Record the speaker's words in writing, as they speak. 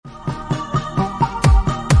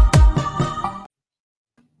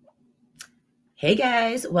Hey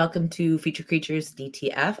guys, welcome to Feature Creatures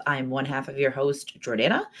DTF. I'm one half of your host,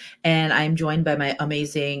 Jordana, and I'm joined by my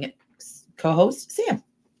amazing co-host, Sam.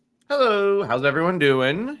 Hello, how's everyone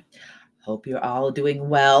doing? Hope you're all doing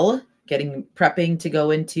well, prepping to go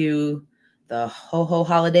into the ho-ho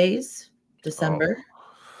holidays, December.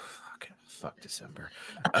 Fuck December.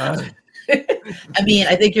 I mean,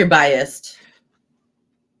 I think you're biased.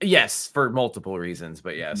 Yes, for multiple reasons,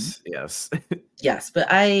 but yes. Yes, but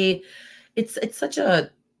it's such a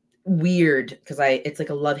weird because it's like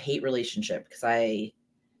a love-hate relationship because I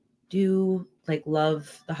do like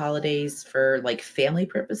love the holidays for like family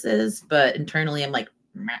purposes, but internally I'm like,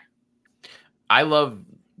 meh. I love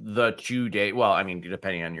the 2 day. Well, I mean,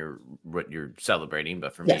 depending on what you're celebrating,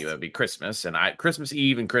 but for me, Yes. it would be Christmas and Christmas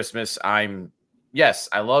Eve and Christmas. I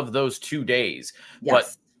love those 2 days,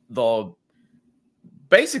 but Yes.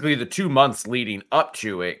 basically the 2 months leading up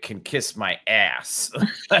to it can kiss my ass.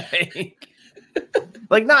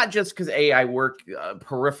 Like not just because I work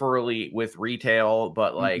peripherally with retail,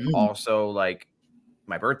 but like Mhm. also like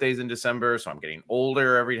my birthday's in December, so I'm getting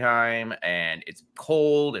older every time, and it's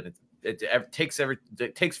cold, and it takes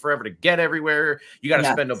forever to get everywhere. You got to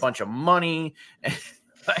Yes. spend a bunch of money.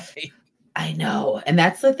 I know. And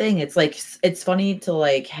that's the thing. It's like it's funny to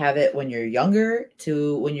like have it when you're younger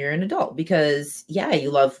to when you're an adult because yeah,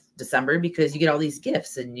 you love December because you get all these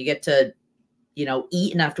gifts and you get to,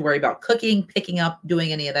 eat and not have to worry about cooking, picking up,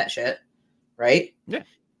 doing any of that shit. Right? Yeah.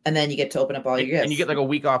 And then you get to open up all your And you gifts. get like a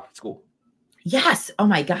week off at school. Yes. Oh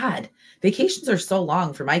my God. Vacations are so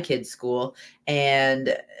long for my kids' school.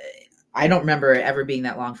 And I don't remember it ever being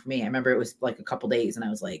that long for me. I remember it was like a couple days and I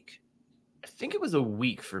was like, I think it was a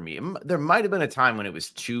week for me. There might have been a time when it was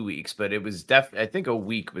 2 weeks, but it was I think a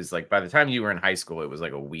week was like by the time you were in high school, it was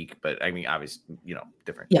like a week. But I mean, obviously,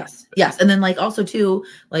 different. yes, yes. And then like also too,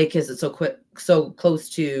 like, because it's so close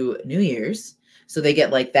to New Year's. So they get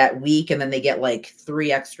like that week and then they get like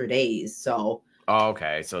 3 extra days. So Oh,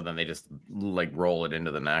 okay. So then they just like roll it into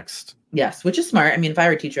the next. yes, which is smart. I mean, if I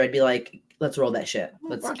were a teacher, I'd be like, let's roll that shit.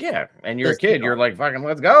 Fuck yeah. And you're a Let's keep kid, you're like, fucking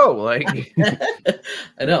let's go. Like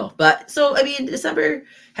I know. But so I mean, December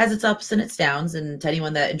has its ups and its downs, and to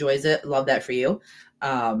anyone that enjoys it, love that for you.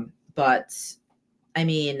 But I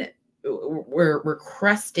mean, we're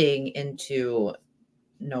cresting into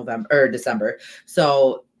November or December.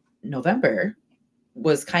 So November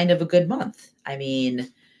was kind of a good month. I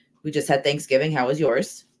mean, we just had Thanksgiving. How was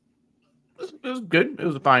yours? it was good. It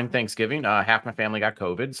was a fine Thanksgiving. Half my family got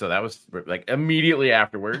COVID, so that was like immediately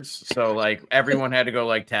afterwards. So like everyone had to go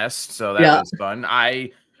like test, so that Yeah. was fun.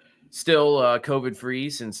 I still COVID free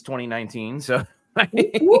since 2019, so Whoop,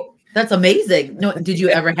 whoop. That's amazing. No, did you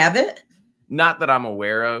ever have it? not that I'm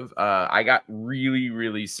aware of. I got really,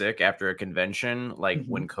 really sick after a convention, like Mhm.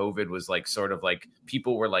 when COVID was like sort of like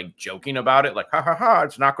people were like joking about it, like ha ha ha,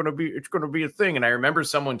 it's going to be a thing. And I remember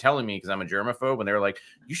someone telling me because I'm a germaphobe, and they were like,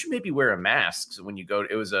 you should maybe wear a mask when you go.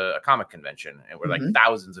 It was a comic convention, and we're like Mhm.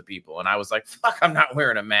 thousands of people, and I was like, fuck, I'm not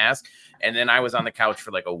wearing a mask. And then I was on the couch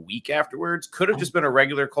for like a week afterwards. Could have just been a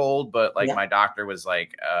regular cold, but like Yeah. my doctor was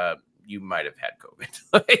like, you might have had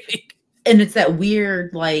COVID. And it's that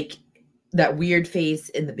weird, like that weird phase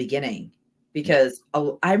in the beginning because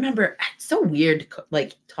I remember it's so weird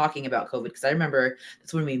like talking about COVID because I remember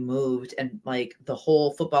that's when we moved and like the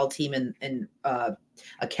whole football team in a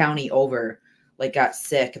county over like got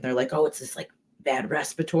sick and they're like, oh, it's this like bad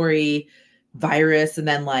respiratory virus. And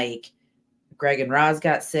then like Greg and Roz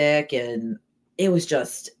got sick and it was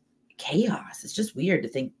just chaos. It's just weird to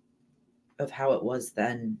think of how it was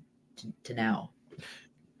then to now.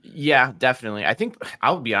 Yeah, definitely. I think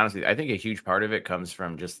I'll be honest with you. I think a huge part of it comes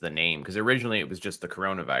from just the name because originally it was just the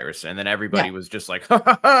coronavirus, and then everybody Yeah. was just like, ha,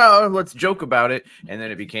 ha, ha, "Let's joke about it," and then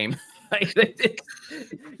it became, like,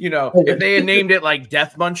 if they had named it like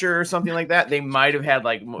Death Muncher or something like that, they might have had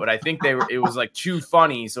like. But I think it was like too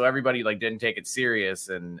funny, so everybody like didn't take it serious,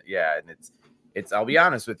 and yeah, and it's. I'll be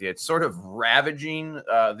honest with you, it's sort of ravaging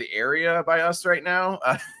the area by us right now.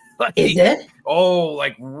 Like, Is it? oh,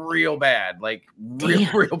 like real bad, like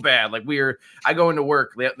real bad. Like I go into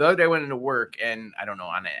work. The other day I went into work and I don't know,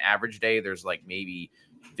 on an average day, there's like maybe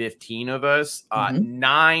 15 of us.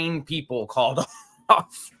 9 people called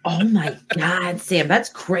off. Oh my God, Sam, that's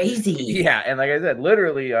crazy. Yeah. And like I said,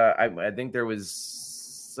 literally, I think there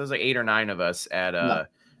was like 8 or 9 of us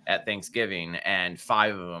at Thanksgiving, and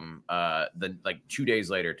 5 of them, like 2 days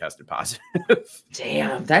later tested positive.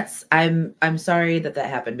 Damn, I'm sorry that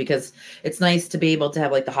happened because it's nice to be able to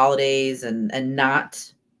have like the holidays and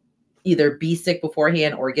not either be sick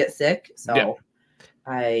beforehand or get sick. So Yeah.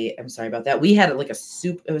 I am sorry about that. We had like a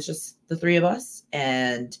soup. It was just the 3 of us,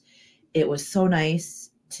 and it was so nice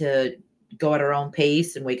to go at our own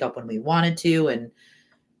pace and wake up when we wanted to and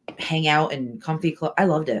hang out in comfy clothes. I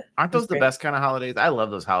loved it. Aren't those the best kind of holidays? I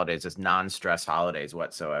love those holidays, just non-stress holidays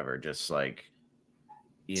whatsoever. Just like,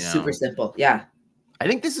 Super simple. Yeah. I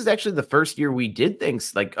think this is actually the first year we did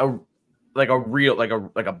things like a real, like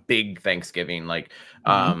a big Thanksgiving,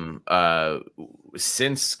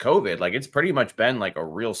 since COVID. Like it's pretty much been like a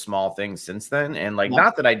real small thing since then. And like,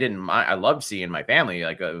 not that I didn't mind, I loved seeing my family,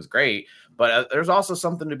 like it was great, but there's also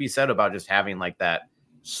something to be said about just having like that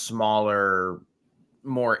smaller,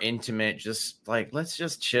 more intimate, just like, let's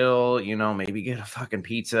just chill, maybe get a fucking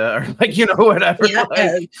pizza or like, whatever. Yeah.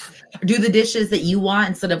 Like, do the dishes that you want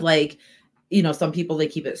instead of like, some people, they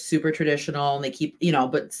keep it super traditional and they keep,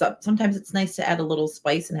 but sometimes it's nice to add a little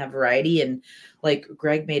spice and have variety. And like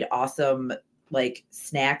Greg made awesome like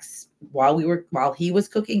snacks while he was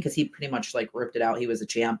cooking, because he pretty much like ripped it out. He was a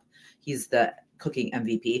champ. He's the cooking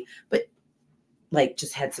MVP, but like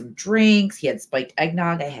just had some drinks. He had spiked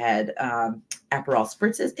eggnog. I had Aperol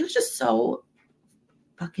spritzes. It was just so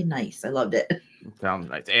fucking nice. I loved it. Sounds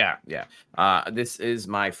nice. Yeah. This is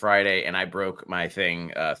my Friday, and I broke my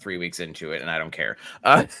thing 3 weeks into it, and I don't care.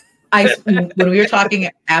 When we were talking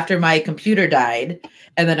after my computer died,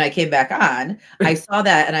 and then I came back on, I saw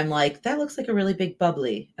that, and I'm like, that looks like a really big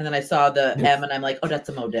bubbly. And then I saw the M, and I'm like, oh, that's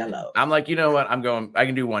a Modelo. I'm like, you know what? I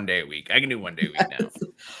can do 1 day a week. I can do 1 day a week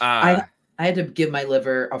now. I had to give my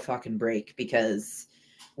liver a fucking break because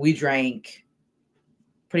we drank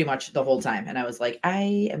pretty much the whole time. And I was like,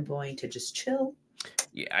 I am going to just chill.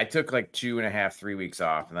 Yeah, I took like 2.5, 3 weeks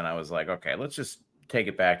off. And then I was like, okay, let's just take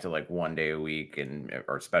it back to like 1 day a week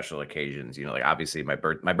or special occasions. Like obviously my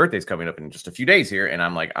birthday's coming up in just a few days here. And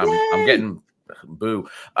I'm like, I'm getting boo.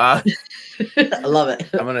 I love it.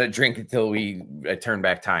 I'm going to drink until we turn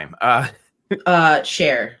back time.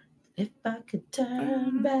 Share. If I could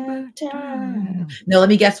turn back time. No, let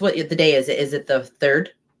me guess what the day is. Is it the 3rd?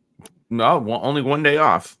 No, only 1 day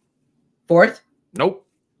off. 4th? Nope.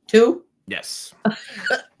 2? Yes.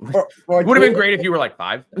 Would have been great if you were like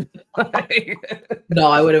 5. No,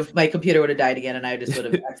 I would have. My computer would have died again, and I just would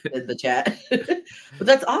have exited the chat. But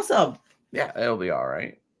that's awesome. Yeah, it'll be all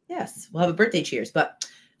right. Yes, we'll have a birthday cheers. But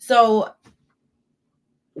so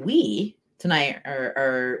we tonight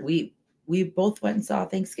we both went and saw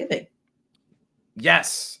Thanksgiving.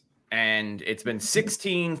 Yes, and it's been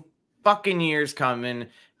 16 fucking years coming.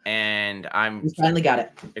 And we finally got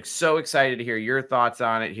it. So excited to hear your thoughts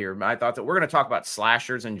on it. Hear my thoughts. We're going to talk about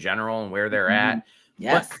slashers in general and where they're at.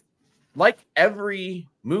 Yes. But like every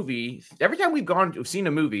movie, every time we've seen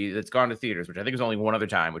a movie that's gone to theaters, which I think was only one other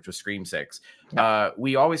time, which was Scream 6.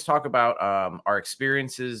 We always talk about our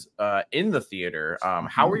experiences in the theater.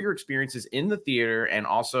 How were your experiences in the theater? And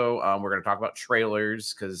also, we're going to talk about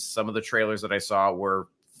trailers, because some of the trailers that I saw were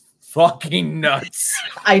fucking nuts.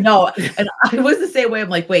 I know. And I was the same way. I'm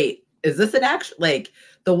like, wait, is this an actual, like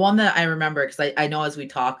the one that I remember? Because I know as we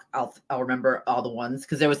talk, I'll remember all the ones,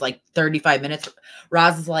 because there was like 35 minutes.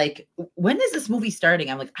 Roz is like, when is this movie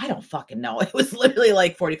starting? I'm like, I don't fucking know. It was literally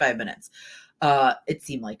like 45 minutes. It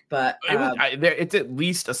seemed like, but it's at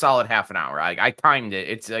least a solid half an hour. I timed it.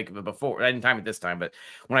 It's like before. I didn't time it this time, but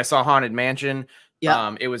when I saw Haunted Mansion,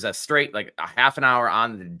 it was a straight like a half an hour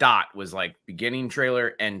on the dot, was like beginning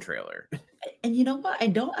trailer, end trailer. And you know what? I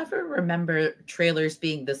don't ever remember trailers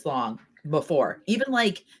being this long before. Even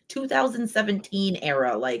like 2017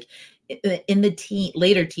 era, like in the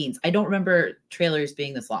later teens. I don't remember trailers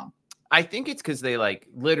being this long. I think it's because they like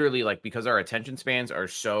literally like, because our attention spans are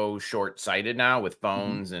so short-sighted now with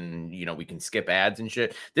phones and we can skip ads and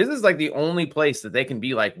shit. This is like the only place that they can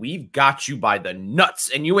be like, we've got you by the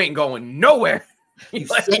nuts and you ain't going nowhere. You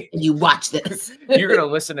sit and you watch this. You're going to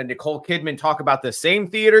listen to Nicole Kidman talk about the same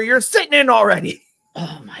theater you're sitting in already.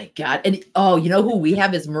 Oh my God. And you know who we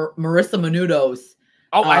have is Marissa Menounos.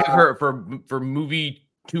 Oh, I have her for Movie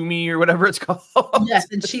To Me or whatever it's called. Yes.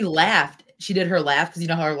 And she laughed. She did her laugh, because you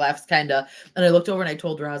know how her laugh's kind of, and I looked over and I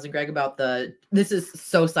told Roz and Greg about this is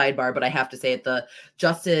so sidebar, but I have to say it, the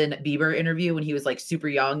Justin Bieber interview when he was like super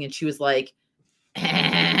young and she was like,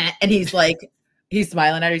 and he's like, he's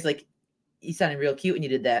smiling at her. He's like, you sounded real cute when you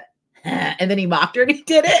did that. And then he mocked her and he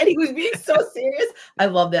did it. And he was being so serious. I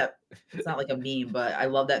love that. It's not like a meme, but I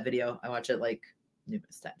love that video. I watch it like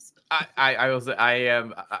numerous times.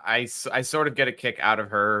 I sort of get a kick out of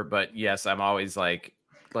her, but yes, I'm always like,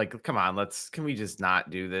 come on, can we just not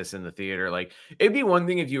do this in the theater? Like, it'd be one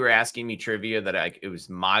thing if you were asking me trivia that it was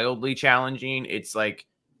mildly challenging. It's like,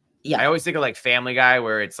 I always think of like Family Guy,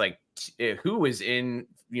 where it's like, who was in,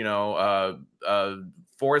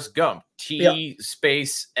 Forrest Gump, T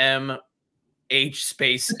space M H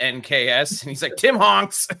space NKS. And he's like, Tim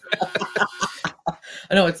Honks.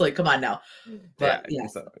 I know it's like, come on now. But Yeah,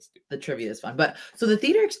 yes, the trivia is fun. But so the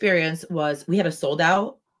theater experience was we had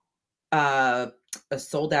uh a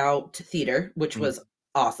sold out theater, which was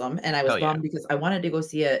awesome. And I was Hell yeah. bummed because I wanted to go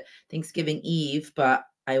see it Thanksgiving Eve, but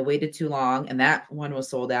I waited too long and that one was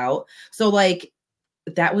sold out. So like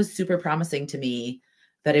that was super promising to me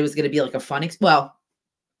that it was going to be like a fun well,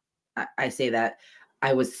 I say that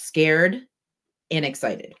I was scared and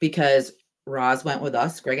excited because Roz went with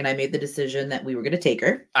us. Greg and I made the decision that we were going to take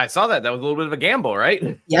her. I saw that. That was a little bit of a gamble,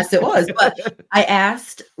 right? Yes, it was. But I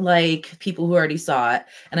asked like people who already saw it,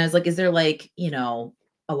 and I was like, is there like, a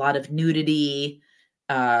lot of nudity,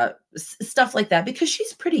 stuff like that? Because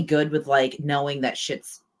she's pretty good with like knowing that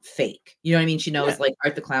shit's fake. You know what I mean? She knows like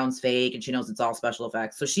Art the Clown's fake and she knows it's all special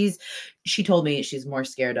effects. So she told me she's more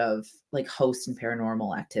scared of like host and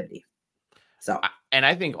paranormal activity. So, and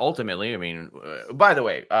I think ultimately, I mean, by the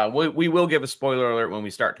way, we will give a spoiler alert when we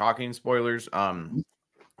start talking spoilers.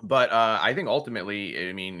 But I think ultimately,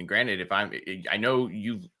 I mean, granted, I know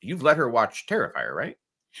you've let her watch Terrifier, right?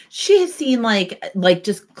 She has seen like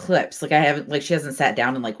just clips. Like I haven't like she hasn't sat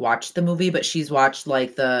down and like watched the movie, but she's watched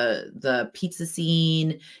like the pizza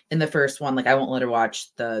scene in the first one. Like I won't let her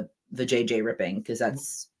watch the JJ ripping because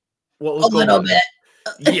that's a little bit.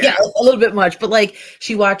 Yeah, a little bit much, but like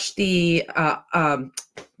she watched the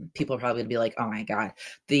people are probably gonna be like, oh my god,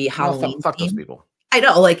 the Halloween fuck those people. I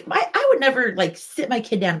know, like I would never like sit my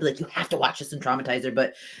kid down and be like, you have to watch this and traumatize her.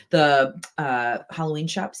 But the Halloween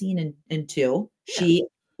shop scene in 2, she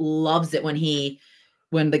loves it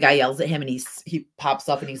when the guy yells at him and he pops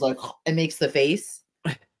up and he's like and makes the face.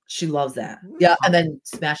 She loves that. Yeah, and then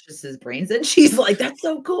smashes his brains in. She's like, that's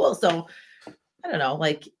so cool. So I don't know,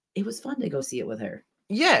 like it was fun to go see it with her.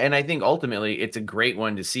 Yeah, and I think ultimately it's a great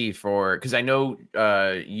one to see because I know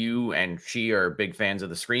you and she are big fans of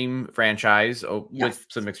the Scream franchise with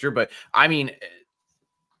some mixture, but I mean,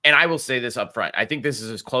 and I will say this up front, I think this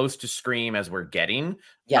is as close to Scream as we're getting.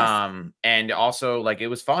 Yes. And also like it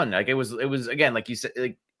was fun. Like it was again, like you said,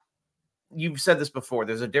 like you've said this before,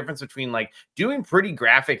 there's a difference between like doing pretty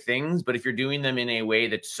graphic things, but if you're doing them in a way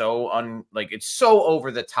that's so it's so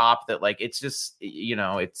over the top that like it's just it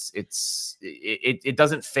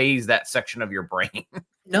doesn't phase that section of your brain.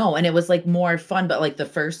 No, and it was like more fun, but like the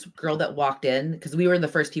first girl that walked in, because we were the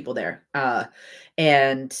first people there.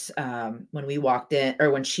 And when we walked in,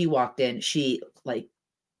 or when she walked in, she like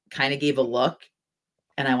kind of gave a look,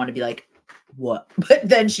 and I want to be like, what? But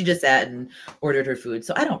then she just sat and ordered her food.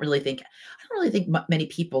 So I don't really think many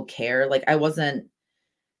people care. Like I wasn't.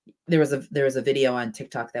 There was a video on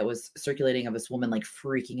TikTok that was circulating of this woman like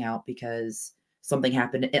freaking out because something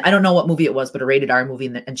happened. I don't know what movie it was, but a rated R movie,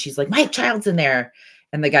 and she's like, my child's in there,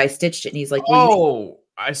 and the guy stitched it, and he's like,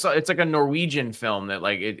 I saw it's like a Norwegian film that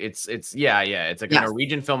like it's it's like a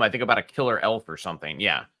Norwegian film. I think about a killer elf or something.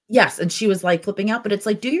 Yeah. Yes, and she was like flipping out, but it's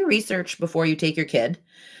like, do your research before you take your kid.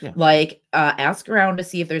 Yeah. Like ask around to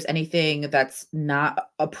see if there's anything that's not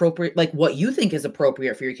appropriate, like what you think is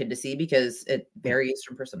appropriate for your kid to see, because it varies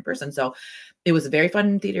from person to person. So it was a very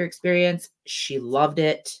fun theater experience. She loved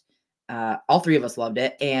it. All 3 of us loved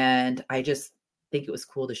it. And I just think it was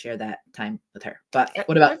cool to share that time with her. But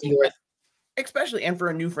what about yours? Especially, and for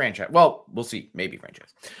a new franchise. Well, we'll see. Maybe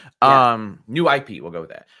franchise. New IP. We'll go with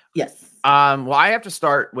that. Yes. Well, I have to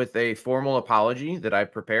start with a formal apology that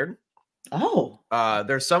I've prepared. Oh.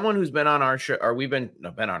 There's someone who's been on our show, or we've been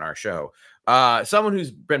on our show. Someone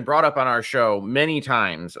who's been brought up on our show many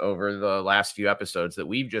times over the last few episodes that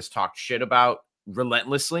we've just talked shit about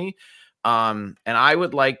relentlessly. And I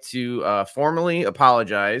would like to formally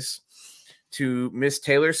apologize to Miss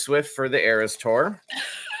Taylor Swift for the Eras Tour.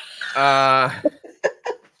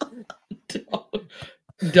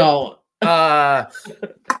 Don't.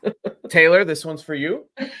 Taylor, this one's for you.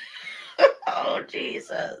 Oh,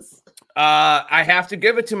 Jesus. I have to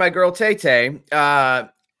give it to my girl Tay Tay.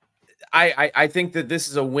 I think that this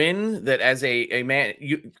is a win that as a man,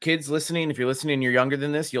 kids listening, if you're listening and you're younger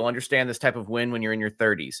than this, you'll understand this type of win when you're in your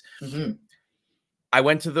 30s. Mm-hmm. I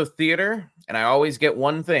went to the theater and I always get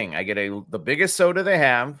one thing. I get the biggest soda they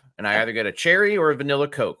have, and I either get a cherry or a vanilla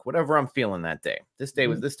Coke, whatever I'm feeling that day. This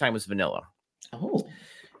time was vanilla. Oh.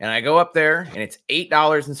 And I go up there and it's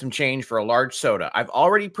 $8 and some change for a large soda. I've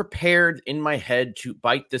already prepared in my head to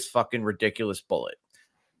bite this fucking ridiculous bullet.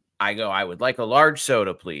 I go, I would like a large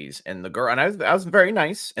soda, please. And the girl, and I was very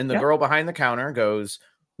nice. And the girl behind the counter goes,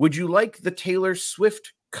 would you like the Taylor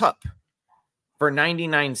Swift cup for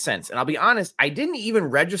 99 cents? And I'll be honest, I didn't even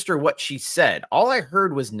register what she said. All I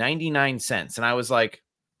heard was 99 cents. And I was like,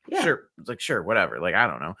 sure. It's like, sure, whatever. Like, I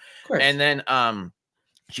don't know. And then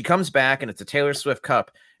she comes back and it's a Taylor Swift cup.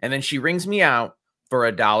 And then she rings me out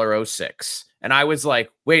for $1.06. And I was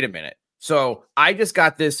like, wait a minute. So I just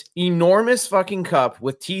got this enormous fucking cup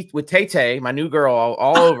with teeth with Tay, my new girl,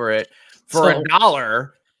 all over it for $1,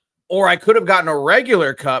 or I could have gotten a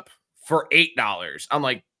regular cup for $8. I'm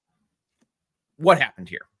like, what happened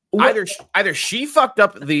here? Either she fucked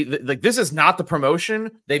up the like, this is not the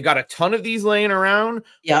promotion. They've got a ton of these laying around.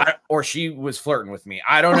 Yeah. Or she was flirting with me.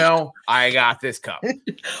 I don't know. I got this cup.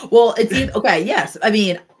 Well, it's okay. Yes. I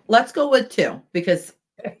mean, let's go with 2 because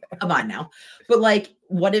come on now. But like,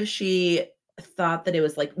 what if she thought that it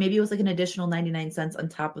was like, maybe it was like an additional 99 cents on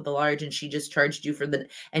top of the large and she just charged you for it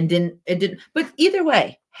didn't. But either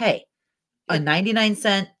way, hey, a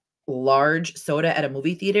 99-cent large soda at a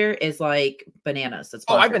movie theater is like bananas. That's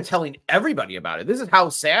I've been telling everybody about it. This is how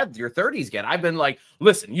sad your 30s get. I've been like,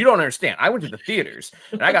 listen, you don't understand. I went to the theaters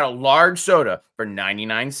and I got a large soda for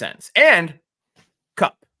 99 cents and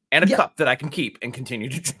cup and a cup that I can keep and continue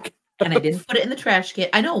to drink. And I didn't put it in the trash can.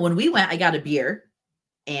 I know when we went, I got a beer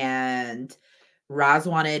and Roz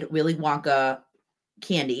wanted Willy Wonka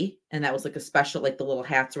candy, and that was like a special, like the little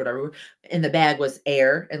hats or whatever. In the bag was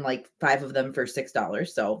air, and like 5 of them for $6.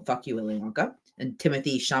 So fuck you, Willy Wonka and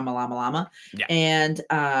Timothy Shamalama.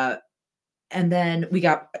 Yeah. And then we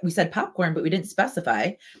said popcorn, but we didn't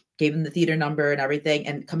specify. Gave him the theater number and everything,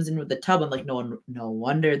 and comes in with the tub. I'm like, no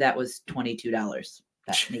wonder that was $22.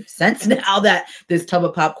 That makes sense now that this tub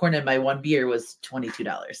of popcorn and my 1 beer was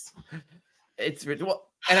 $22. It's well,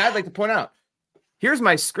 and I'd like to point out, here's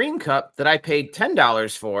my screen cup that I paid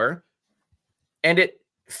 $10 for, and it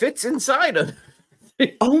fits inside of.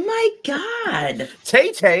 Oh my God!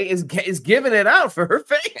 Tay is giving it out for her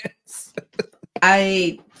fans.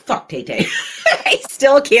 I fuck Tay. I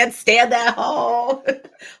still can't stand that. Oh,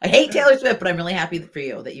 I hate Taylor Swift, but I'm really happy for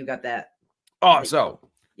you that you got that. Oh, so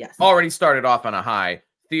yes, already started off on a high.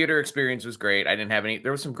 Theater experience was great. I didn't have any.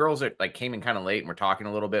 There were some girls that like came in kind of late and were talking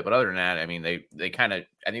a little bit, but other than that, I mean, they kind of.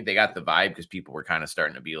 I think they got the vibe because people were kind of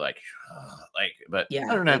starting to be like. But yeah,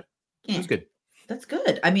 other than that, it was good. That's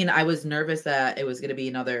good. I mean, I was nervous that it was going to be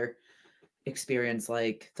another experience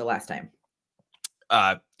like the last time.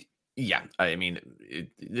 Yeah. I mean,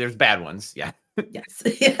 there's bad ones. Yeah.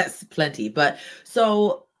 Yes, plenty. But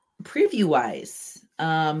so preview wise,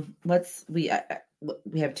 we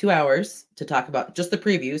have 2 hours to talk about just the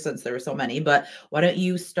preview since there were so many. But why don't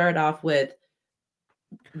you start off with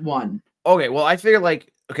 1? Okay. Well, I figure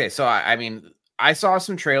like so I mean. I saw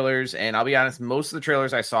some trailers, and I'll be honest, most of the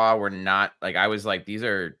trailers I saw were not like, I was like, these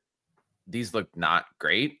look not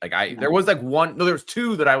great. Like there was like there was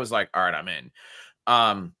 2 that I was like, all right, I'm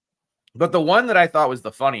in. But the one that I thought was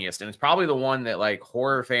the funniest, and it's probably the one that like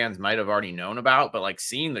horror fans might have already known about, but like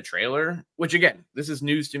seeing the trailer, which again, this is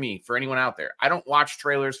news to me for anyone out there. I don't watch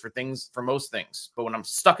trailers for most things, but when I'm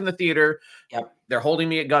stuck in the theater, they're holding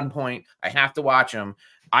me at gunpoint. I have to watch them.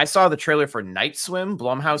 I saw the trailer for Night Swim,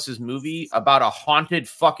 Blumhouse's movie about a haunted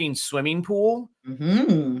fucking swimming pool.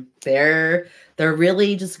 Mm-hmm. They're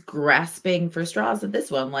really just grasping for straws at this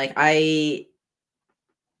one. Like I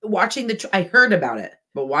heard about it,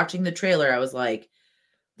 but watching the trailer, I was like,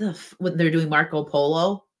 when they're doing Marco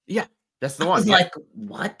Polo. Yeah, that's the one. I was like,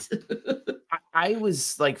 what? I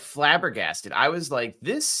was like flabbergasted. I was like,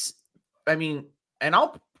 this. I mean, and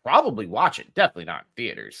I'll probably watch it. Definitely not in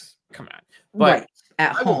theaters. Come on, but. Right.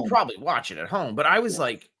 At home. Will probably watch it at home, but I was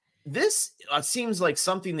like, this seems like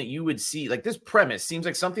something that you would see. Like this premise seems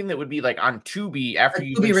like something that would be like on Tubi after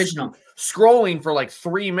you've been original scrolling for like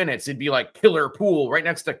 3 minutes. It'd be like Killer Pool right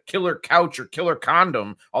next to Killer Couch or Killer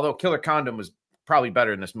Condom. Although Killer Condom was probably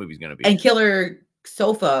better than this movie's going to be. And Killer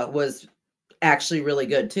Sofa was actually really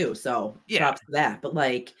good too. So props to that. But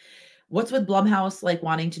like, what's with Blumhouse like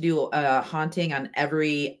wanting to do a haunting on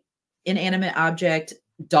every inanimate object?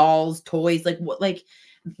 Dolls, toys, like what? Like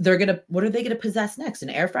what are they gonna possess next? An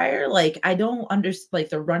air fryer? Like I don't understand. Like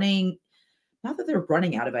they're running, not that they're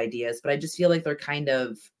running out of ideas, but I just feel like they're kind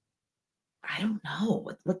of, I don't know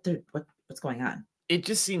what's going on. It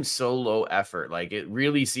just seems so low effort. Like it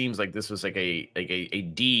really seems like this was like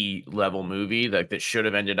a D level movie that should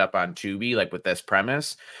have ended up on Tubi, like with this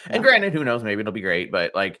premise. Yeah. And granted, who knows, maybe it'll be great,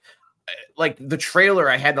 but like the trailer,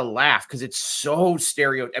 I had to laugh because it's so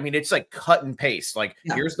I mean, it's like cut and paste. Like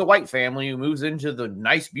here's the white family who moves into the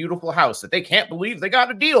nice, beautiful house that they can't believe they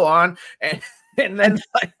got a deal on. And then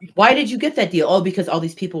like, why did you get that deal? Oh, because all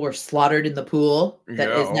these people were slaughtered in the pool that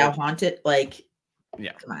is now haunted. Like,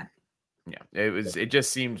 come on. Yeah, it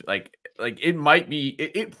just seemed like it might be,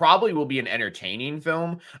 it probably will be an entertaining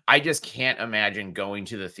film. I just can't imagine going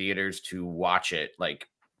to the theaters to watch it. Like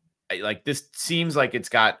this seems like it's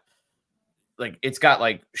got like it's got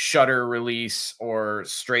like Shudder release or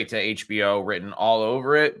straight to HBO written all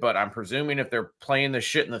over it. But I'm presuming if they're playing the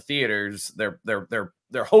shit in the theaters,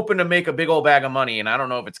 they're hoping to make a big old bag of money, and I don't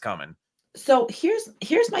know if it's coming. So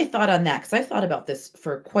here's my thought on that, because I've thought about this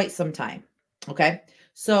for quite some time. Okay.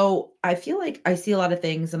 So I feel like I see a lot of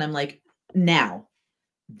things and I'm like, now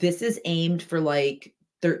this is aimed for like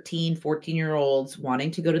 13, 14-year-olds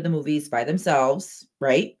wanting to go to the movies by themselves,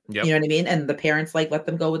 right? Yep. You know what I mean? And the parents like let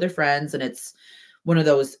them go with their friends, and it's one of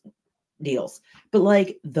those deals. But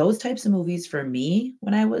like those types of movies for me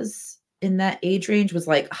when I was in that age range was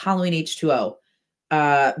like Halloween H2O,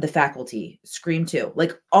 The Faculty, Scream 2,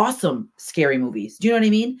 like awesome scary movies. Do you know what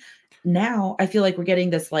I mean? Now I feel like we're getting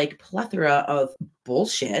this like plethora of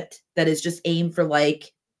bullshit that is just aimed for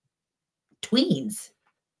like tweens.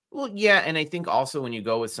 Well, yeah, and I think also when you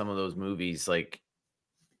go with some of those movies, like,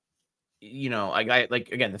 I like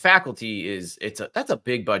again, The Faculty that's a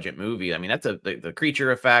big budget movie. I mean, that's the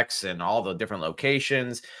creature effects and all the different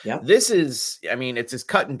locations. Yep. This is, I mean, it's just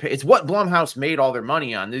cut and paste. It's what Blumhouse made all their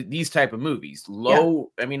money on, these type of movies.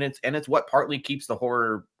 Low, yeah. I mean, it's what partly keeps the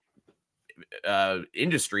horror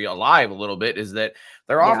industry alive a little bit, is that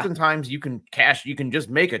there are oftentimes you can just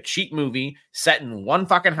make a cheap movie set in one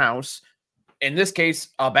fucking house, in this case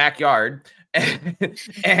a backyard, and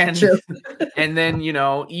and then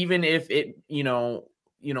even if it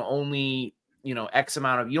only X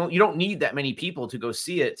amount of, you don't need that many people to go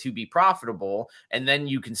see it to be profitable, and then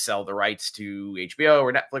you can sell the rights to HBO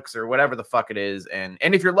or Netflix or whatever the fuck it is, and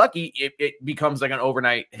if you're lucky it becomes like an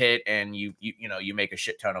overnight hit, and you make a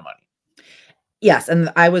shit ton of money. Yes,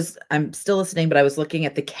 and I'm still listening, but I was looking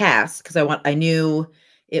at the cast because I knew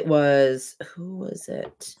it was, who was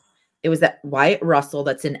it? It was that Wyatt Russell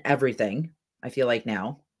that's in everything, I feel like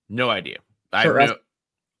now. No idea. I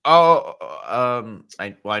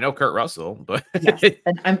know Kurt Russell, but yes.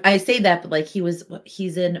 And I say that, but like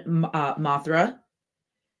he's in Mothra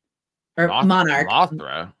or Monarch.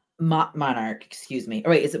 Monarch, excuse me. Oh,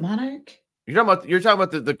 wait, is it Monarch? You're talking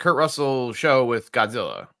about the Kurt Russell show with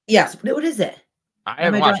Godzilla. Yes. What is it? I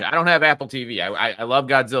haven't watched it. I don't have Apple TV. I love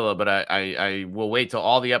Godzilla, but I will wait till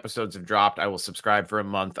all the episodes have dropped. I will subscribe for a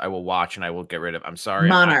month. I will watch, and I will get rid of. I'm sorry,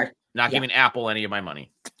 Monarch. I'm not giving Apple any of my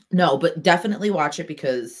money. No, but definitely watch it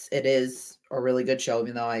because it is a really good show,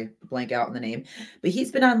 even though I blank out on the name. But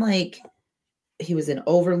he's been on he was in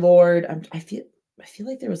Overlord. I feel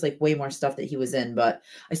like there was like way more stuff that he was in, but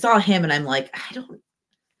I saw him and I'm like, I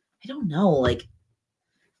don't know. Like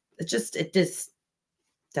it just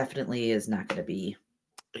definitely is not going to be.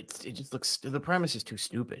 It just looks, the premise is too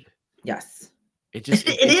stupid. Yes, it just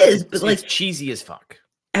it is, but like cheesy as fuck.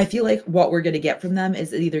 I feel like what we're going to get from them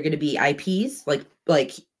is either going to be IPs,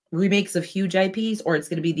 like remakes of huge IPs, or it's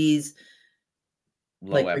going to be these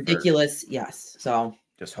low effort, ridiculous. Yes. So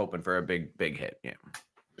just hoping for a big hit. Yeah.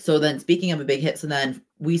 So then speaking of a big hit, so then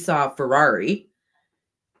we saw Ferrari.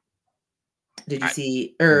 Did you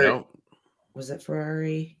see, or no. Was it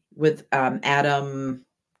Ferrari with Adam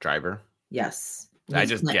Driver? Yes. I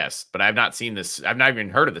just guessed, but I've not seen this. I've not even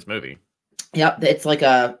heard of this movie. Yep. It's like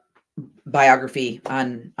a biography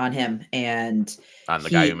on him and on the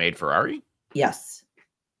guy who made Ferrari. Yes.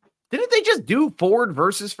 Didn't they just do Ford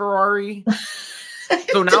versus Ferrari?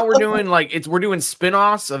 So now we're doing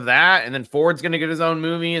spin-offs of that, and then Ford's gonna get his own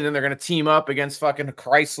movie, and then they're gonna team up against fucking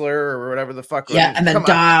Chrysler or whatever the fuck. Yeah, and then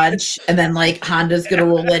Dodge, and then like Honda's gonna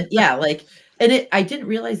roll in. Yeah, like, and I didn't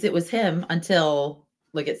realize it was him until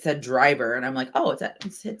like it said driver, and I'm like, oh,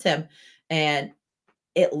 it's him, and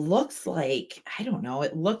it looks like, I don't know,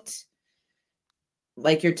 it looked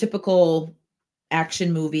like your typical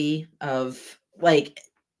action movie of like.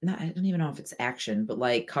 I don't even know if it's action, but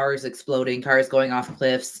like cars exploding, cars going off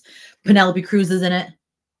cliffs. Penelope Cruz is in it.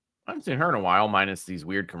 I haven't seen her in a while, minus these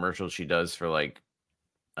weird commercials she does for like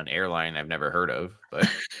an airline I've never heard of. But,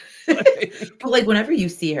 but like whenever you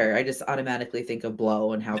see her, I just automatically think of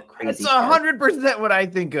Blow and how crazy. That's 100% what I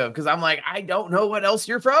think of, because I'm like, I don't know what else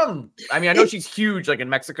you're from. I mean, I know she's huge like in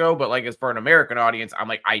Mexico, but like as for an American audience, I'm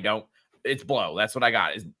like, it's Blow. That's what I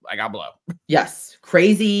got. I got Blow. Yes,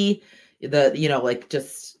 crazy. But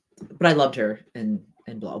I loved her in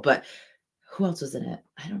Blow. But who else was in it?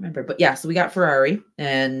 I don't remember. But yeah, so we got Ferrari,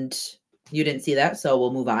 and you didn't see that, so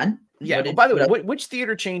we'll move on. Yeah. By the way, which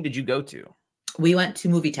theater chain did you go to? We went to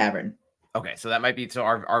Movie Tavern. Okay, so that might be, so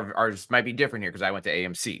ours might be different here because I went to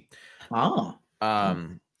AMC. Oh.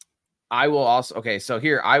 I will also, okay, so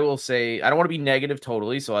here I will say, I don't want to be negative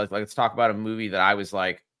totally, so let's talk about a movie that I was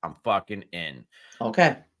like, I'm fucking in.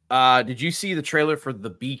 Okay. Did you see the trailer for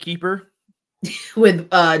The Beekeeper? With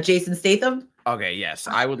Jason Statham? Okay, yes.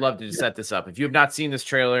 I would love to set this up. If you have not seen this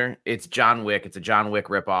trailer, it's John Wick. It's a John Wick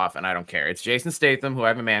ripoff, and I don't care. It's Jason Statham, who I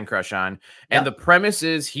have a man crush on. And the premise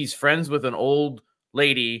is he's friends with an old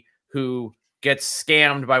lady who gets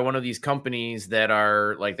scammed by one of these companies that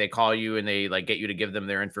are like, they call you and they like get you to give them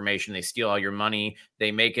their information. They steal all your money.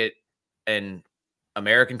 They make it an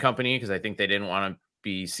American company because I think they didn't want to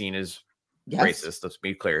be seen as racist. Let's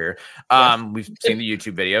be clear here. We've seen the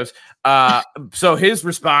YouTube videos. So his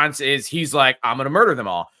response is he's like, I'm gonna murder them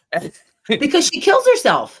all. Because she kills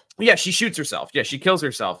herself. Yeah, she shoots herself. Yeah, she kills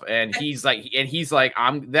herself. And he's like,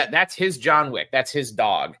 that's his John Wick. That's his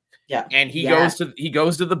dog. Yeah. And he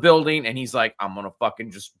goes to the building and he's like, I'm gonna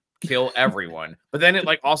fucking just kill everyone. But then it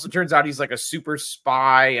like also turns out he's like a super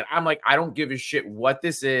spy. And I'm like, I don't give a shit what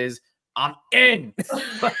this is. I'm in.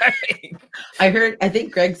 I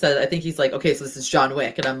think Greg said, I think he's like, okay, so this is John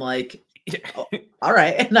Wick. And I'm like, oh, all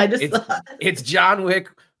right. And I just it's John Wick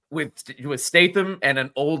with Statham and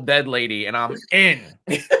an old dead lady, and I'm in.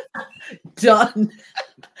 Done.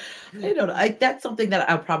 I don't know. That's something that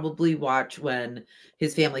I'll probably watch when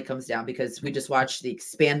his family comes down, because we just watched the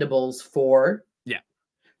Expandables 4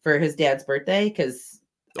 for his dad's birthday. Because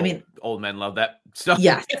I mean, old men love that stuff.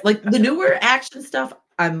 Yeah, like the newer action stuff,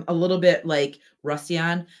 I'm a little bit like rusty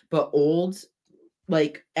on, but old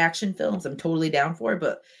like action films, I'm totally down for.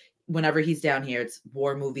 But whenever he's down here, it's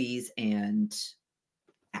war movies and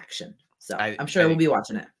action. So I'm sure we'll be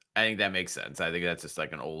watching it. I think that makes sense. I think that's just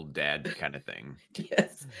like an old dad kind of thing.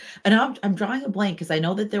 Yes. And I'm drawing a blank because I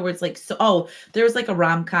know that there was like, there was like a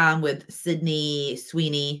rom-com with Sydney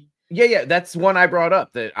Sweeney. Yeah. That's one I brought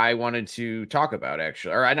up that I wanted to talk about,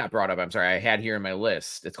 actually. Or I not brought up, I'm sorry. I had here in my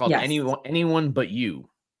list. It's called Anyone But You.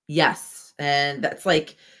 Yes. And that's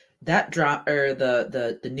like that drama, or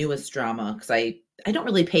the newest drama, because I don't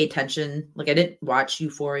really pay attention. Like, I didn't watch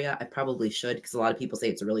Euphoria. I probably should, because a lot of people say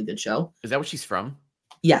it's a really good show. Is that what she's from?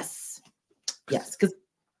 Yes. Yes. Because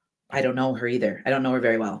I don't know her either. I don't know her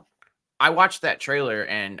very well. I watched that trailer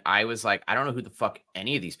and I was like, I don't know who the fuck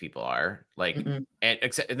any of these people are. Like, and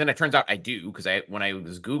then it turns out I do, because when I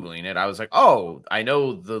was Googling it, I was like, oh, I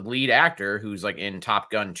know the lead actor who's like in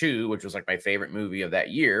Top Gun 2, which was like my favorite movie of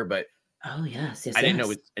that year. But oh yes, I didn't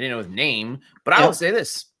know his name. But I will say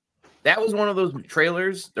this: that was one of those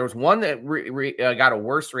trailers. There was one that got a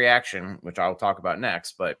worse reaction, which I'll talk about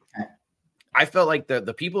next. But I felt like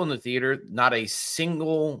the people in the theater, not a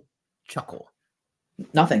single chuckle,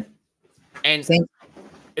 nothing. And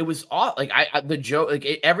it was all like the joke,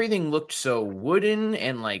 like everything looked so wooden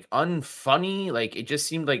and like unfunny. Like it just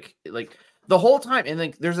seemed like the whole time. And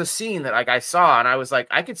like there's a scene that like I saw and I was like,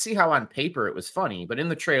 I could see how on paper it was funny, but in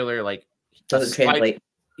the trailer, like doesn't translate.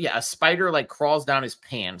 Yeah, a spider like crawls down his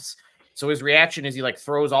pants. So his reaction is he like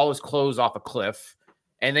throws all his clothes off a cliff,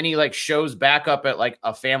 and then he like shows back up at like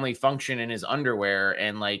a family function in his underwear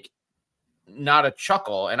and like not a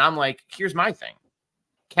chuckle. And I'm like, here's my thing.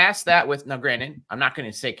 Cast that with, now granted, I'm not going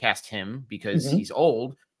to say cast him because he's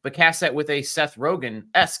old, but cast that with a Seth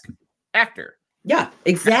Rogen-esque actor. Yeah,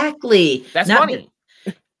 exactly. That's funny.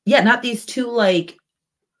 Not these two like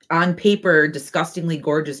on paper disgustingly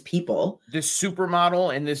gorgeous people. This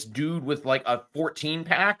supermodel and this dude with like a 14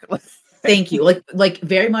 pack. Thank you. Like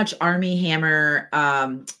very much Army Hammer.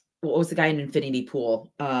 What was the guy in Infinity Pool?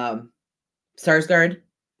 Sarsgaard.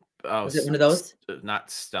 Oh, was it one of those? Not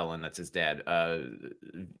Stellan, that's his dad.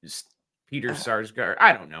 Peter Sarsgaard.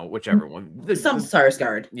 I don't know, whichever one. Some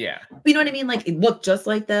Sarsgaard. Yeah. You know what I mean? Like it looked just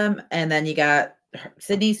like them, and then you got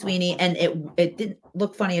Sydney Sweeney, and it didn't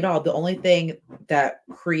look funny at all. The only thing that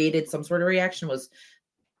created some sort of reaction was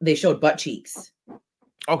they showed butt cheeks.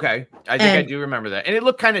 Okay. I think I do remember that. And it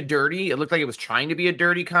looked kind of dirty. It looked like it was trying to be a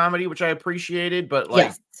dirty comedy, which I appreciation, but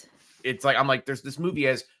like it's like I'm like, this movie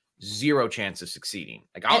has zero chance of succeeding.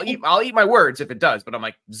 Like I'll eat my words if it does, but I'm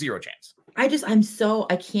like zero chance. I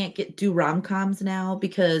can't do rom-coms now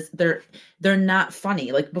because they're not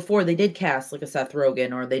funny. Like before they did cast like a Seth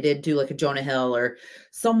Rogen, or they did do like a Jonah Hill, or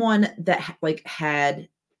someone that like had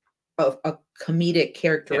a comedic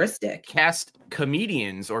characteristic. Cast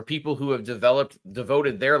comedians or people who have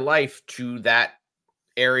devoted their life to that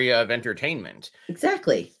area of entertainment.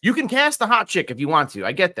 Exactly. You can cast a hot chick if you want to.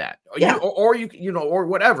 I get that. Yeah. Or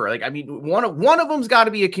whatever. Like, I mean, one of them's got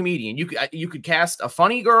to be a comedian. You could cast a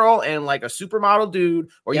funny girl and like a supermodel dude,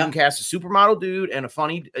 or you can cast a supermodel dude and a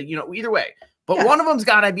funny, either way. But one of them's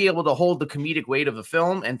got to be able to hold the comedic weight of the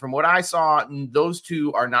film. And from what I saw, those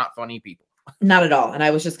two are not funny people. Not at all. And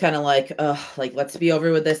I was just kind of like, let's be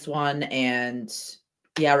over with this one. And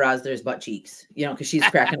yeah, Roz, there's butt cheeks, because she's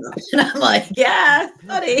cracking up. And I'm like, yeah,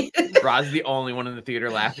 buddy. Roz's the only one in the theater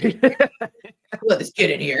laughing. Let this kid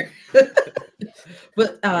in here.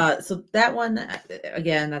 But so that one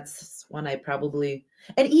again, that's one I probably,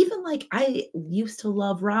 and even like I used to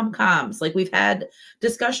love rom-coms. Like we've had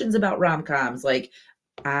discussions about rom-coms. Like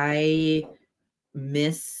I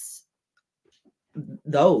miss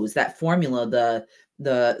those, that formula,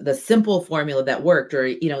 the simple formula that worked, or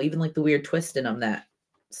even like the weird twist in them that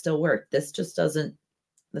still worked. This doesn't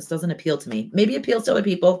appeal to me. Maybe appeals to other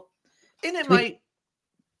people. And it might,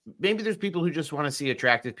 maybe there's people who just want to see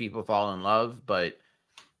attractive people fall in love, but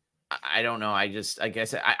I don't know. I guess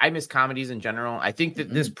I miss comedies in general. I think that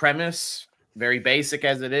this premise, very basic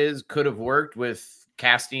as it is, could have worked with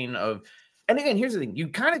casting of, and again, here's the thing. You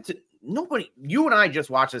kind of, you and I just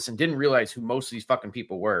watched this and didn't realize who most of these fucking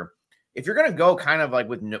people were. If you're going to go kind of like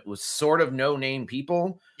with sort of no-name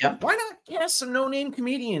people, why not cast some no-name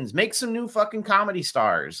comedians? Make some new fucking comedy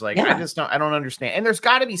stars. Like, I don't understand. And there's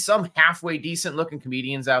got to be some halfway decent looking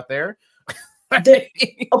comedians out there.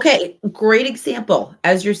 Okay, great example.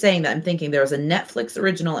 As you're saying that, I'm thinking there was a Netflix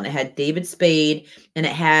original and it had David Spade and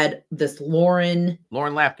it had this Lauren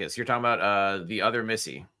Lapkus. You're talking about the other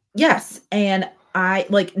Missy. Yes. And I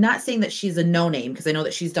like, not saying that she's a no name because I know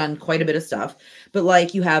that she's done quite a bit of stuff, but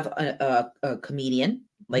like you have a comedian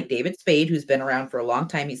like David Spade, who's been around for a long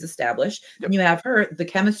time. He's established. And you have her, the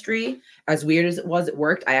chemistry, as weird as it was, it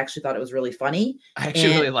worked. I actually thought it was really funny. I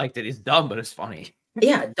actually really liked it. It's dumb, but it's funny.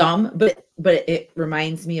 Yeah, dumb, but it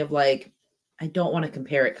reminds me of like, I don't want to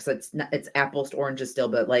compare it because it's apples to oranges still,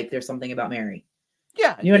 but like there's something about Mary.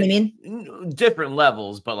 Yeah. You know what I mean? Different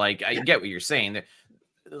levels, but like I get what you're saying.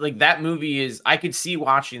 Like that movie I could see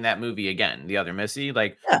watching that movie again, The Other Missy.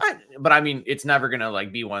 Like, but I mean, it's never gonna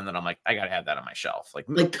like be one that I'm like, I gotta have that on my shelf. Like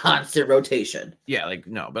constant rotation. Yeah, like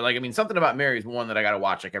no, but like I mean, something about Mary is one that I gotta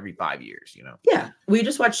watch like every 5 years, you know? Yeah. We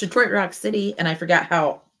just watched Detroit Rock City and I forgot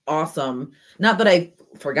how awesome. Not that I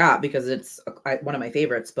forgot because it's one of my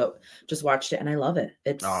favorites, but just watched it and I love it.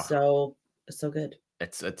 It's so good.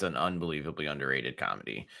 It's an unbelievably underrated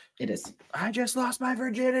comedy. It is. I just lost my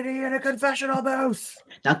virginity in a confessional booth.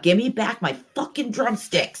 Now give me back my fucking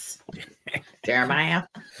drumsticks, Jeremiah.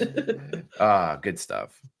 Good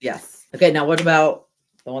stuff. Yes. Okay, now what about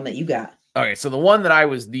the one that you got? Okay, so the one that I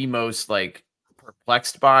was the most like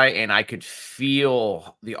perplexed by, and I could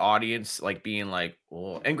feel the audience like being like,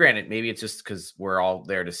 well, and granted, maybe it's just because we're all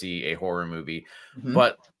there to see a horror movie,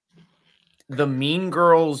 but the Mean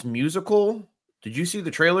Girls musical. Did you see the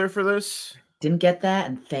trailer for this? Didn't get that,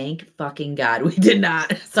 and thank fucking God we did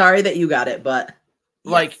not. Sorry that you got it, but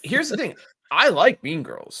like, here's the thing: I like Mean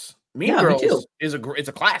Girls. Mean Girls is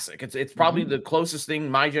a classic. It's probably the closest thing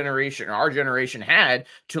my generation or our generation had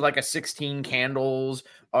to like a 16 Candles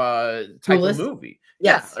type of movie.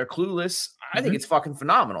 Yes, or Clueless. I think it's fucking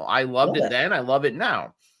phenomenal. I loved it then. I love it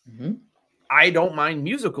now. I don't mind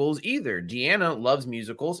musicals either. Deanna loves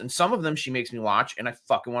musicals, and some of them she makes me watch, and I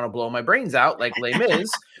fucking want to blow my brains out, like Les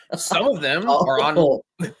Mis. Some of them are on.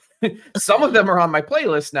 Some of them are on my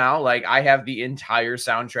playlist now. Like I have the entire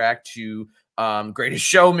soundtrack to Greatest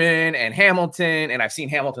Showman and Hamilton, and I've seen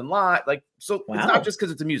Hamilton a lot. Like so, it's not just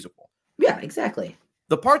because it's a musical. Yeah, exactly.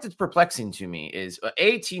 The part that's perplexing to me is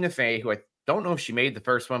Tina Fey, who I don't know if she made the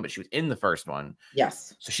first one, but she was in the first one.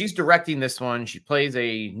 Yes. So she's directing this one. She plays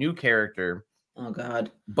a new character. Oh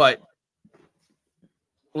God. But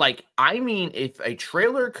like, I mean, if a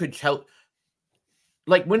trailer could tell,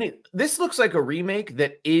 like this looks like a remake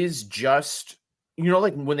that is just,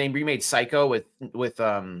 like when they remade Psycho with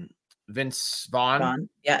Vince Vaughn.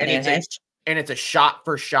 Yeah. And it's a shot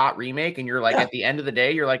for shot remake. And you're like, at the end of the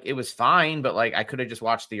day, you're like, it was fine, but like, I could have just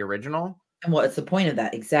watched the original. And what's the point of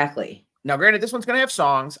that? Exactly. Now, granted, this one's going to have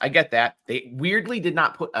songs. I get that. They weirdly did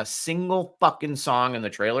not put a single fucking song in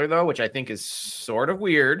the trailer, though, which I think is sort of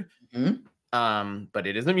weird. But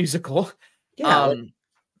it is a musical. Yeah.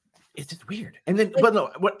 It's just weird. And then, but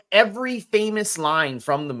no, every famous line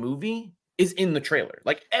from the movie is in the trailer.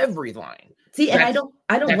 Like every line. See, and I don't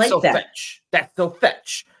like that. Fetch. That's so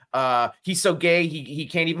fetch. He's so gay he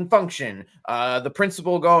can't even function. The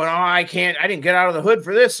principal going, I didn't get out of the hood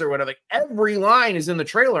for this or whatever. Like every line is in the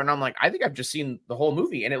trailer, and I'm like, I think I've just seen the whole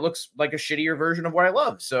movie, and it looks like a shittier version of what I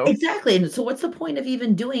love. So exactly. And so what's the point of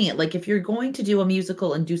even doing it? Like if you're going to do a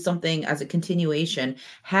musical and do something as a continuation,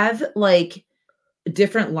 have like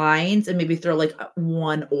different lines and maybe throw like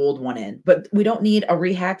one old one in. But we don't need a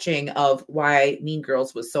rehatching of why Mean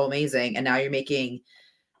Girls was so amazing, and now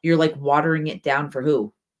you're like watering it down for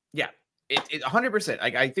who? Yeah, it 100%.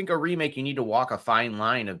 Like I think a remake, you need to walk a fine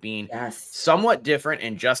line of being somewhat different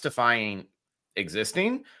and justifying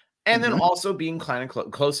existing. And then also being kind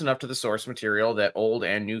of close enough to the source material that old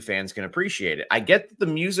and new fans can appreciate it. I get that the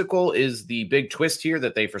musical is the big twist here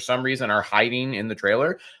that they, for some reason, are hiding in the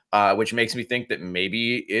trailer, which makes me think that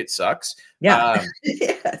maybe it sucks. Yeah.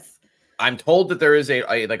 Yes. I'm told that there is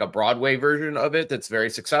a Broadway version of it that's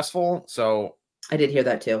very successful. So I did hear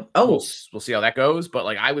that too. Oh, we'll see how that goes. But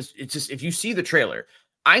like it's just, if you see the trailer,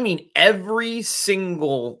 I mean, every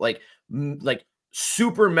single like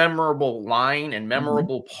super memorable line and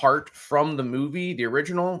memorable part from the movie, the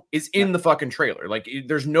original, is in the fucking trailer. Like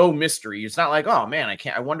there's no mystery. It's not like, oh man,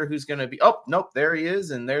 I wonder who's gonna be. Oh nope, there he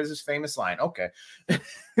is, and there's this famous line. Okay.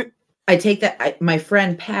 I take that. My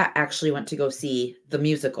friend Pat actually went to go see the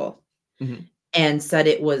musical and said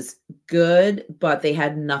it was good, but they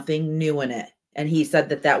had nothing new in it. And he said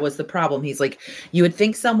that was the problem. He's like, you would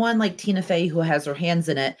think someone like Tina Fey, who has her hands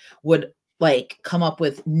in it, would like come up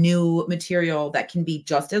with new material that can be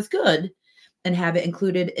just as good and have it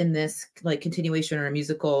included in this like continuation or a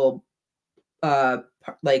musical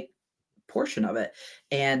like portion of it.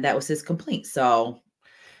 And that was his complaint. So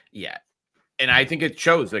yeah. And I think it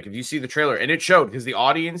shows, like, if you see the trailer, and it showed, because the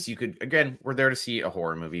audience, you could, again, we're there to see a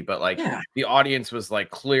horror movie, but like the audience was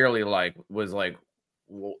like clearly like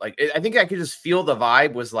I think I could just feel the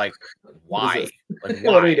vibe was like, why? Like,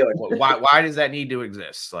 why? What are we doing? Why does that need to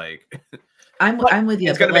exist? Like, I'm with you.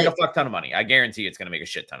 It's going to make a fuck ton of money. I guarantee it's going to make a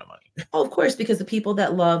shit ton of money. Oh, of course, because the people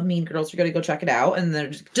that love Mean Girls are going to go check it out, and they're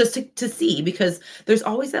just to see, because there's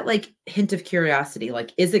always that like hint of curiosity.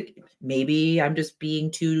 Like, is it, maybe I'm just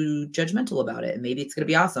being too judgmental about it, and maybe it's going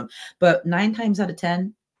to be awesome. But 9 times out of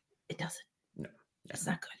 10, it doesn't. No, it's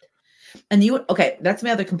not good. And okay, that's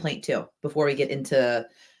my other complaint too. Before we get into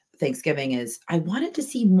Thanksgiving, is I wanted to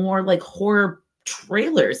see more like horror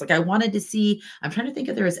trailers. Like I wanted to see, I'm trying to think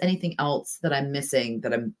if there is anything else that I'm missing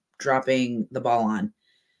that I'm dropping the ball on.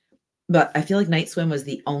 But I feel like Night Swim was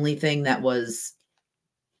the only thing that was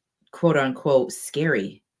quote unquote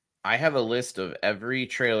scary. I have a list of every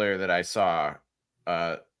trailer that I saw.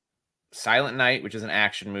 Silent Night, which is an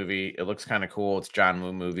action movie. It looks kind of cool. It's a John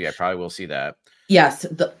Woo movie. I probably will see that. Yes.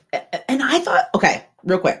 And I thought, okay,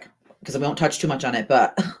 real quick, because we won't touch too much on it,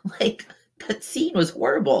 but like, that scene was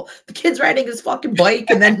horrible. The kid's riding his fucking bike,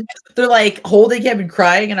 and then they're like holding him and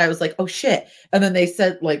crying. And I was like, oh shit. And then they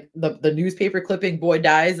said like the newspaper clipping, boy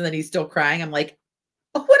dies, and then he's still crying. I'm like,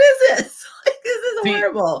 oh, what is this? Like, this is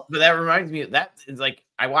horrible. But that reminds me, that is like,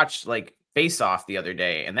 I watched like Face Off the other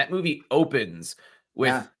day, and that movie opens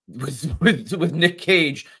with Nick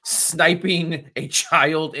Cage sniping a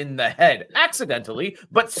child in the head accidentally,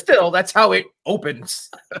 but still, that's how it opens.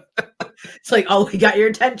 It's like, oh, we got your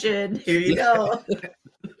attention. Here you go.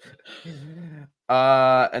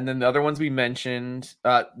 And then the other ones we mentioned,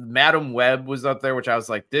 Madam Web was up there, which I was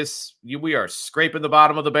like, we are scraping the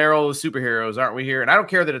bottom of the barrel of superheroes, aren't we here? And I don't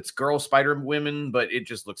care that it's girl Spider Women, but it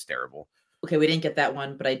just looks terrible. Okay, we didn't get that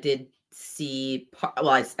one, but I did see. Well,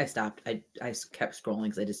 I stopped. I kept scrolling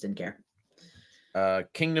because I just didn't care.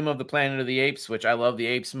 Kingdom of the Planet of the Apes, which I love the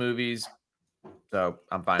Apes movies, so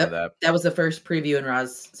I'm fine with that. That was the first preview, and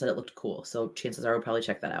Roz said it looked cool, so chances are we'll probably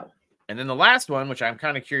check that out. And then the last one, which I'm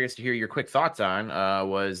kind of curious to hear your quick thoughts on,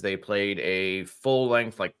 was they played a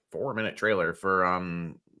full-length, like 4-minute trailer for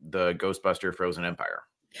the Ghostbuster Frozen Empire.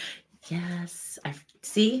 Yes,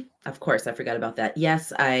 of course, I forgot about that.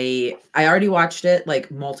 Yes, I already watched it like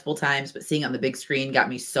multiple times, but seeing it on the big screen got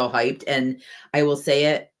me so hyped. And I will say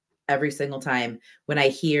it every single time when I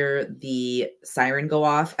hear the siren go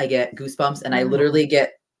off, I get goosebumps, and I literally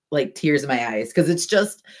get like tears in my eyes, because it's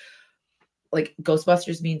just like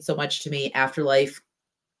Ghostbusters means so much to me. Afterlife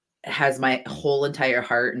has my whole entire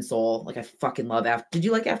heart and soul. Like I fucking love Did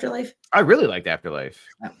you like Afterlife? I really liked Afterlife.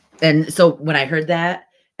 And so when I heard that,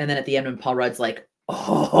 and then at the end when Paul Rudd's like,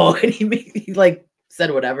 oh, and he like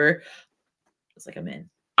said whatever, it's like, I'm in.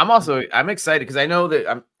 I'm excited because I know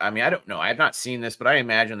that I don't know. I have not seen this, but I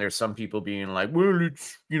imagine there's some people being like, well,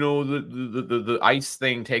 it's, the ice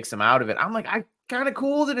thing takes them out of it. I'm like, I kind of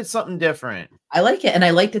cool that it's something different. I like it. And I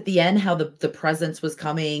liked at the end how the presence was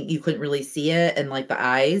coming. You couldn't really see it, and like the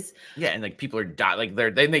eyes. Yeah, and like people are dying.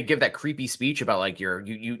 Like they give that creepy speech about like your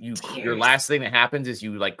last thing that happens is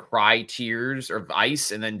you like cry tears of ice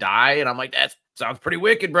and then die. And I'm like, that sounds pretty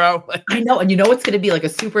wicked, bro. I know. And it's going to be like a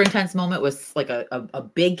super intense moment with like a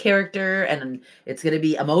big character, and it's going to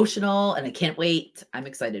be emotional, and I can't wait. I'm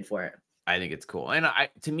excited for it. I think it's cool. And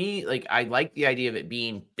to me, like, I like the idea of it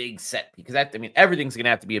being big set, because everything's going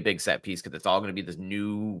to have to be a big set piece, because it's all going to be this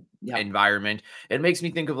new environment. It makes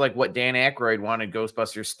me think of like what Dan Aykroyd wanted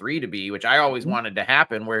Ghostbusters 3 to be, which I always wanted to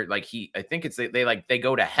happen, where like I think it's they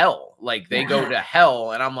go to hell. Like they go to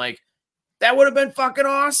hell. And I'm like, That would have been fucking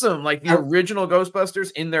awesome. Like the I- original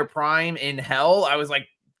Ghostbusters in their prime in hell. I was like,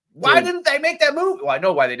 why didn't they make that movie? Well, I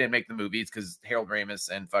know why they didn't make the movie. It's because Harold Ramis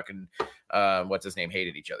and fucking what's his name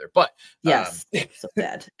hated each other. But yes, so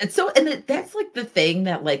bad. And that's like the thing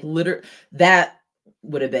that like literally that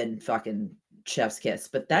would have been fucking chef's kiss.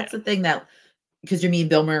 But that's the thing that because you mean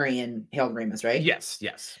Bill Murray and Harold Ramis, right?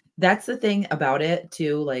 yes. That's the thing about it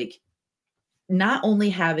too. Like not only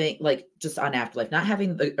having like just on Afterlife, not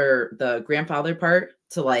having the grandfather part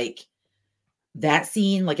to like that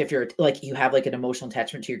scene, like if you're like you have like an emotional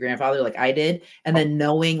attachment to your grandfather, like I did, and then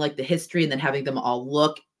knowing like the history and then having them all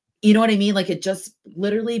look, you know what I mean? Like it just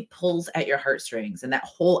literally pulls at your heartstrings. And that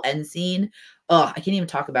whole end scene, oh, I can't even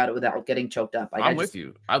talk about it without getting choked up. Like, I'm with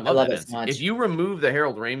you. I love love that it end so scene. much. If you remove the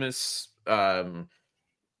Harold Ramis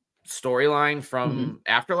storyline from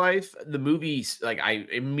Afterlife, the movie's like I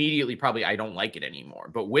immediately probably I don't like it anymore.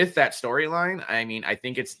 But with that storyline, I mean, I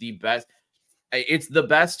think it's the best. It's the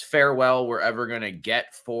best farewell we're ever going to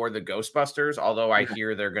get for the Ghostbusters, although I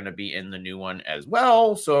hear they're going to be in the new one as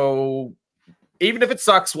well. So even if it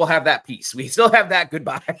sucks, we'll have that piece. We still have that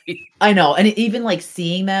goodbye. I know. And even like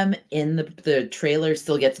seeing them in the trailer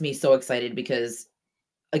still gets me so excited because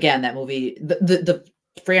again, that movie, the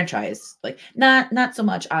franchise, like not so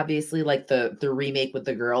much obviously like the remake with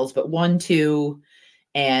the girls, but 1, 2,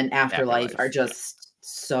 and Afterlife are just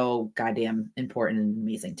so goddamn important and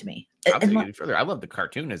amazing to me. I'll take it further. I love the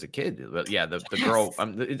cartoon as a kid, but yeah, the girl. I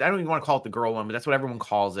don't even want to call it the girl one, but that's what everyone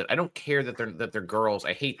calls it. I don't care that they're girls.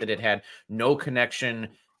 I hate that it had no connection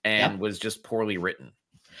and was just poorly written.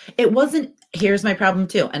 It wasn't. Here's my problem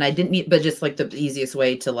too, and I didn't mean, but just like the easiest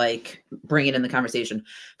way to like bring it in the conversation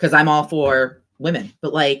because I'm all for women,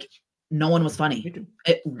 but like no one was funny.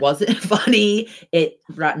 It wasn't funny. It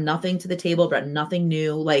brought nothing to the table. Brought nothing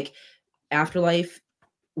new. Like Afterlife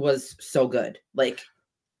was so good. Like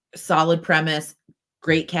solid premise,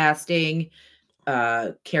 great casting,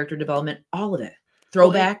 character development, all of it.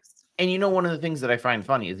 Throwbacks. And you know, one of the things that I find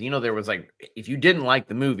funny is, there was like, if you didn't like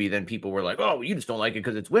the movie, then people were like, oh, you just don't like it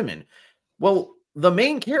because it's women. Well, the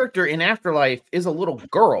main character in Afterlife is a little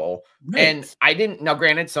girl. Right. And I didn't, now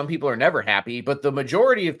granted, some people are never happy, but the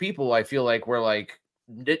majority of people I feel like were like,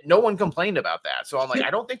 no one complained about that. So I'm like, I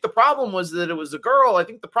don't think the problem was that it was a girl. I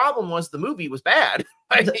think the problem was the movie was bad.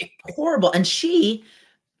 Horrible. And she,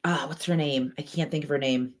 what's her name? I can't think of her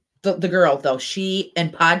name. The girl though, she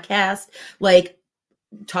and podcast, like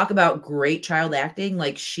talk about great child acting.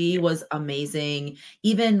 Like she was amazing.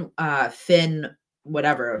 Even Finn,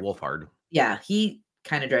 whatever. Wolfhard. Yeah, he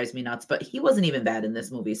kind of drives me nuts, but he wasn't even bad in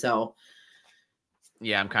this movie. So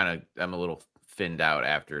yeah, I'm a little finned out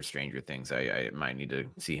after Stranger Things. I might need to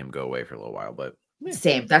see him go away for a little while, but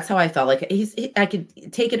same. That's how I felt. Like I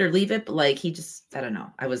could take it or leave it, but like he just, I don't know.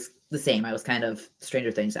 I was the same. I was kind of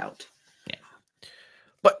Stranger Things out. Yeah.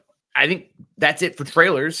 But I think that's it for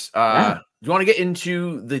trailers. Do you want to get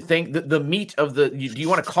into the meat of do you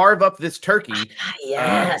want to carve up this turkey?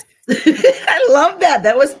 Yes. I love that.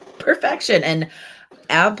 That was perfection. And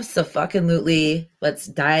absolutely, let's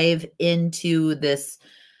dive into this.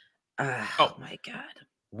 Oh my God.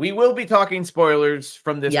 We will be talking spoilers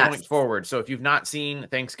from this point forward. So if you've not seen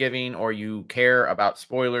Thanksgiving or you care about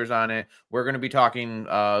spoilers on it, we're going to be talking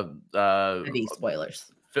heavy spoilers.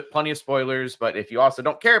 Plenty of spoilers. But if you also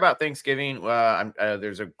don't care about Thanksgiving,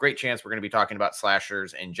 there's a great chance we're going to be talking about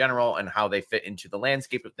slashers in general and how they fit into the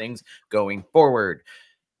landscape of things going forward.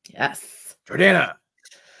 Yes. Jordana,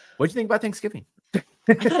 what'd you think about Thanksgiving?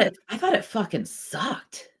 I thought it fucking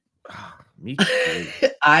sucked. Me too.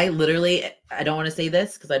 I don't want to say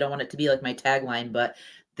this because I don't want it to be like my tagline, but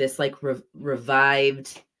this like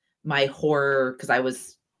revived my horror because I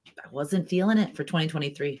wasn't feeling it for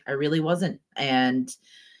 2023. I really wasn't. And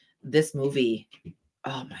this movie,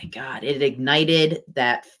 oh my God, it ignited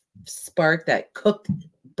that spark that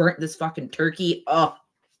burnt this fucking turkey. Oh,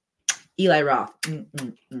 Eli Roth.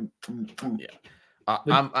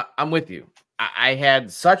 Yeah. I'm with you. I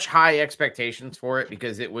had such high expectations for it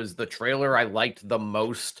because it was the trailer I liked the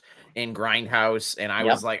most in Grindhouse. And I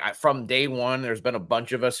was like, from day one, there's been a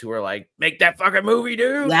bunch of us who are like, make that fucking movie,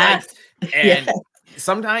 dude. Yes. And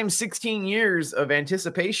sometimes 16 years of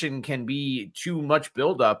anticipation can be too much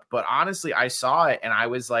buildup. But honestly, I saw it and I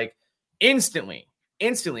was like, instantly.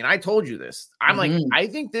 And I told you this. I'm like, I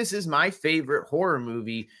think this is my favorite horror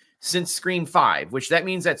movie since Scream 5, which that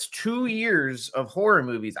means that's 2 years of horror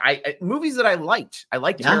movies. Movies that I liked. I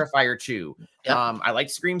liked Terrifier 2. I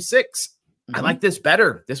liked Scream 6. I like this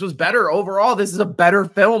better. This was better overall. This is a better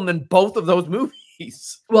film than both of those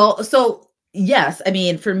movies. Well, so yes, I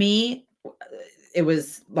mean, for me, it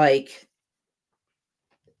was like,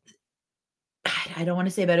 I don't want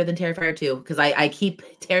to say better than Terrifier 2 because I keep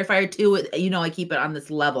Terrifier 2, I keep it on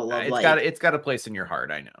this level of it's got a place in your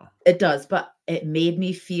heart. I know it does, but it made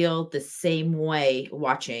me feel the same way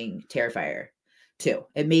watching Terrifier 2.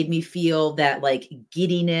 It made me feel that like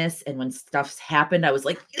giddiness, and when stuff's happened, I was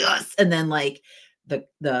like, yes, and then like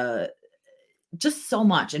the just so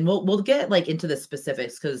much, and we'll get like into the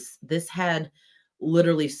specifics because this had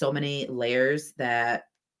literally so many layers that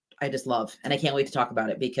I just love, and I can't wait to talk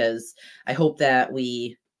about it because I hope that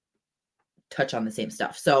we touch on the same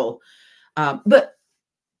stuff. So, but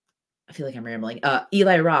I feel like I'm rambling.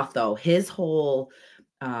 Eli Roth, though, his whole,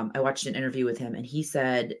 I watched an interview with him, and he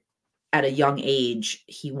said at a young age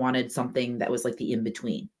he wanted something that was like the in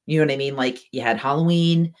between. You know what I mean? Like you had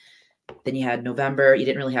Halloween, then you had November. You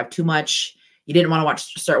didn't really have too much. You didn't want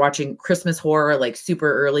to start watching Christmas horror like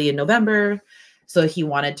super early in November. So he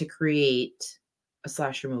wanted to create a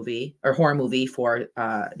slasher movie or horror movie for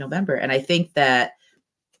November. And I think that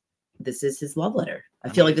this is his love letter. I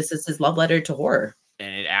feel like this is his love letter to horror.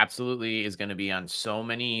 And it absolutely is going to be on so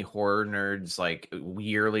many horror nerds like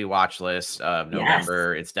yearly watch list of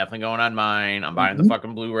November. Yes. It's definitely going on mine. I'm buying the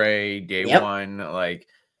fucking Blu-ray day one. Like,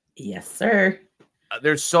 yes, sir.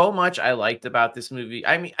 There's so much I liked about this movie.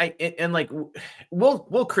 I mean,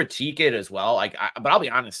 we'll critique it as well. Like, but I'll be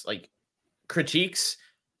honest, like critiques,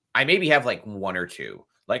 I maybe have like one or two.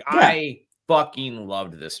 Like I fucking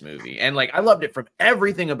loved this movie, and like I loved it from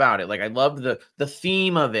everything about it. Like I loved the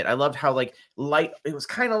theme of it. I loved how like it was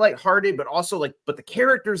kind of lighthearted, but also like, but the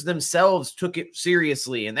characters themselves took it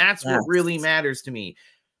seriously, and that's what really matters to me.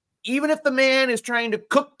 Even if the man is trying to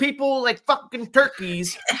cook people like fucking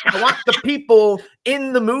turkeys, I want the people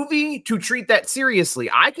in the movie to treat that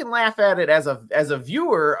seriously. I can laugh at it as a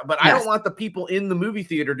viewer, but I don't want the people in the movie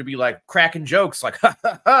theater to be like cracking jokes like, ha,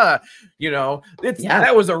 ha, ha.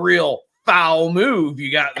 That was a real foul move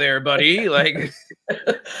you got there, buddy. Like,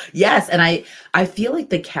 yes. And I feel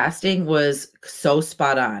like the casting was so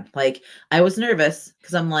spot on. Like I was nervous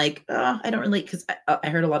because I'm like, I don't really, because I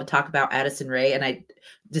heard a lot of talk about Addison Rae, and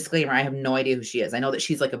disclaimer, I have no idea who she is. I know that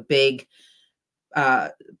she's like a big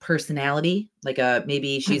personality, like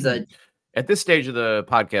maybe she's a. At this stage of the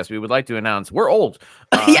podcast, we would like to announce we're old.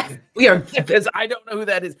 Yes, we are. Because I don't know who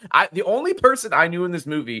that is. The only person I knew in this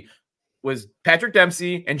movie was Patrick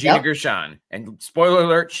Dempsey and Gina Gershon. And spoiler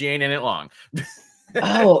alert, she ain't in it long.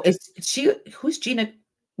 Oh, is she? Who's Gina?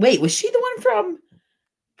 Wait, was she the one from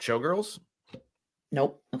Showgirls?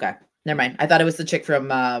 Nope. Okay, never mind. I thought it was the chick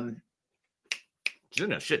from. She's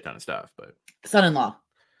in a shit ton of stuff, but Son-in-Law,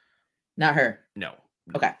 not her. No.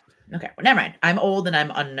 Okay. Well, never mind. I'm old and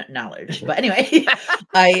I'm unknowledge. But anyway,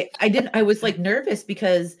 I was like nervous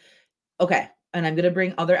because, okay, and I'm gonna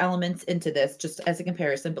bring other elements into this just as a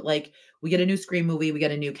comparison. But like, we get a new Scream movie, we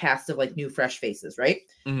get a new cast of like new fresh faces, right?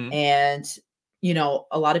 Mm-hmm. And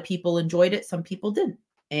a lot of people enjoyed it, some people didn't.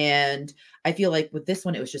 And I feel like with this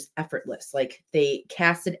one, it was just effortless. Like they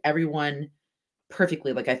casted everyone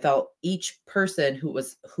perfectly. Like I felt each person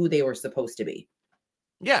who they were supposed to be.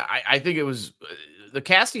 Yeah, I think it was the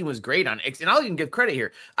casting was great on it, and I'll even give credit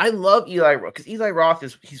here. I love Eli Roth because Eli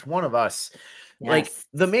Roth he's one of us. Yes. Like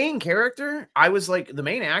the main character, I was like the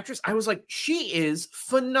main actress. I was like, she is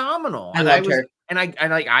phenomenal. I loved her. And I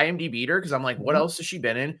like IMDb'd her because I'm like, what else has she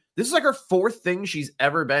been in? This is like her fourth thing she's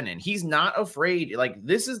ever been in. He's not afraid. Like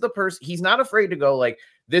this is the person. He's not afraid to go like,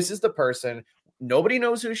 this is the person. Nobody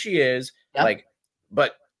knows who she is. Yep. Like,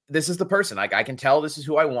 but this is the person. Like, I can tell this is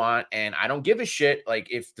who I want, and I don't give a shit. Like,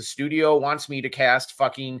 if the studio wants me to cast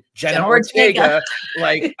fucking Jenna Ortega,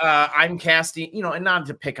 like, I'm casting, and not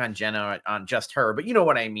to pick on Jenna on just her, but you know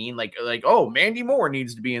what I mean? Like, oh, Mandy Moore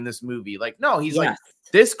needs to be in this movie. Like, no, he's like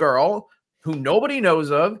this girl who nobody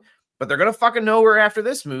knows of, but they're gonna fucking know her after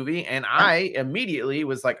this movie. And I immediately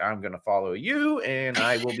was like, I'm gonna follow you, and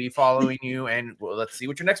I will be following you, and well, let's see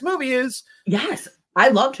what your next movie is. Yes. I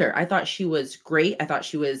loved her. I thought she was great. I thought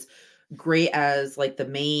she was great as like the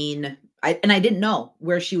main. I didn't know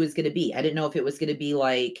where she was going to be. I didn't know if it was going to be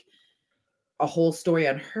like a whole story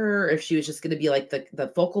on her, if she was just going to be like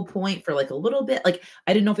the focal point for like a little bit. Like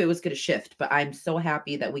I didn't know if it was going to shift, but I'm so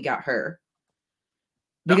happy that we got her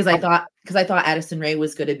because I thought Addison Rae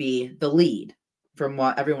was going to be the lead from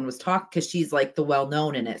what everyone was talking, because she's like the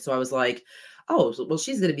well-known in it. So I was like, oh, well,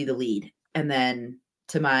 she's going to be the lead. And then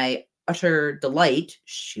to my utter delight,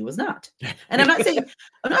 she was not. And I'm not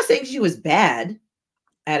saying she was bad,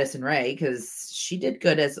 Addison Rae, because she did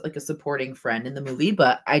good as like a supporting friend in the movie,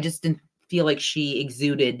 but I just didn't feel like she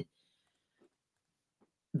exuded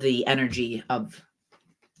the energy of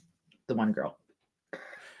the one girl.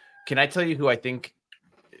 Can I tell you who I think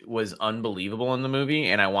was unbelievable in the movie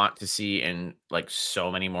and I want to see in like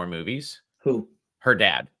so many more movies? Who? her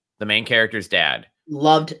dad, the main character's dad.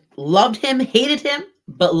 Loved him, hated him,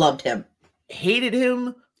 but loved him. Hated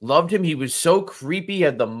him, loved him. He was so creepy. He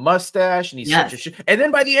had the mustache, and he's Yes. such a shit. And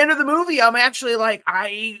then by the end of the movie, I'm actually like,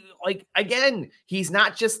 again, he's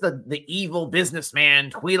not just the evil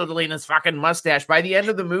businessman twiddling his fucking mustache. By the end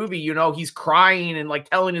of the movie, you know, he's crying and like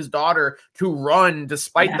telling his daughter to run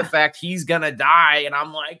despite the fact he's gonna die. And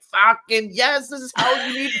I'm like, fucking yes, this is how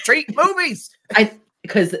you need to treat movies.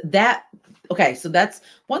 Okay, so that's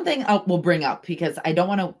one thing we'll bring up, because I don't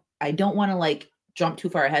want to like jump too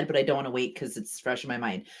far ahead, but I don't want to wait because it's fresh in my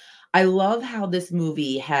mind. I love how this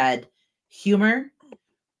movie had humor,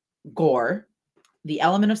 gore, the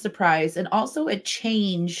element of surprise, and also it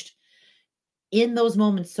changed in those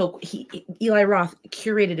moments. So Eli Roth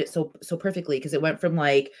curated it so perfectly, because it went from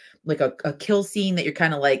like a kill scene that you're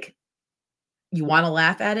kind of like, you want to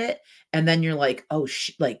laugh at it, and then you're like, oh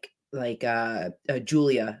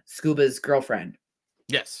Julia, Scuba's girlfriend.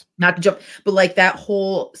 Yes. Not to jump, but like that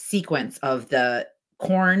whole sequence of the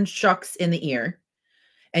corn shucks in the ear,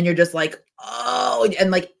 and you're just like, oh,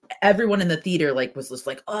 and like everyone in the theater like was just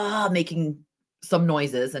like, oh, making some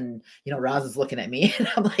noises, and you know, Roz is looking at me, and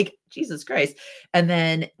I'm like, Jesus Christ. And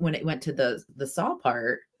then when it went to the saw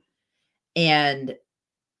part, and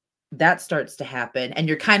that starts to happen, and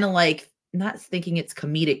you're kind of like not thinking it's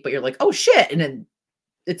comedic, but you're like, oh shit, and then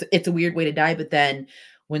it's a weird way to die. But then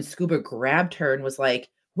when Scuba grabbed her and was like,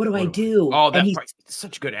 what do I do? Oh, and he's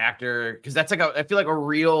such a good actor, because that's like I feel like a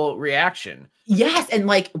real reaction. Yes, and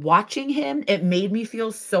like watching him, it made me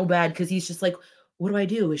feel so bad, because he's just like, what do I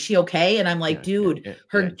do? Is she okay? And I'm like, dude,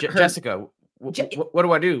 Jessica, what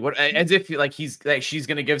do I do? What, as if like she's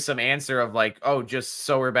gonna give some answer of like, oh, just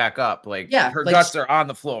sew her back up. Like, her like guts are on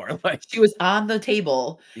the floor. Like, she was on the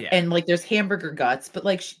table, and like there's hamburger guts, but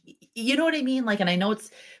like you know what I mean? Like, and I know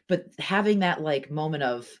but having that like moment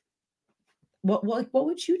of what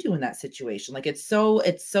would you do in that situation? Like, it's so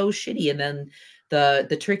shitty. And then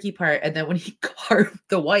the tricky part, and then when he carved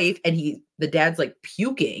the wife, and the dad's like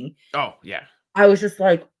puking. Oh yeah. I was just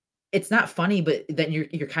like, it's not funny, but then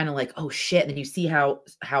you're kind of like, oh shit. And then you see how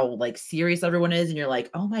like serious everyone is, and you're like,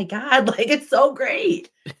 oh my God, like it's so great.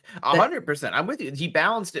 100%. I'm with you. He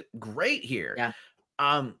balanced it great here. Yeah.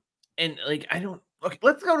 And like, okay,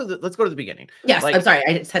 let's go to the beginning. Yes, like, I'm sorry.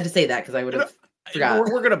 I just had to say that because I would have forgot.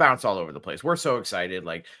 We're gonna bounce all over the place. We're so excited.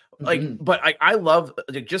 But I love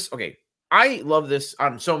I love this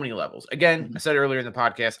on so many levels. Again, I said earlier in the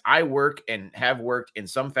podcast, I work and have worked in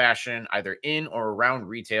some fashion, either in or around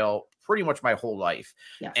retail, pretty much my whole life.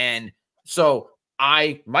 Yes. And so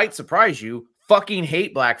I might surprise you, fucking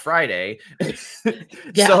hate Black Friday.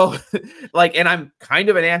 So like, and I'm kind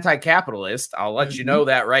of an anti-capitalist. I'll let you know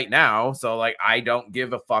that right now. So like, I don't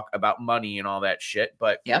give a fuck about money and all that shit,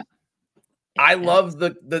 but I love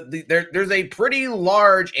there's a pretty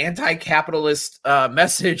large anti-capitalist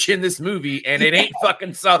message in this movie, and it ain't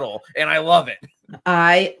fucking subtle, and I love it.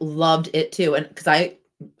 I loved it too. And because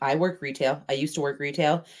I work retail, I used to work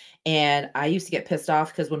retail, and I used to get pissed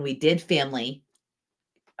off because when we did family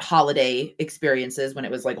holiday experiences, when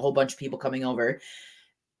it was like a whole bunch of people coming over,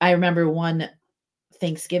 I remember one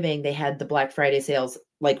Thanksgiving, they had the Black Friday sales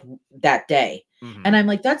like that day. And I'm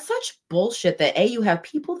like, that's such bullshit that you have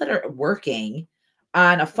people that are working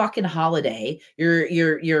on a fucking holiday.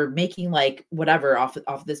 You're making like whatever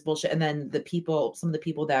off this bullshit. And then some of the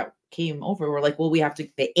people that came over were like, well,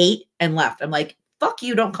 they ate and left. I'm like, fuck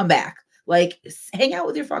you, don't come back. Like, hang out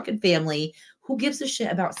with your fucking family. Who gives a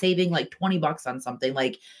shit about saving like $20 on something?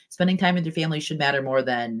 Like, spending time with your family should matter more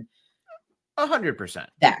than 100%.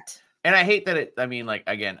 That. And I hate that I mean, like,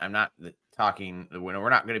 again, I'm not talking, we're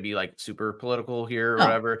not going to be like super political here or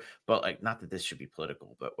whatever, but like, not that this should be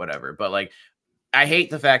political, but whatever. But like, I hate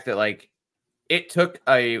the fact that like it took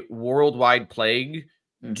a worldwide plague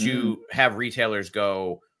to have retailers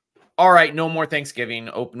go, all right, no more Thanksgiving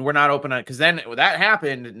open. We're not open because then that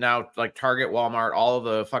happened. Now, like Target, Walmart, all of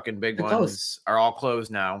the fucking big ones are all closed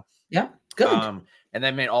now. Yeah, good. And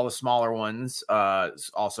that made all the smaller ones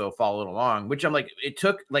also followed along, which I'm like, it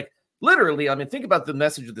took like literally, I mean, think about the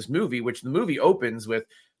message of this movie, which the movie opens with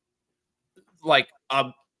like,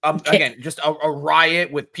 again, just a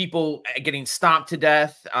riot with people getting stomped to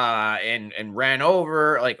death and ran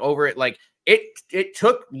over it. Like it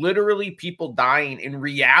took literally people dying in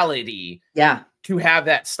reality to have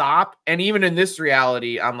that stop. And even in this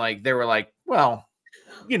reality, I'm like, they were like, well,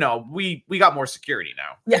 you know, we got more security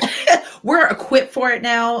now. Yeah. We're equipped for it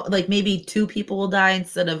now. Like maybe 2 people will die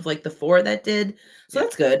instead of like the 4 that did. So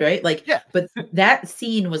that's good, right? Like, but that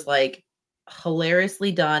scene was like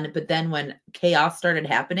hilariously done. But then when chaos started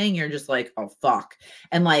happening, you're just like, oh fuck.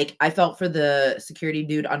 And like, I felt for the security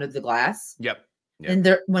dude under the glass. Yep.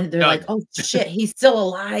 And when they're like, oh shit, he's still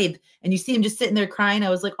alive. And you see him just sitting there crying. I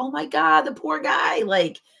was like, oh my God, the poor guy.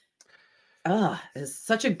 Like, it's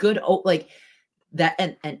such a good, like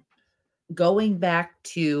that. And going back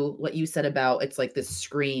to what you said about, it's like this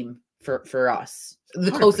Scream for us, the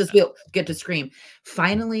 100%. Closest we'll get to Scream.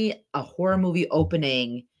 Finally, a horror movie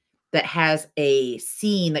opening that has a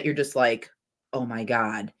scene that you're just like, oh my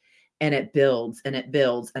God. And it builds and it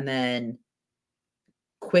builds. And then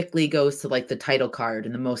quickly goes to like the title card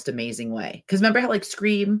in the most amazing way. Because remember how like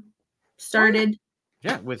Scream started?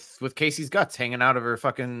 Yeah, with Casey's guts hanging out of her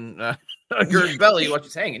fucking her belly while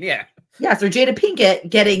she's hanging. Yeah. Yeah, so Jada Pinkett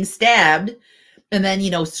getting stabbed, and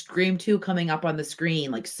then Scream 2 coming up on the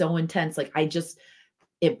screen, like so intense. Like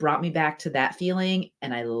it brought me back to that feeling,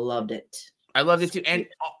 and I loved it. I loved it too. And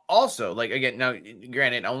also, like, again, now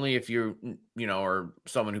granted, only if you're or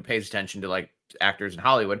someone who pays attention to like actors in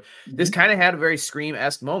Hollywood, this kind of had a very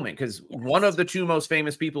Scream-esque moment, because one of the two most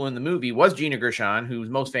famous people in the movie was Gina Gershon, who's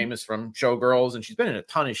most famous from Showgirls, and she's been in a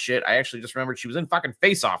ton of shit. I actually just remembered she was in fucking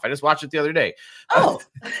Face Off. I just watched it the other day.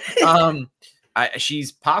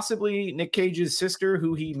 She's possibly Nick Cage's sister,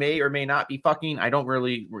 who he may or may not be fucking. I don't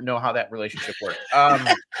really know how that relationship works.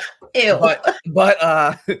 Ew.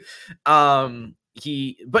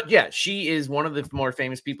 But yeah, she is one of the more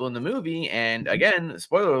famous people in the movie. And again,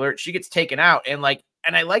 spoiler alert, she gets taken out. And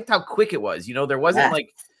I liked how quick it was. There wasn't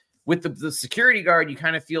like with the security guard, you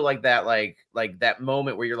kind of feel like that, like that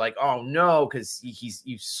moment where you're like, oh no, because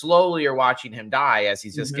you slowly are watching him die as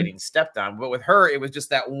he's just getting stepped on. But with her, it was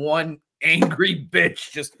just that one angry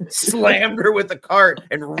bitch just slammed her with the cart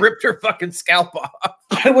and ripped her fucking scalp off.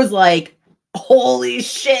 I was like, holy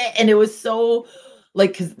shit. And it was so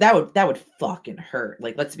like, because that would fucking hurt.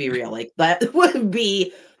 Like, let's be real. Like, that would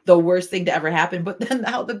be the worst thing to ever happen. But then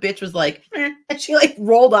how the bitch was like, and she like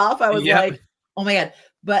rolled off. I was like, oh my God.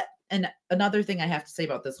 But and another thing I have to say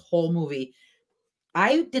about this whole movie,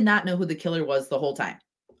 I did not know who the killer was the whole time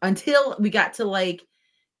until we got to like,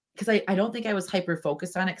 because I don't think I was hyper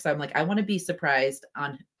focused on it, because I'm like, I want to be surprised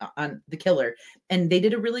on the killer. And they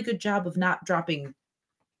did a really good job of not dropping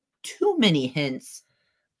too many hints.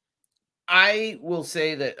 I will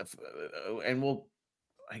say that, and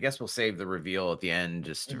I guess we'll save the reveal at the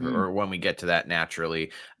end, or when we get to that naturally.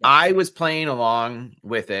 Yes. I was playing along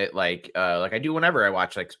with it like I do whenever I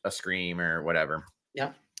watch like a Scream or whatever.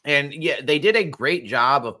 Yeah. And yeah, they did a great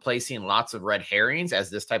job of placing lots of red herrings, as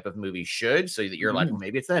this type of movie should, so that you're like, well,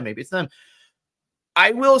 maybe it's them, maybe it's them. I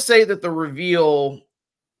will say that the reveal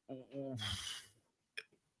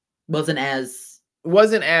wasn't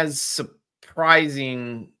as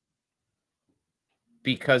surprising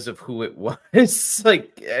because of who it was.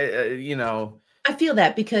 Like, I feel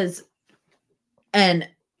that because, and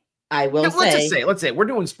I will let's say we're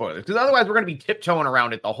doing spoilers, because otherwise we're going to be tiptoeing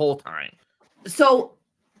around it the whole time. So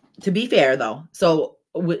to be fair though, so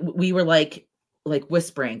we were like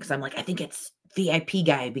whispering, because I'm like, I think it's VIP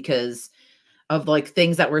guy because of like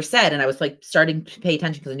things that were said. And I was like starting to pay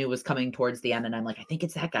attention because I knew it was coming towards the end. And I'm like, I think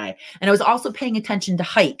it's that guy. And I was also paying attention to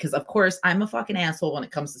height, because of course I'm a fucking asshole when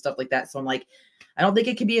it comes to stuff like that. So I'm like, I don't think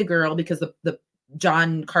it could be a girl, because the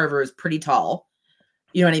John Carver is pretty tall.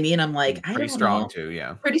 You know what I mean? I'm like, pretty strong too.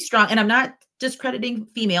 Yeah. Pretty strong. And I'm not discrediting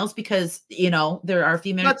females, because, there are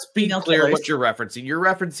female. Let's be clear killers. What you're referencing. You're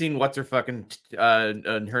referencing what's her fucking,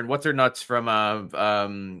 what's her nuts from, 5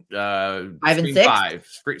 and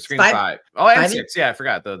 6? Scream 5. Oh, and 6. Yeah. I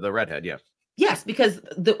forgot the redhead. Yeah. Yes. Because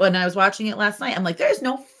when I was watching it last night, I'm like, there's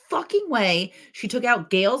no fucking way she took out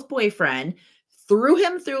Gail's boyfriend, threw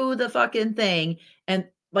him through the fucking thing, and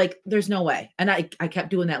like, there's no way. And I kept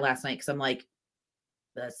doing that last night, because I'm like,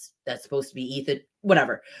 that's supposed to be Ethan,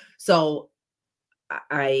 whatever. So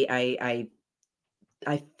I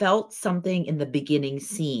felt something in the beginning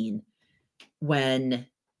scene when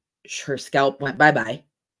her scalp went bye-bye.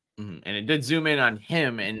 And it did zoom in on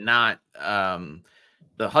him and not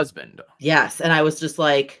the husband. Yes. And I was just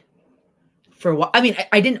like, for what? I mean,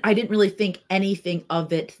 I didn't really think anything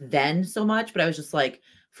of it then so much, but I was just like,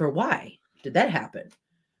 for why did that happen?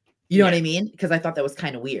 You know what I mean? Because I thought that was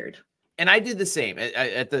kind of weird. And I did the same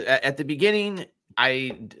at the beginning.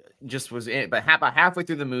 I just was in, but about halfway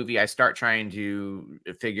through the movie, I start trying to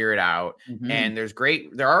figure it out. And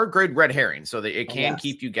there are good red herrings, so that it can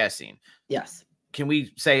keep you guessing. Yes. Can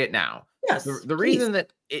we say it now? Yes. The reason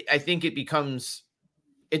that I think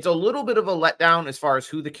it's a little bit of a letdown as far as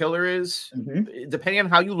who the killer is, depending on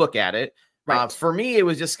how you look at it. Right. For me, it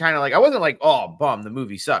was just kind of like, I wasn't like, oh, bum, the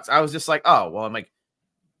movie sucks. I was just like, oh, well, I'm like,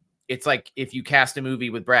 it's like if you cast a movie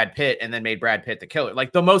with Brad Pitt and then made Brad Pitt the killer.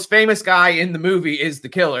 Like, the most famous guy in the movie is the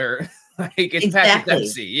killer. Like it's Patrick Exactly.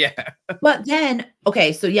 Dempsey. Yeah. But then,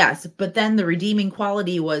 okay, so yes, but then the redeeming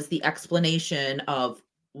quality was the explanation of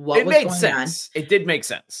what It was made going on. sense. It did make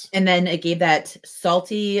sense. And then it gave that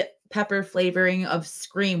salty pepper flavoring of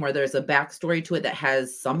Scream where there's a backstory to it that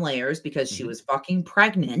has some layers because she Mhm. was fucking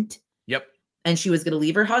pregnant Yep. and she was going to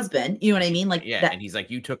leave her husband. You know what I mean? Like Yeah, that. and he's like,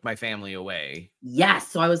 "You took my family away." Yes.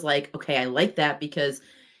 So I was like, okay, I like that because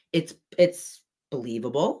it's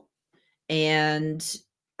believable and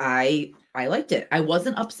I liked it. I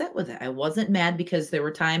wasn't upset with it. I wasn't mad because there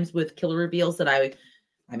were times with killer reveals that I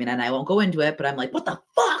mean, and I won't go into it, but I'm like, what the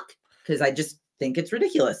fuck? Because I just think it's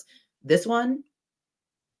ridiculous. This one,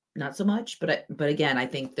 not so much, but again, I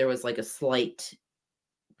think there was like a slight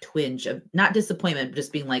twinge of not disappointment, but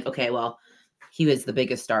just being like, okay, well, he was the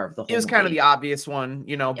biggest star of the It whole was kind of movie. the obvious one,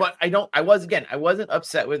 Yeah. but I wasn't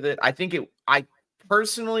upset with it. I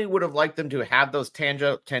personally would have liked them to have those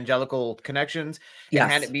tangential connections and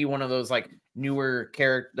had it Yes. be one of those like newer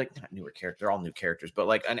character, like not newer character, they're all new characters, but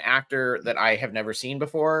like an actor that I have never seen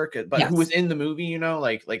before, but who Yes. was in the movie,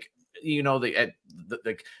 the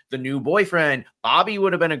new boyfriend, Bobby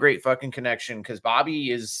would have been a great fucking connection because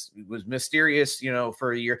Bobby was mysterious,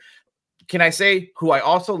 for a year. Can I say who I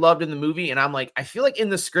also loved in the movie? And I'm like, I feel like in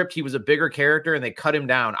the script he was a bigger character and they cut him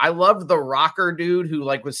down. I loved the rocker dude who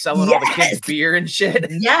like was selling all the kids Yes. beer and shit.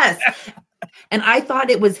 Yes. And I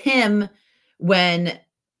thought it was him when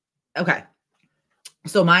okay.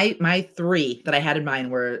 So my three that I had in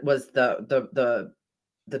mind was the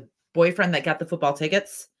boyfriend that got the football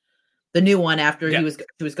tickets, the new one after Yeah.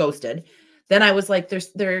 he was ghosted. Then I was like,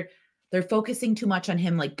 they're focusing too much on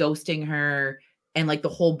him like ghosting her and like the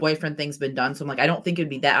whole boyfriend thing's been done. So I'm like, I don't think it'd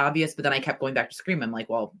be that obvious. But then I kept going back to Scream. I'm like,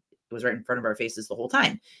 well, it was right in front of our faces the whole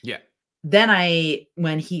time. Yeah. Then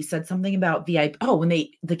when he said something about VIP, when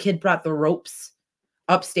the kid brought the ropes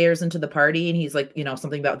upstairs into the party and he's like,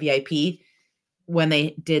 something about VIP when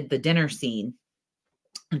they did the dinner scene.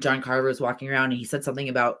 John Carver was walking around and he said something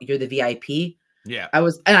about you're the VIP. Yeah.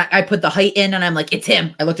 I put the height in and I'm like, it's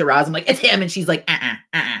him. I looked at Roz, I'm like, it's him. And she's like,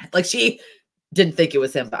 like she didn't think it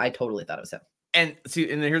was him, but I totally thought it was him. And see,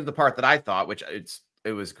 and here's the part that I thought,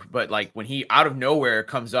 but like when he out of nowhere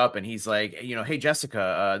comes up and he's like, hey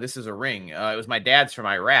Jessica, this is a ring. It was my dad's from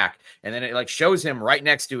Iraq, and then it like shows him right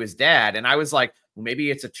next to his dad, and I was like, well,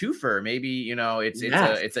 maybe it's a twofer, maybe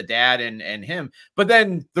it's a dad and him. But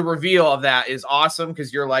then the reveal of that is awesome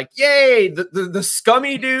because you're like, yay, the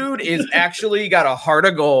scummy dude is actually got a heart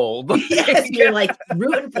of gold. Yes, you're like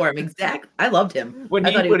rooting for him. Exactly. I loved him.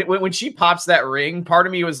 When she pops that ring, part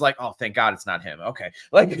of me was like, oh, thank God it's not him. Okay.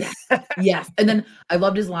 Like yes. And then I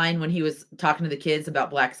loved his line when he was talking to the kids about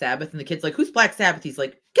Black Sabbath, and the kid's like, who's Black Sabbath? He's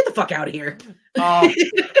like, get the fuck out of here.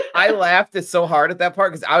 I laughed so hard at that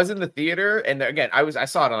part because I was in the theater, and again, I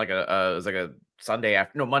saw it on it was like a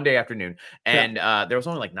Monday afternoon, and there was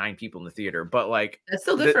only like 9 people in the theater, but like that's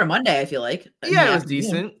still good for a Monday, I feel like. Yeah, it was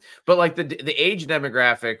decent, but like the age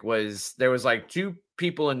demographic there was like 2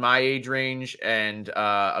 people in my age range and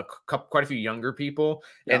quite a few younger people,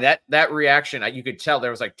 and that reaction, you could tell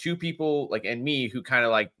there was like 2 people like and me who kind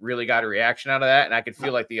of like really got a reaction out of that, and I could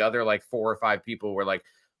feel like the other like 4 or 5 people were like,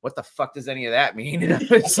 what the fuck does any of that mean? And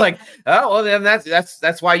it's like, oh, well, then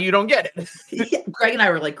that's why you don't get it. Yeah, Greg and I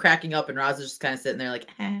were like cracking up, and Roz was just kind of sitting there like,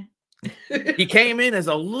 He came in as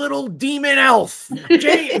a little demon elf.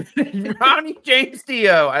 Ronnie James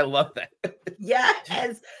Dio. I love that.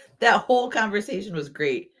 Yes, that whole conversation was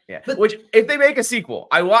great. Yeah, but which if they make a sequel,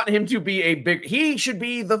 I want him to be he should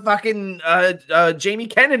be the fucking Jamie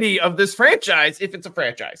Kennedy of this franchise if it's a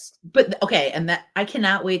franchise. But okay, and that I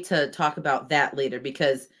cannot wait to talk about that later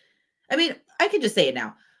because I mean, I can just say it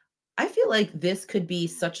now. I feel like this could be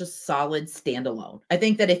such a solid standalone. I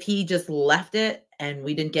think that if he just left it and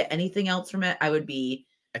we didn't get anything else from it, I would be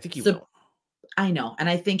I think he will. I know, and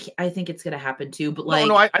I think it's going to happen too, but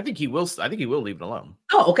I think he will. I think he will leave it alone.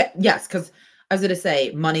 Oh, okay. Yes, cuz I was going to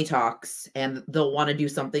say money talks and they'll want to do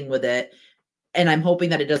something with it. And I'm hoping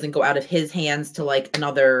that it doesn't go out of his hands to like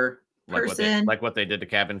another person. Like what they did to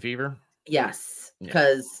Cabin Fever. Yes,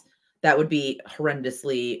 because that would be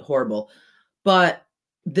horrendously horrible. But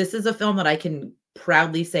this is a film that I can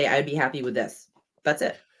proudly say I'd be happy with this. That's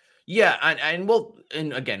it. Yeah, and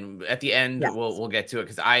again at the end we'll get to it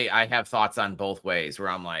because I have thoughts on both ways where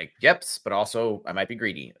I'm like, yeps, but also I might be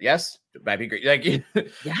greedy. Yes, it might be greedy. Like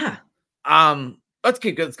yeah. Let's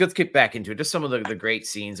get back into it. Just some of the great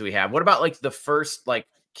scenes we have. What about like the first like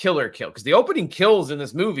killer kill? Because the opening kills in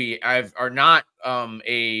this movie are not well,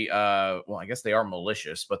 I guess they are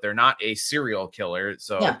malicious, but they're not a serial killer.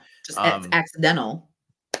 So just it's accidental.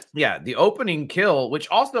 Yeah, the opening kill, which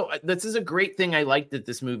also this is a great thing I like that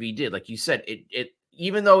this movie did. Like you said, it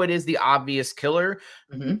even though it is the obvious killer,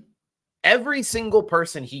 Mm-hmm. every single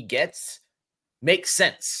person he gets makes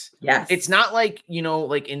sense. Yes. It's not like,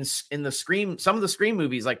 like in the Scream, some of the Scream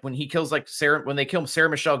movies, like when he kills when they kill Sarah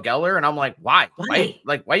Michelle Gellar, and I'm like, why? Why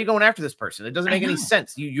are you going after this person? It doesn't make any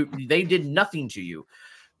sense. They did nothing to you.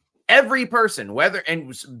 Every person, whether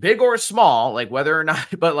and big or small, like whether or not,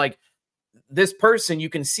 but like this person, you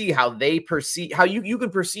can see how they perceive, how you can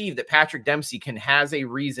perceive that Patrick Dempsey has a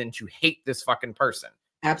reason to hate this fucking person.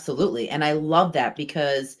 Absolutely. And I love that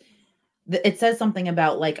because it says something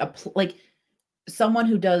about like someone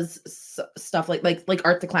who does stuff like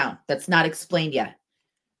Art the Clown that's not explained yet.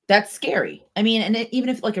 That's scary. I mean, and even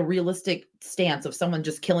if like a realistic stance of someone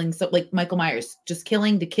just killing, so like Michael Myers, just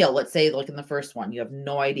killing to kill, let's say like in the first one, you have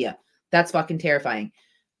no idea. That's fucking terrifying.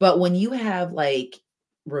 But when you have like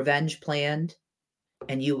revenge planned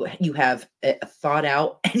and you have it thought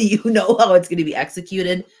out and you know how it's going to be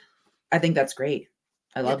executed, I think that's great.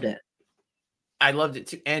 I loved it. I loved it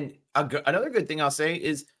too. And another good thing I'll say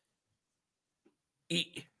is,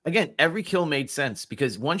 again, every kill made sense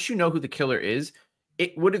because once you know who the killer is,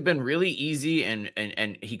 it would have been really easy and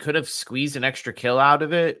he could have squeezed an extra kill out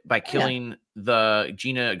of it by killing the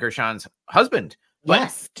Gina Gershon's husband.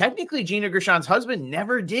 But technically Gina Gershon's husband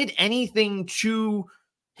never did anything to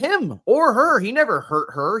him or her. He never hurt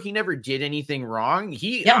her. He never did anything wrong.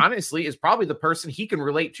 He honestly is probably the person he can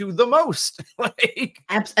relate to the most.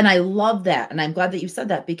 And I love that. And I'm glad that you said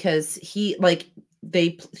that because she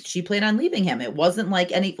planned on leaving him. It wasn't like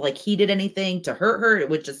he did anything to hurt her.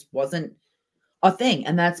 It just wasn't a thing.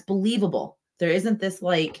 And that's believable. There isn't this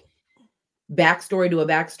like backstory to a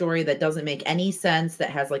backstory that doesn't make any sense, that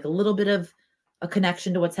has like a little bit of a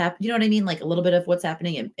connection to what's happening. You know what I mean? Like a little bit of what's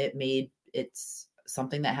happening. It's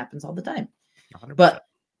something that happens all the time. 100%. But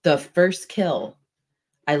the first kill,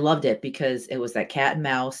 I loved it because it was that cat and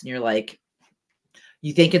mouse, and you're like,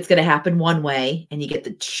 you think it's going to happen one way, and you get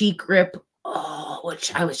the cheek rip. Oh,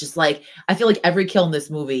 which I was just like, I feel like every kill in this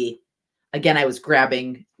movie, again, I was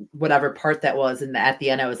grabbing whatever part that was, and at the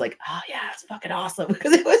end, I was like, oh yeah, it's fucking awesome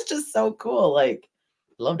because it was just so cool. Like,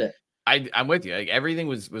 loved it. I'm with you. Like everything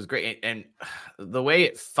was great, and the way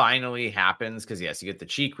it finally happens, because yes, you get the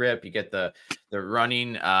cheek rip, you get the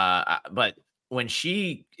running, but when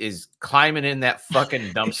she is climbing in that fucking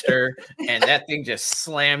dumpster and that thing just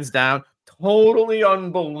slams down, totally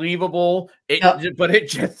unbelievable. But it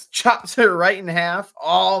just chops her right in half.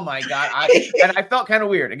 Oh my god! I felt kind of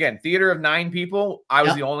weird. Again, theater of 9 people. I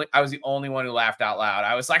was the only one who laughed out loud.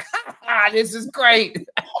 I was like, "This is great."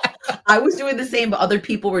 I was doing the same, but other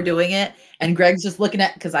people were doing it, and Greg's just looking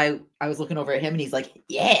at, because I was looking over at him, and he's like,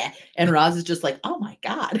 "Yeah," and Roz is just like, "Oh my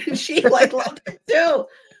god," and she like loved it too.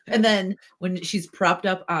 And then when she's propped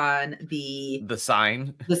up on the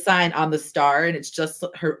sign on the star, and it's just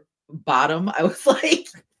her bottom, I was like,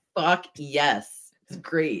 "Fuck yes, it's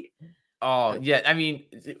great." Oh yeah,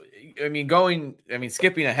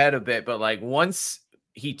 skipping ahead a bit, but like once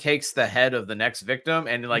he takes the head of the next victim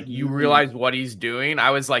and like you realize what he's doing,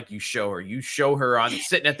 I was like, you show her on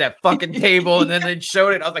sitting at that fucking table, and then they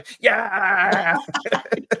showed it. I was like, yeah.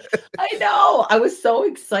 I know. I was so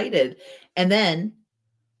excited. And then,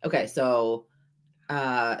 okay, so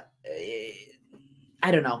I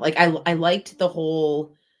don't know. Like I liked the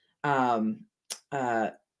whole I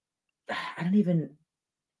don't even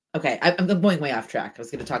okay, I'm going way off track. I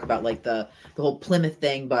was going to talk about like the whole Plymouth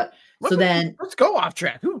thing, but let's go off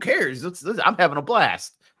track. Who cares? I'm having a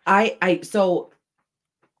blast. So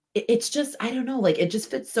it's just, I don't know, like it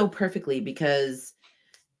just fits so perfectly because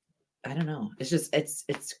I don't know. It's just, it's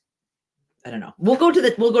I don't know. We'll go to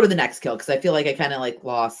the next kill because I feel like I kind of like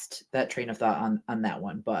lost that train of thought on that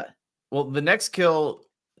one. But well, the next kill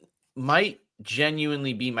might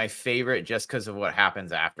genuinely be my favorite just because of what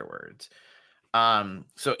happens afterwards.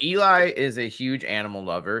 So Eli is a huge animal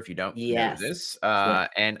lover, if you don't know this.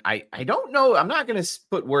 And I don't know, I'm not going to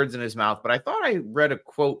put words in his mouth, but I thought I read a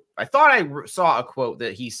quote. I thought I saw a quote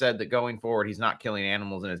that he said that going forward, he's not killing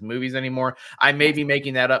animals in his movies anymore. I may be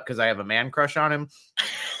making that up because I have a man crush on him,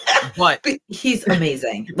 but he's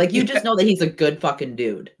amazing. Like you just know that he's a good fucking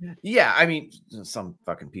dude. Yeah. I mean, some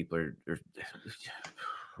fucking people are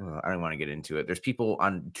I don't want to get into it. There's people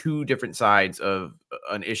on 2 different sides of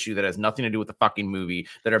an issue that has nothing to do with the fucking movie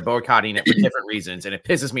that are boycotting it for different reasons, and it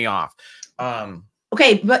pisses me off.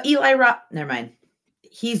 Okay, but Eli Roth, never mind.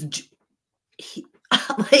 He's Jewish.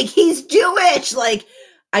 Like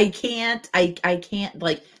I can't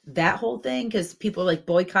like that whole thing because people like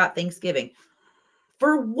boycott Thanksgiving.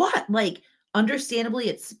 For what? Like, understandably,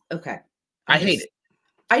 it's okay. I hate it.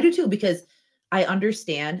 I do too because I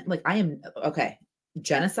understand. Like, I am okay.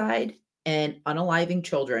 Genocide and unaliving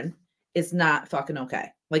children is not fucking okay.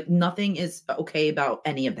 Like nothing is okay about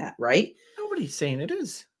any of that, right? Nobody's saying it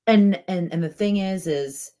is. And the thing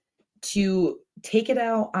is to take it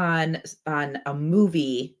out on a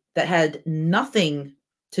movie that had nothing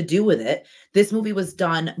to do with it. This movie was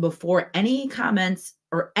done before any comments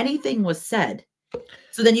or anything was said.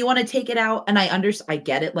 So then you want to take it out, and I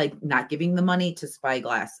get it, like not giving the money to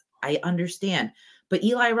Spyglass. I understand. But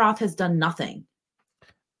Eli Roth has done nothing.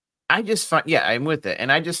 I just find, I'm with it.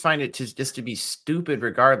 And I just find it just to be stupid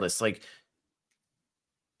regardless. Like,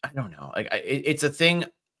 I don't know. Like, it's a thing.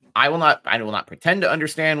 I will not pretend to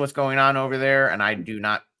understand what's going on over there. And I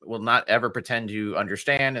will not ever pretend to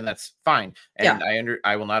understand. And that's fine. And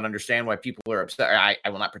I will not understand why people are upset. I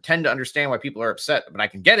will not pretend to understand why people are upset, but I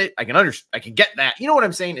can get it. I can get that. You know what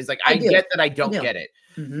I'm saying? Is like, I get that I don't get it.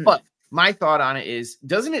 Mm-hmm. But my thought on it is,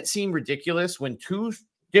 doesn't it seem ridiculous when two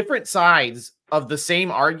different sides of the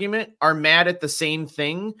same argument are mad at the same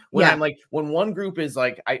thing? When I'm like, when one group is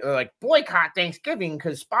like, boycott Thanksgiving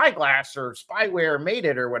because Spyglass or Spyware made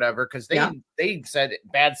it or whatever, because they said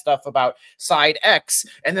bad stuff about side X,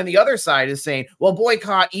 and then the other side is saying, well,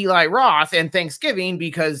 boycott Eli Roth and Thanksgiving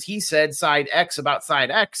because he said side X about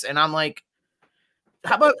side X. And I'm like,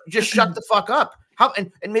 how about just shut the fuck up?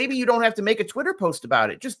 And maybe you don't have to make a Twitter post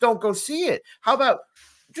about it. Just don't go see it. How about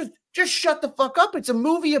just shut the fuck up? It's a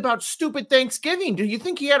movie about stupid Thanksgiving. Do you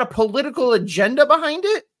think he had a political agenda behind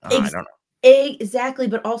it? I don't know. Exactly.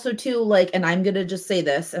 But also too, like, and I'm going to just say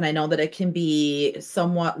this, and I know that it can be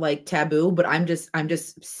somewhat like taboo, but I'm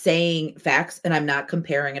just saying facts, and I'm not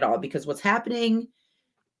comparing at all, because what's happening,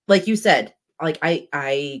 like you said, like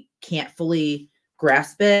I can't fully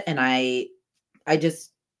grasp it. And I just,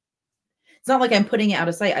 it's not like I'm putting it out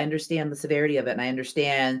of sight. I understand the severity of it. And I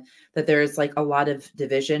understand that there's like a lot of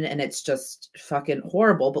division, and it's just fucking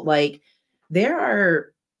horrible. But like, there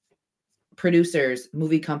are producers,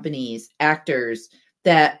 movie companies, actors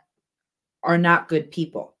that are not good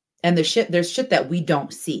people. And there's shit that we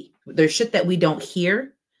don't see. There's shit that we don't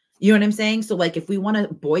hear. You know what I'm saying? So like, if we want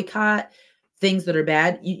to boycott things that are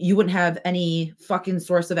bad, you wouldn't have any fucking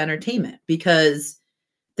source of entertainment, because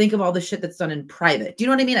think of all the shit that's done in private. Do you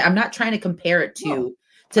know what I mean? I'm not trying to compare it to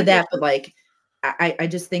that, but like, I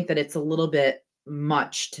just think that it's a little bit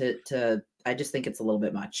much I just think it's a little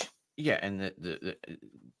bit much. Yeah. And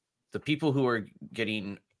the people who are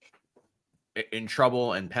getting in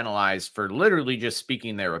trouble and penalized for literally just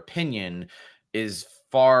speaking their opinion is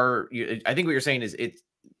far. I think what you're saying is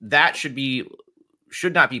that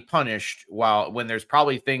should not be punished, when there's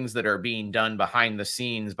probably things that are being done behind the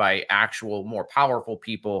scenes by actual more powerful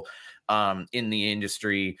people in the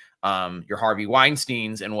industry, your Harvey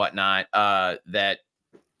Weinsteins and whatnot, that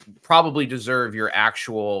probably deserve your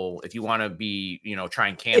actual, if you want to be, try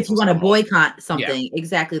and cancel. If you want to boycott something,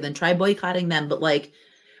 exactly, then try boycotting them. But like,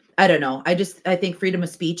 I don't know. I think freedom of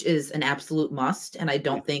speech is an absolute must. And I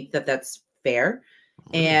don't think that that's fair.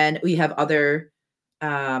 And we have other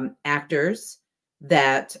actors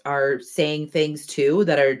that are saying things too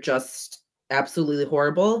that are just absolutely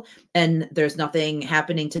horrible, and there's nothing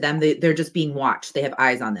happening to them. They're just being watched. They have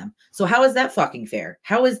eyes on them. So how is that fucking fair?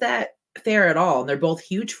 How is that fair at all? And they're both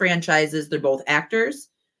huge franchises. They're both actors.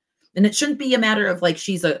 And it shouldn't be a matter of like,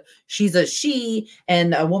 she's a she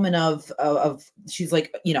and a woman of she's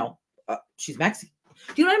like, she's Mexican.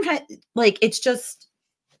 Do you know what I'm trying? Like, it's just,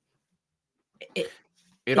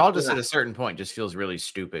 it all just at a certain point just feels really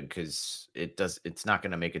stupid, because it's not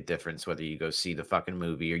going to make a difference whether you go see the fucking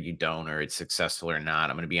movie or you don't, or it's successful or not.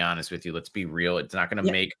 I'm going to be honest with you. Let's be real. It's not going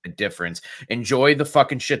to make a difference. Enjoy the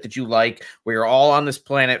fucking shit that you like. We're all on this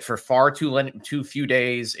planet for far too few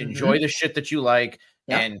days. Enjoy the shit that you like.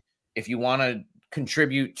 And if you want to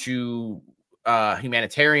contribute to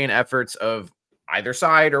humanitarian efforts of either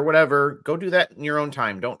side or whatever, go do that in your own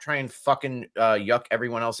time. Don't try and fucking yuck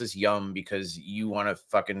everyone else's yum because you want to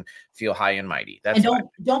fucking feel high and mighty. That's, and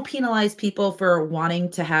don't penalize people for wanting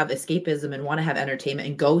to have escapism and want to have entertainment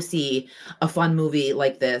and go see a fun movie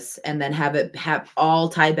like this, and then have it all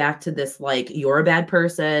tie back to this, like, you're a bad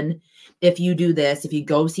person if you do this. If you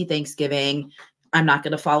go see Thanksgiving, I'm not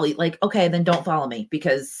going to follow you. Like, okay, then don't follow me,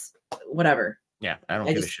 because whatever. Yeah, I don't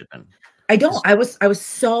give a shit then. I don't. I was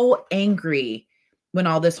so angry when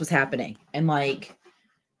all this was happening, and like,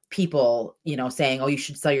 people, saying, oh, you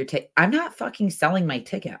should sell your ticket. I'm not fucking selling my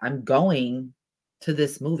ticket. I'm going to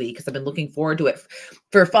this movie because I've been looking forward to it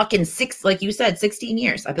for fucking like you said, 16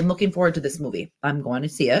 years. I've been looking forward to this movie. I'm going to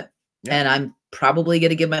see it. Yeah. And I'm probably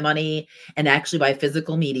going to give my money and actually buy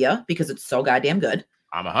physical media because it's so goddamn good.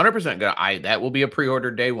 I'm 100% good. That will be a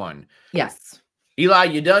pre-order day one. Yes. Eli,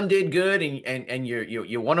 you done did good, and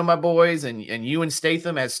you're one of my boys, and you and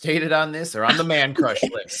Statham, as stated on this, are on the man crush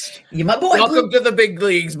list. You my boy. Welcome to the big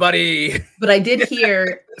leagues, buddy. But I did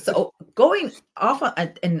hear, so going off on,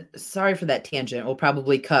 and sorry for that tangent. We'll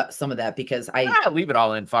probably cut some of that because leave it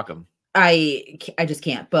all in. Fuck them. I just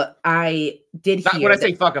can't. But I did hear. When I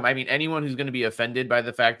say fuck them, I mean anyone who's going to be offended by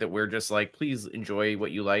the fact that we're just like, please enjoy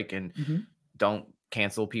what you like and don't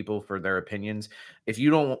cancel people for their opinions. If you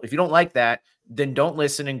don't like that, then don't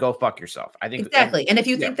listen and go fuck yourself. I think exactly. And if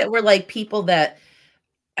you think that we're like people that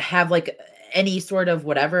have like any sort of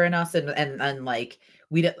whatever in us, and like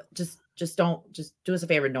we don't just do us a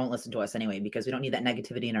favor and don't listen to us anyway, because we don't need that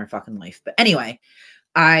negativity in our fucking life. But anyway,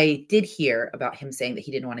 I did hear about him saying that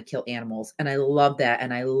he didn't want to kill animals, and I loved that,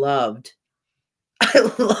 and I loved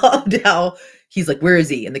how he's like, where is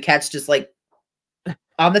he? And the cat's just like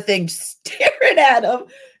on the thing staring at him,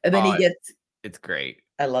 and then it's great.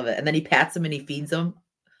 I love it. And then he pats him and he feeds him.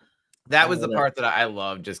 That was the part that I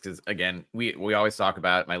love, just because, again, we always talk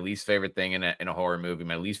about my least favorite thing in a horror movie.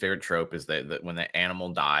 My least favorite trope is that when the animal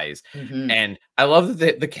dies. And I love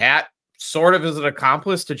that the cat sort of is an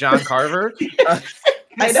accomplice to John Carver.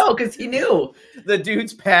 I know, because he knew. The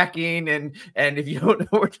dude's packing, and if you don't know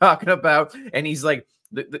what we're talking about, and he's like,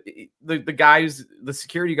 the guy who's the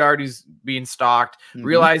security guard who's being stalked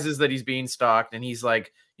realizes that he's being stalked, and he's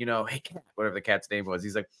like, hey, cat, whatever the cat's name was,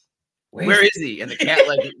 he's like, where is he? And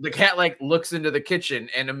the cat looks into the kitchen,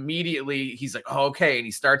 and immediately he's like, oh, okay, and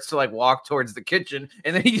he starts to like walk towards the kitchen,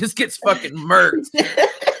 and then he just gets fucking murked.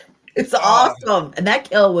 It's awesome. And that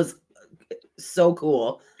kill was so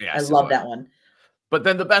cool. Yeah, I love that one. But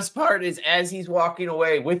then the best part is, as he's walking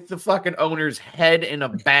away with the fucking owner's head in a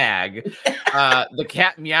bag, the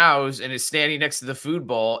cat meows and is standing next to the food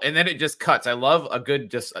bowl, and then it just cuts. I love a good,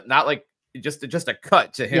 just a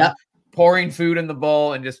cut to him pouring food in the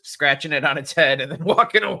bowl and just scratching it on its head and then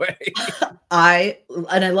walking away. I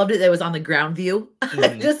loved it that it was on the ground view.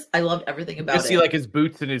 I loved everything about it. You see like his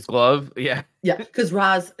boots and his glove. Yeah. Yeah. Because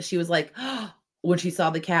Roz, she was like, when she saw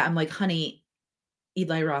the cat, I'm like, honey,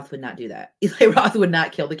 Eli Roth would not do that. Eli Roth would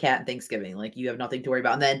not kill the cat on Thanksgiving. Like, you have nothing to worry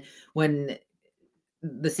about. And then when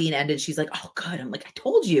the scene ended, she's like, oh, good. I'm like, I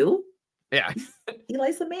told you. Yeah.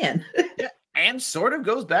 Eli's the man. Yeah. And sort of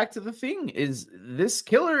goes back to the thing is this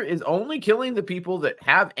killer is only killing the people that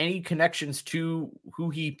have any connections to who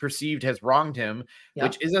he perceived has wronged him,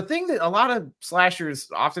 which is a thing that a lot of slashers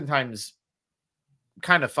oftentimes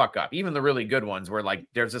kind of fuck up. Even the really good ones where like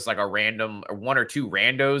there's just like a random or one or two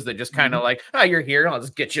randos that just kind of like, oh, you're here, I'll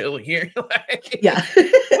just get you here. Yeah.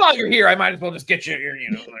 While you're here, I might as well just get you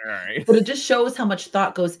here, all right. But it just shows how much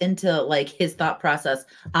thought goes into like his thought process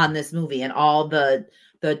on this movie and all the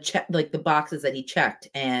like the boxes that he checked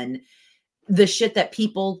and the shit that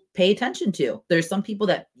people pay attention to. There's some people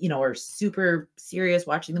that, are super serious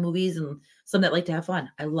watching the movies and some that like to have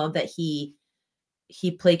fun. I love that he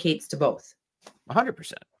placates to both.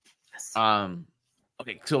 100%. Yes.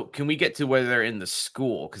 Okay, so can we get to where they're in the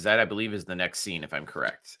school? Because that, I believe, is the next scene, if I'm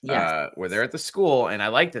correct. Yes. Where they're at the school, and I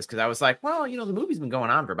like this because I was like, well, the movie's been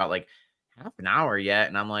going on for about like half an hour yet,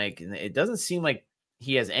 and I'm like, it doesn't seem like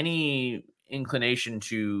he has any inclination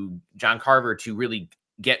to John Carver to really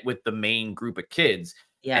get with the main group of kids.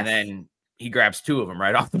 Yes. And then he grabs two of them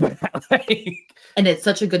right off the bat. And it's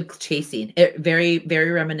such a good chase scene. It very,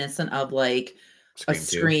 very reminiscent of like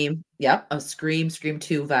Scream. Yep. A Scream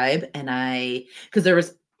 2 vibe. And because there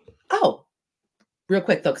was, real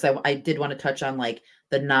quick though, because I did want to touch on like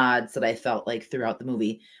the nods that I felt like throughout the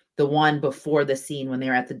movie. The one before the scene when they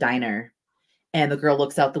were at the diner and the girl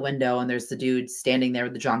looks out the window and there's the dude standing there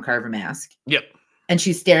with the John Carver mask. Yep. And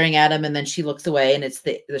she's staring at him and then she looks away and it's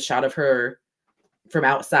the shot of her from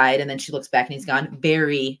outside and then she looks back and he's gone.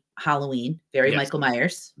 Very Halloween, very Michael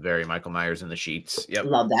Myers. Very Michael Myers in the sheets. Yep.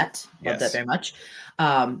 Love that. Love that very much.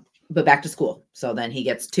 But back to school. So then he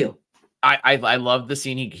gets two. I love the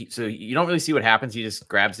scene. So you don't really see what happens. He just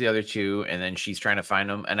grabs the other two and then she's trying to find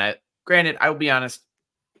them. And granted, I will be honest,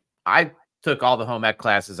 I took all the home ec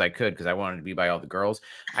classes I could because I wanted to be by all the girls.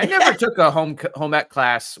 I never took a home ec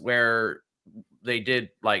class where they did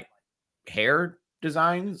like hair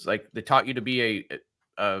designs. Like they taught you to be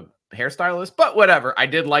a hairstylist, but whatever. I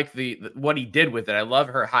did like the what he did with it. I love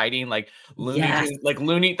her hiding like Looney Tunes, like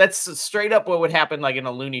Looney. That's straight up what would happen like in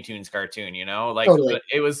a Looney Tunes cartoon, like totally.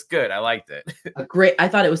 It was good. I liked it. I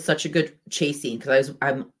thought it was such a good chase scene because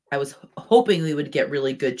I was hoping we would get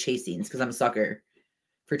really good chase scenes because I'm a sucker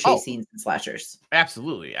for chase scenes and slashers.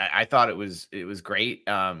 Absolutely. I thought it was great.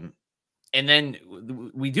 And then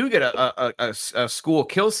we do get a school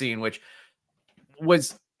kill scene, which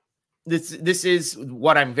was this is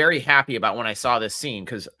what I'm very happy about when I saw this scene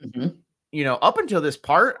because up until this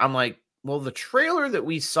part, I'm like, well, the trailer that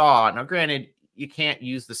we saw, now granted, you can't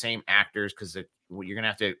use the same actors because you're going to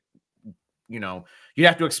have to, you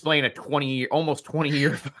have to explain a almost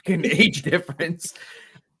 20-year fucking age difference.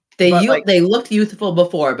 They looked youthful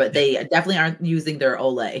before, but they definitely aren't using their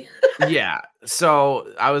Olay. Yeah.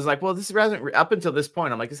 So I was like, well, this hasn't, up until this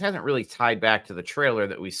point, I'm like, this hasn't really tied back to the trailer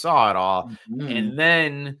that we saw at all. Mm-hmm. And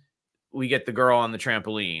then we get the girl on the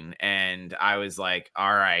trampoline, and I was like,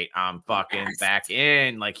 all right, I'm fucking back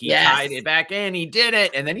in. Like, he tied it back in. He did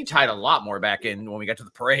it. And then he tied a lot more back in when we got to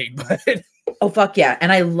the parade. But oh, fuck yeah.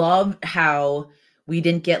 And I love how we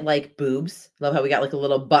didn't get like boobs. Love how we got like a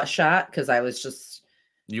little butt shot because I was just.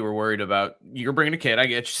 You were worried about, you're bringing a kid, I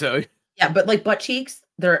get you. So yeah, but like butt cheeks,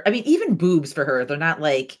 even boobs for her, they're not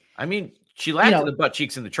like. I mean, she laughed at the butt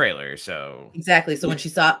cheeks in the trailer, so. Exactly. So when she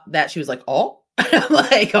saw that, she was like, oh. I'm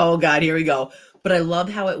like, oh God, here we go. But I love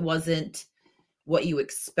how it wasn't what you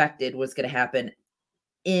expected was going to happen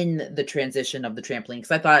in the transition of the trampoline.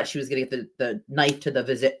 Because I thought she was going to get the knife to the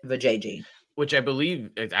vajayjay. Which I believe,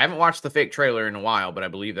 I haven't watched the fake trailer in a while, but I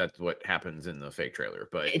believe that's what happens in the fake trailer.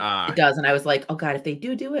 But it does. And I was like, oh God, if they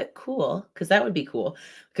do it, cool. Because that would be cool.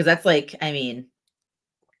 Because that's like, I mean,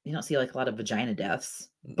 you don't see like a lot of vagina deaths,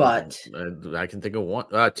 but. I can think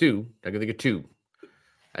of two. I can think of two.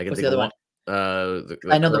 I can think of one.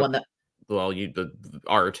 I know the one that. Well, the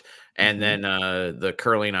art, and then the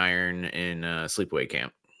curling iron in Sleepaway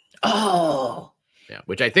Camp. Oh, yeah,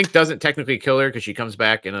 which I think doesn't technically kill her because she comes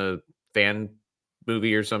back in a fan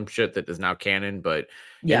movie or some shit that is now canon. But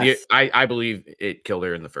yes, I believe it killed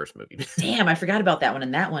her in the first movie. Damn, I forgot about that one,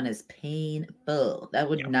 and that one is painful. That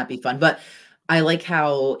would not be fun. But I like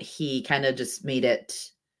how he kind of just made it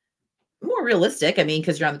more realistic. I mean,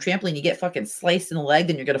 because you're on the trampoline, you get fucking sliced in the leg,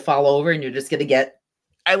 then you're gonna fall over, and you're just gonna get.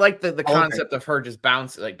 I like the concept of her just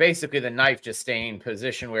bouncing, like basically the knife just staying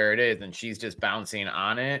position where it is, and she's just bouncing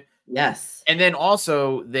on it. Yes. And then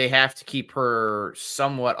also they have to keep her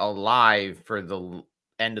somewhat alive for the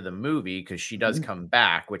end of the movie because she does come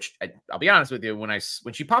back, which I'll be honest with you, when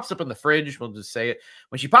she pops up in the fridge, we'll just say it.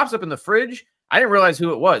 When she pops up in the fridge, I didn't realize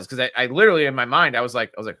who it was because I literally in my mind I was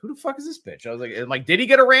like, who the fuck is this bitch? I was like, did he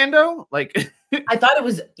get a rando? Like, I thought it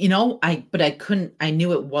was, but I couldn't. I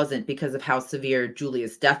knew it wasn't because of how severe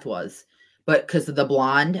Julia's death was, but because of the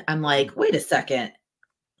blonde, I'm like, wait a second,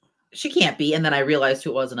 she can't be. And then I realized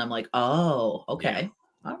who it was, and I'm like, oh, okay,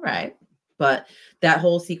 all right. But that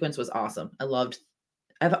whole sequence was awesome. I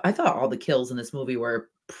thought all the kills in this movie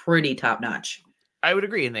were pretty top notch. I would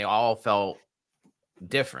agree, and they all felt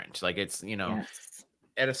different. Like it's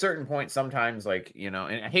at a certain point sometimes like and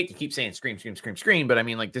I hate to keep saying scream, but I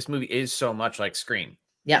mean like this movie is so much like Scream.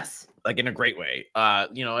 Yes, like in a great way. At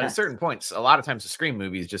certain points, a lot of times the Scream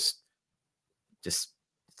movies just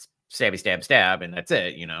stabby stab and that's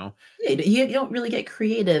it. You don't really get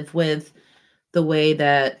creative with the way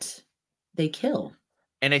that they kill.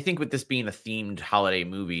 And I think with this being a themed holiday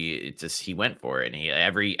movie, it's just he went for it. And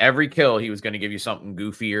every kill, he was going to give you something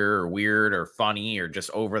goofier or weird or funny or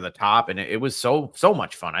just over the top. And it was so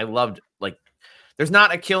much fun. I loved there's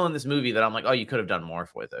not a kill in this movie that I'm like, oh, you could have done more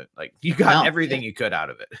with it. Like you got everything you could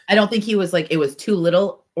out of it. I don't think he was like it was too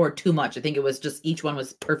little or too much. I think it was just each one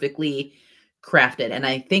was perfectly crafted. And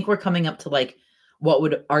I think we're coming up to like what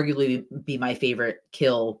would arguably be my favorite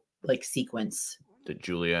kill like sequence. The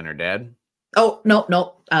Julia and her dad. Oh, no.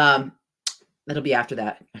 That'll be after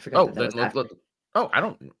that. I forgot.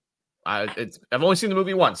 I've only seen the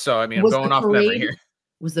movie once, so I mean, I'm going off memory here.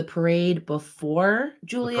 Was the parade before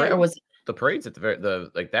Julia, or was the parade's at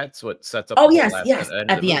that's what sets up? Oh, yes,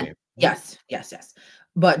 at the end. Yes.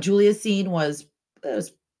 But Julia's scene was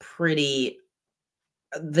pretty.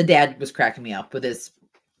 The dad was cracking me up with his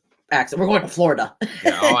accent. We're going to Florida.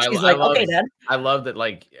 Yeah, She's like, okay, Dad. I love that.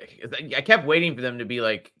 Like, I kept waiting for them to be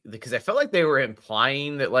like, because I felt like they were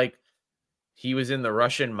implying that like he was in the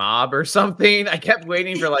Russian mob or something. I kept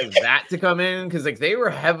waiting for like that to come in because like they were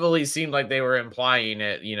heavily seemed like they were implying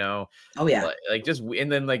it. Oh yeah. Like just and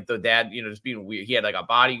then like the dad, just being weird. He had like a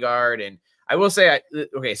bodyguard and. I will say,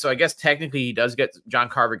 so I guess technically he does John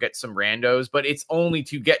Carver gets some randos, but it's only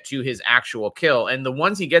to get to his actual kill. And the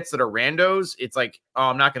ones he gets that are randos, it's like, oh,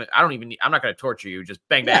 I'm not going to torture you. Just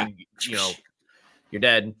bang, bang, you're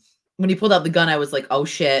dead. When he pulled out the gun, I was like, oh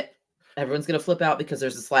shit, everyone's going to flip out because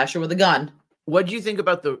there's a slasher with a gun. What do you think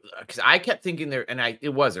about because I kept thinking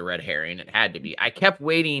it was a red herring. It had to be. I kept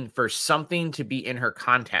waiting for something to be in her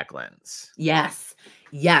contact lens. Yes.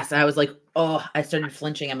 Yes, I was like, oh, I started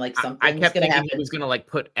flinching. I'm like, I something's kept gonna thinking he happen. was gonna like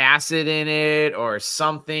put acid in it or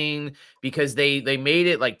something because they made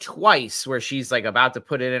it like twice where she's like about to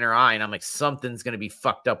put it in her eye, and I'm like, something's gonna be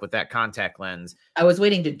fucked up with that contact lens. I was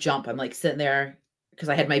waiting to jump. I'm like sitting there because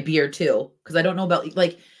I had my beer too. Because I don't know about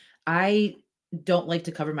like I don't like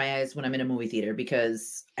to cover my eyes when I'm in a movie theater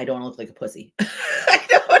because I don't look like a pussy. I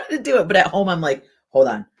don't want to do it, but at home I'm like, hold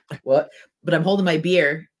on, what? But I'm holding my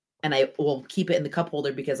beer and I will keep it in the cup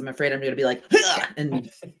holder because I'm afraid I'm going to be like, and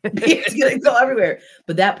beer's going to go everywhere.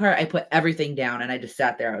 But that part, I put everything down and I just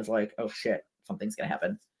sat there. I was like, oh shit, something's going to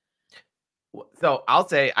happen. So I'll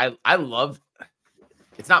say I love.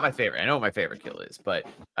 It's not my favorite. I know what my favorite kill is, but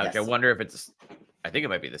Yes. I wonder if it's. I think it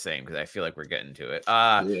might be the same because I feel like we're getting to it.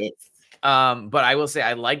 Yes. But I will say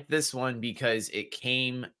I like this one because it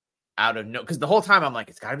came out of no. Because the whole time I'm like,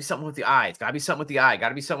 it's got to be something with the eye. It's got to be something with the eye. Got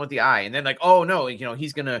to be something with the eye. And then like, oh no,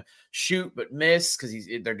 he's gonna shoot but miss because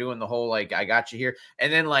they're doing the whole like I got you here.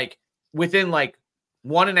 And then like within like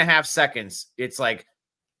 1.5 seconds, it's like.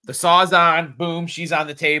 The saw's on, boom, she's on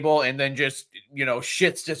the table, and then just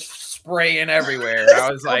shit's just spraying everywhere. I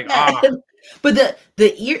was like, But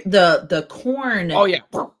the corn. Oh yeah,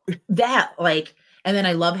 that like, and then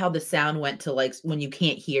I love how the sound went to like when you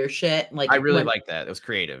can't hear shit. Like I really like that. It was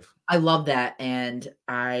creative. I love that, and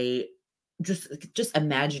I just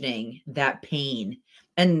imagining that pain,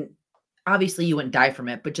 and obviously you wouldn't die from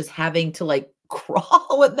it, but just having to like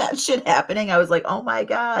crawl with that shit happening, I was like, oh my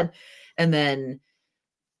god, and then.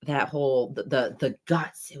 That whole the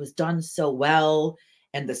guts, it was done so well,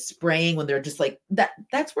 and the spraying when they're just like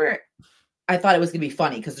that's where I thought it was gonna be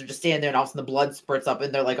funny because they're just standing there and all of a sudden the blood spurts up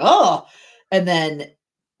and they're like, oh, and then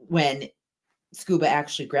when Scuba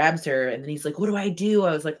actually grabs her and then he's like, what do I do?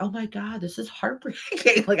 I was like, oh my god, this is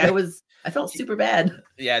heartbreaking. Like I felt super bad.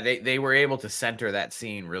 Yeah, they were able to center that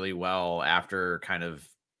scene really well after kind of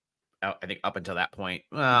I think up until that point,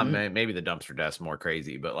 maybe the dumpster death's more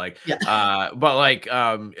crazy, but like,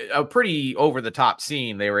 a pretty over the top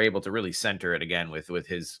scene. They were able to really center it again with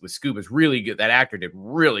Scuba's really good. That actor did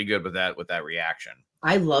really good with that reaction.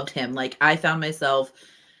 I loved him. Like I found myself,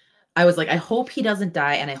 I was like, I hope he doesn't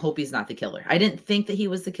die, and I hope he's not the killer. I didn't think that he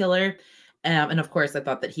was the killer, and of course, I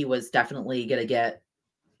thought that he was definitely gonna get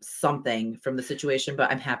something from the situation. But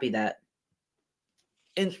I'm happy that.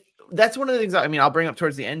 And that's one of the things I'll bring up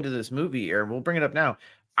towards the end of this movie, or we'll bring it up now.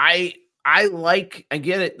 I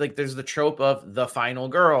get it. Like there's the trope of the final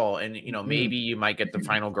girl and, maybe you might get the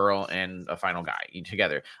final girl and a final guy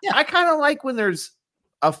together. Yeah. I kind of like when there's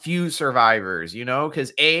a few survivors,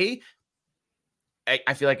 because I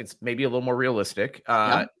feel like it's maybe a little more realistic.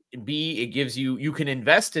 B, it gives you can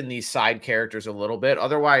invest in these side characters a little bit.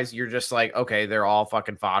 Otherwise you're just like, okay, they're all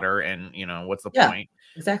fucking fodder. And what's the point?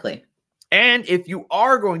 Exactly. And if you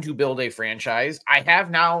are going to build a franchise, I have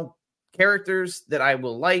now characters that I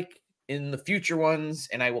will like in the future ones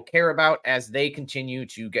and I will care about as they continue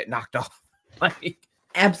to get knocked off.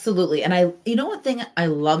 Absolutely. And one thing I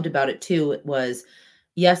loved about it too was,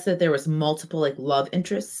 yes, that there was multiple like love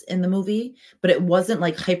interests in the movie, but it wasn't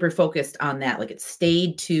like hyper focused on that. Like it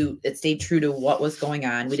stayed true to what was going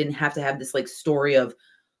on. We didn't have to have this like story of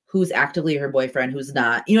who's actively her boyfriend, who's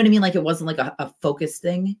not. You know what I mean? Like it wasn't like a focused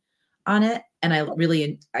thing on it, and I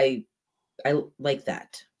really I like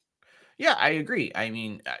that. Yeah, I agree. I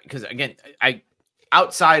mean, because again, I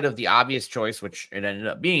outside of the obvious choice, which it ended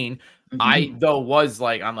up being, I though was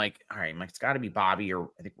like, I'm like, all right, it's got to be Bobby, or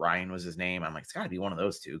I think Ryan was his name. I'm like, it's got to be one of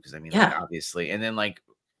those two, because like, obviously, and then like,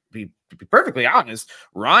 to be perfectly honest,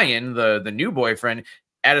 Ryan, the new boyfriend,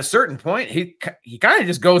 at a certain point, he kind of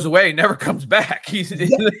just goes away, never comes back.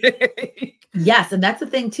 Yes, and that's the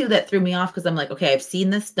thing too that threw me off, because I'm like, okay, I've seen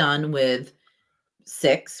this done with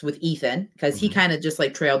 6 with Ethan, because he kind of just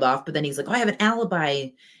like trailed off, but then he's like, oh, I have an alibi,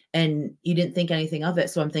 and you didn't think anything of it.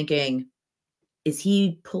 So I'm thinking, is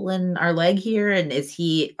he pulling our leg here, and is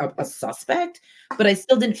he a suspect? But I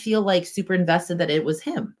still didn't feel like super invested that it was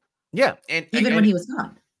him. Yeah, and even when he was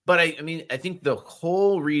gone. But I think the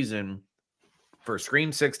whole reason for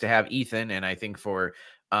Scream 6 to have Ethan, and I think for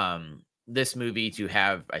this movie to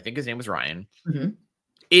have, I think his name was Ryan,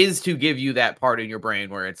 is to give you that part in your brain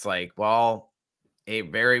where it's like, well,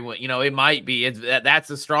 it might be, that's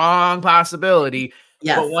a strong possibility.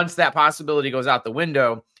 Yes. But once that possibility goes out the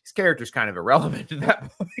window, his character's kind of irrelevant at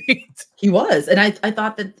that point. He was, and I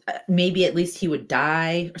thought that maybe at least he would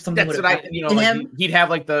die or something. That's what he'd have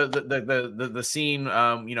like the scene,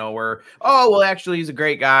 where, oh well, actually he's a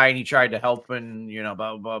great guy and he tried to help, and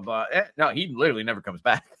blah blah blah. No, he literally never comes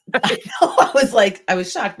back. I know. I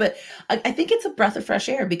was shocked, but I think it's a breath of fresh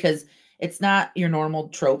air, because It's not your normal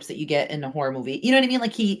tropes that you get in a horror movie. You know what I mean?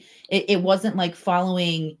 Like it wasn't like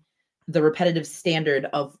following the repetitive standard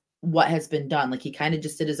of what has been done. Like he kind of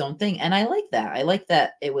just did his own thing. And I like that. I like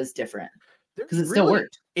that it was different because it still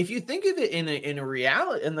worked. If you think of it in a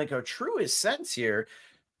reality, in like a truest sense here,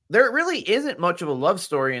 there really isn't much of a love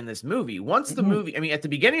story in this movie. Once the movie, I mean, at the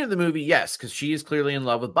beginning of the movie, yes, because she is clearly in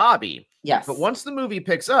love with Bobby. Yes. But once the movie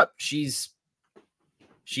picks up, she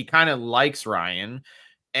kind of likes Ryan,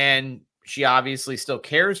 and she obviously still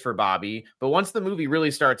cares for Bobby. But once the movie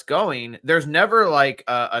really starts going, there's never like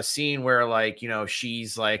a scene where like, you know,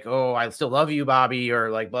 she's like, oh, I still love you, Bobby,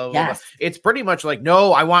 or like, blah, blah, blah. It's pretty much like,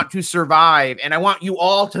 no, I want to survive and I want you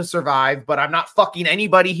all to survive, but I'm not fucking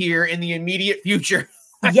anybody here in the immediate future.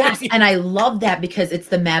 Yes, and I love that because it's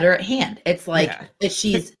the matter at hand. It's like that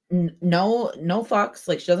she's no fucks,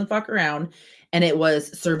 like she doesn't fuck around, and it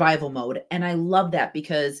was survival mode. And I love that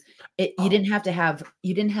because you didn't have to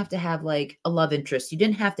have like a love interest. You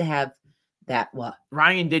didn't have to have that. What?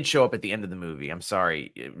 Ryan did show up at the end of the movie. I'm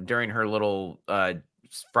sorry, during her little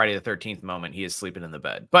Friday the 13th moment, he is sleeping in the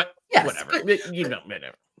bed. But whatever,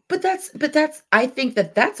 whatever. But that's I think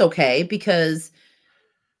that's okay because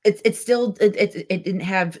it still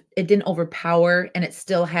it didn't overpower, and it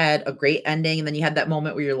still had a great ending. And then you had that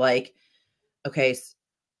moment where you're like, okay.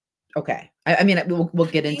 I mean, we'll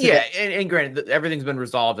get into it. And granted, everything's been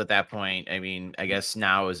resolved at that point. I mean, I guess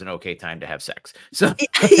now is an okay time to have sex. So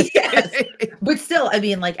yes, but still, I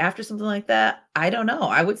mean, like after something like that, I don't know.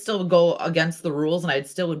 I would still go against the rules, and I'd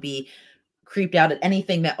still would be creeped out at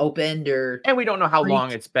anything that opened and we don't know how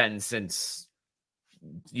long it's been since,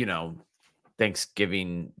 you know,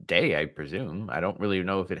 Thanksgiving Day, I presume. I don't really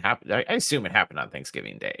know if it happened. I assume it happened on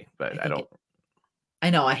Thanksgiving Day, but I don't.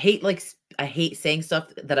 I know. I hate saying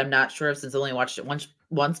stuff that I'm not sure of since I only watched it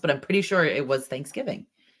once, but I'm pretty sure it was Thanksgiving.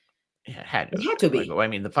 Yeah, it had to be. Like, I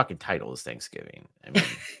mean, the fucking title is Thanksgiving. I mean,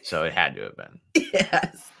 so it had to have been.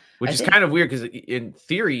 Yes. Which is kind of weird because in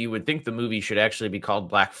theory, you would think the movie should actually be called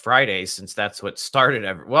Black Friday since that's what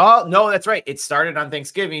started Well, no, that's right. It started on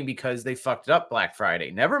Thanksgiving because they fucked up Black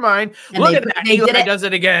Friday. Never mind. And Look at that. Eli does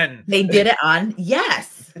it again. They did it on,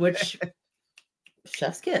 which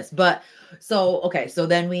chef's kiss. But so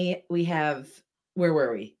then we have, where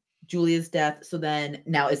were we? Julia's death. So then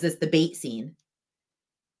now is this the bait scene?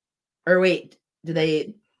 Or wait, do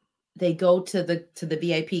they go to the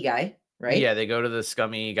VIP guy? Right? Yeah, they go to the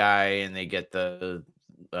scummy guy and they get the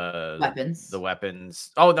weapons. The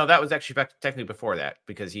weapons. Oh no, that was actually technically before that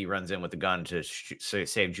because he runs in with the gun to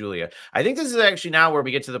save Julia. I think this is actually now where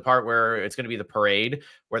we get to the part where it's going to be the parade,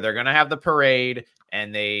 where they're going to have the parade,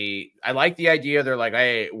 and I like the idea. They're like,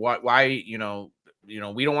 hey, why, you know,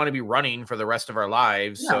 we don't want to be running for the rest of our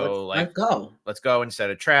lives, so let's go and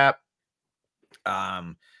set a trap.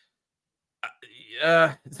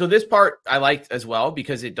 So this part I liked as well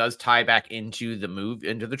because it does tie back into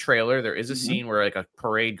the trailer. There is a scene where like a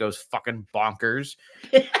parade goes fucking bonkers.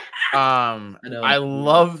 I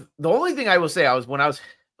love the only thing I will say I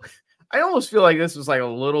almost feel like this was like a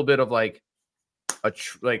little bit of like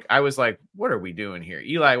I was like, what are we doing here?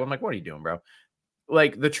 Eli, I'm like, what are you doing, bro?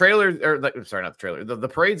 Like the trailer, or like, sorry, not the trailer. The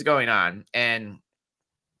parade's going on, and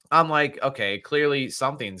I'm like, okay, clearly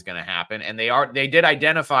something's going to happen. And they did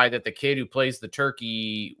identify that the kid who plays the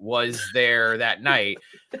turkey was there that night.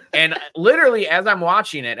 And literally as I'm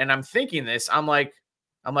watching it and I'm thinking this, I'm like,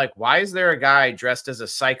 why is there a guy dressed as a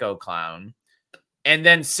psycho clown? And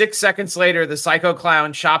then 6 seconds later, the psycho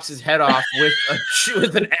clown chops his head off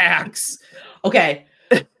with an axe. Okay.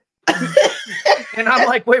 And I'm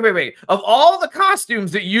like, wait. Of all the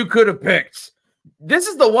costumes that you could have picked, this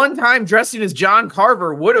is the one time dressing as John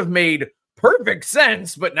Carver would have made perfect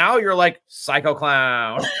sense, but now you're like psycho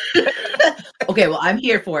clown. Okay, well, I'm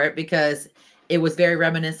here for it because it was very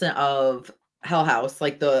reminiscent of Hell House,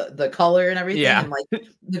 like the color and everything, and like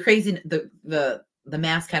the crazy the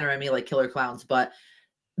mask kind of reminded me like Killer Clowns, but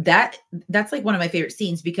that's like one of my favorite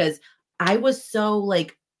scenes because I was so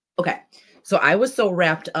like, okay. So I was so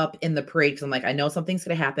wrapped up in the parade because I'm like, I know something's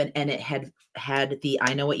going to happen. And it had the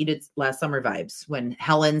I Know What You Did Last Summer vibes when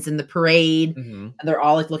Helen's in the parade and they're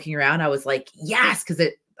all like looking around. I was like, yes, because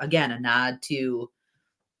it, again, a nod to,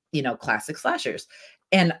 you know, classic slashers.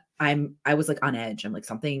 And I was like on edge. I'm like,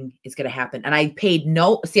 something is going to happen. And I paid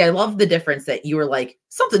I love the difference that you were like,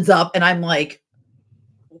 something's up. And I'm like,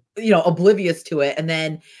 you know, oblivious to it. And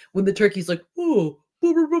then when the turkey's like, oh,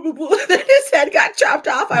 then his head got chopped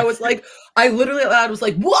off. I was like, I literally was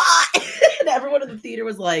like, what? And everyone in the theater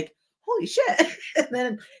was like, holy shit. And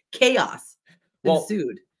then chaos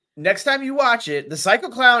ensued. Next time you watch it, the psycho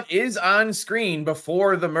clown is on screen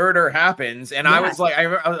before the murder happens. And I was like, I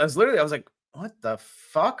was like, what the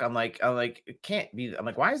fuck? I'm like, it can't be. I'm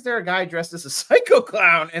like, why is there a guy dressed as a psycho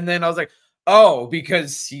clown? And then I was like, oh,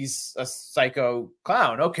 because he's a psycho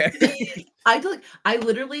clown. Okay. I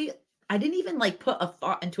literally, I didn't even like put a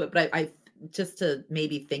thought into it, but I just to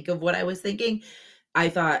maybe think of what I was thinking, I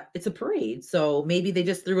thought it's a parade. So maybe they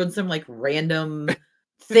just threw in some like random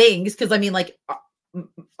things. Cause I mean, like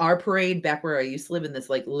our parade back where I used to live in this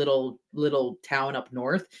like little town up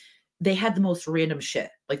north, they had the most random shit.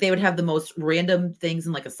 Like they would have the most random things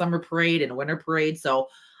in like a summer parade and a winter parade. So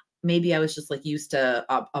maybe I was just like used to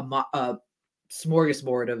a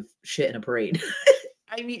smorgasbord of shit in a parade.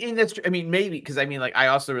 I mean, and that's, I mean, maybe because I mean, like, I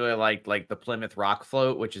also really like the Plymouth Rock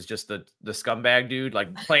float, which is just the scumbag dude,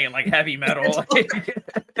 like playing like heavy metal.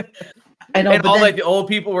 I know, And but all then, like the old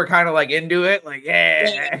people were kind of like into it, like,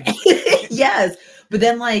 yeah. yes, but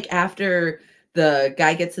then like after the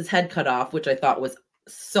guy gets his head cut off, which I thought was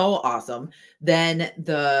so awesome, then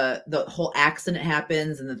the whole accident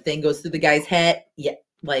happens and the thing goes through the guy's head. Yeah,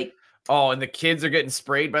 like Oh, and the kids are getting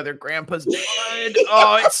sprayed by their grandpa's blood.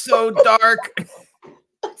 Oh, it's so dark.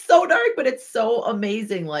 it's so dark, but it's so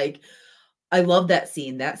amazing. Like I love that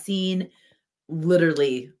scene. That scene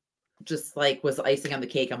literally just like was icing on the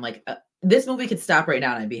cake. I'm like, this movie could stop right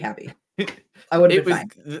now and I'd be happy. I would have It been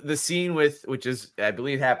was fine. the scene with, which is, I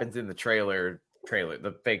believe happens in the trailer,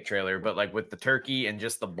 the fake trailer, but like with the turkey and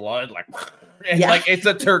just the blood, like, and Yeah, like it's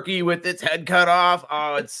a turkey with its head cut off.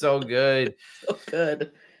 Oh, it's so good. so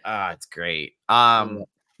good. Ah, it's great. Yeah.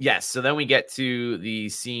 Yes. So then we get to the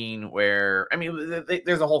scene where, I mean,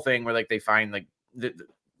 there's a whole thing where like they find like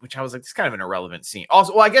which I was like, it's kind of an irrelevant scene.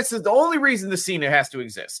 Also, well, I guess the only reason the scene has to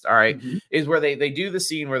exist, all right, Mhm. is where they do the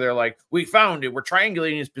scene where they're like, we found it, we're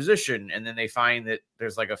triangulating his position, and then they find that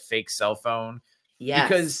there's like a fake cell phone. Yes.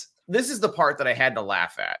 Because this is the part that I had to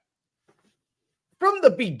laugh at from the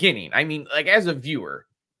beginning. I mean, like as a viewer,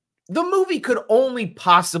 the movie could only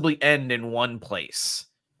possibly end in one place.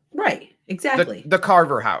 Right. Exactly. The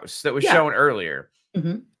Carver house that was Yeah. shown earlier.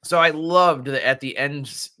 Mhm. So I loved that at the end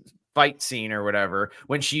fight scene or whatever,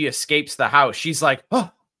 when she escapes the house, she's like, oh,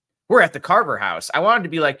 we're at the Carver house. I wanted to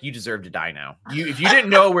be like, you deserve to die now. If you didn't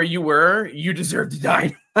know where you were, you deserve to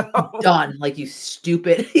die now. Done, like, you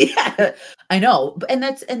stupid. Yeah, I know, and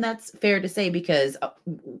that's fair to say because,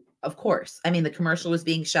 of course. I mean, the commercial was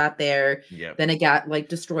being shot there, Yep. then it got, like,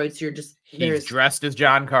 destroyed, so you're just He's dressed as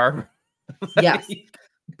John Carver. Yes,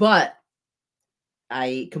 but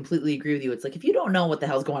I completely agree with you. It's like, if you don't know what the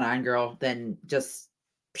hell's going on, girl, then just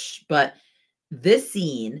but this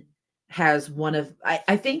scene has one of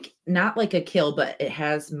I think not like a kill, but it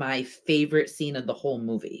has my favorite scene of the whole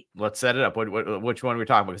movie. Let's set it up. Which one are we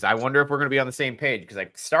talking about? Because I wonder if we're going to be on the same page. Because I'm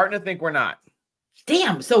starting to think we're not.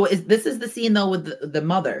 Damn, so this is the scene though with the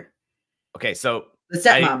mother, Okay, so the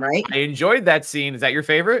stepmom, right? I enjoyed that scene. Is that your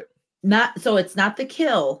favorite? Not so it's not the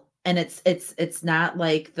kill, and it's not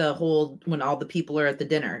like the whole when all the people are at the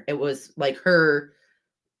dinner. It was like her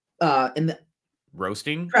in the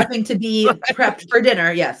Roasting? prepping to be prepped for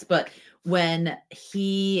dinner, yes, but when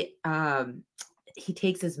he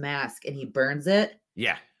takes his mask and he burns it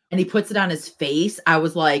Yeah. and he puts it on his face, I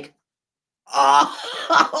was like,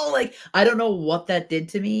 "Oh," like, I don't know what that did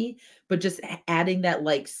to me, but just adding that,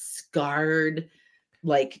 like, scarred,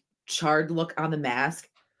 like, charred look on the mask,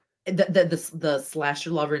 the slasher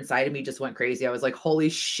lover inside of me just went crazy. I was like, "Holy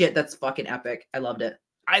shit, that's fucking epic." I loved it.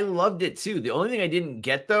 I loved it too. The only thing I didn't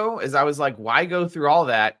get though is I was like, why go through all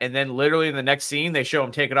that? And then literally in the next scene, they show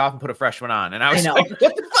him take it off and put a fresh one on. And I I was know. like,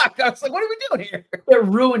 what the fuck? I was like, what are we doing here? It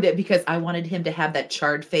ruined it because I wanted him to have that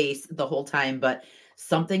charred face the whole time, but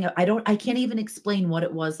something I can't even explain what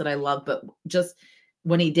it was that I loved, but just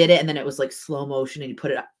when he did it and then it was like slow motion and he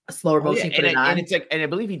put it a slower Oh yeah. motion, he put it And on. it's like, and I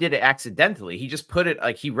believe he did it accidentally. He just put it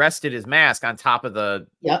like he rested his mask on top of the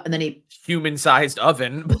Yep, and then he human-sized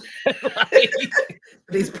oven. Like,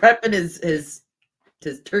 he's prepping his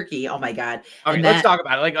turkey. Oh my god. okay, And let's that talk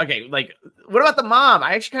about it. Like, okay, like what about the mom?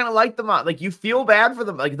 I actually kind of like the mom. Like, you feel bad for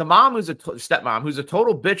the mom who's a stepmom who's a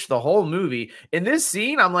total bitch the whole movie. In this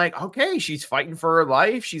scene, I'm like, okay, she's fighting for her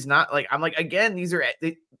life. She's not like, I'm like, again,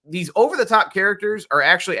 these over the top characters are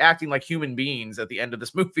actually acting like human beings at the end of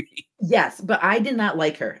this movie. yes, but I did not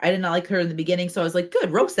like her. I did not like her in the beginning, so I was like,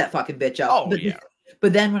 good, roast that fucking bitch up. Oh yeah.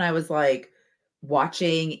 But then when I was like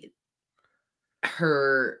watching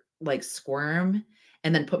her like squirm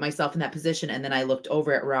and then put myself in that position and then I looked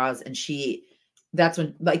over at Roz and that's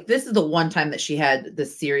when like this is the one time that she had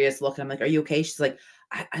this serious look and I'm like, are you okay? She's like,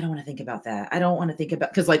 I don't want to think about that. I don't want to think about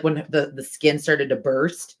because like when the skin started to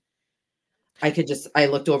burst, I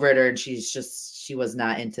looked over at her and she was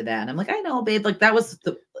not into that. And I'm like, I know, babe, like that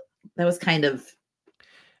was kind of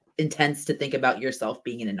intense to think about yourself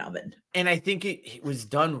being in an oven. And I think it was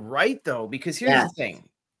done right though, because here's Yes. the thing.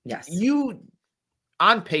 Yes. You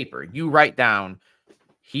on paper, you write down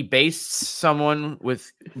he bastes someone with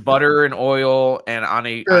butter and oil and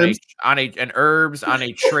Herbs. and herbs on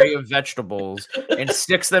a tray of vegetables and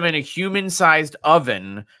sticks them in a human-sized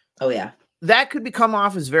oven. Oh yeah. That could come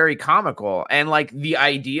off as very comical. And like the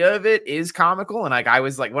idea of it is comical. And like I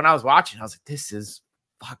was like, when I was watching, I was like, this is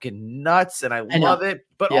fucking nuts. And I love it.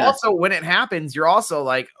 But also when it happens, you're also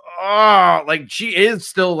like, oh, like she is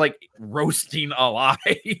still like roasting alive.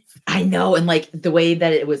 I know. And like the way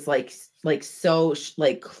that it was like so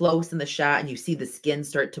like close in the shot and you see the skin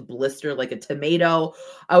start to blister like a tomato.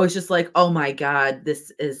 I was just like, oh my God,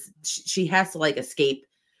 she has to like escape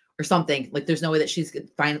or something. Like there's no way that she's going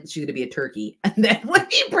to be a turkey. And then when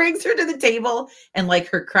he brings her to the table and like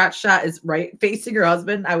her crotch shot is right facing her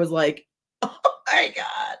husband, I was like, oh my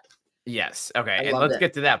God. Yes. Okay. And let's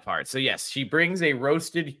get to that part. So yes, she brings a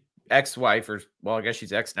roasted ex-wife, or well, I guess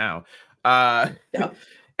she's ex now.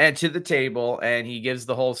 And to the table, and he gives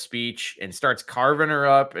the whole speech and starts carving her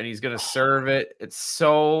up, and he's gonna serve it. It's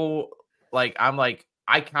so like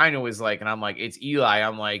I kind of was like, and I'm like, it's Eli.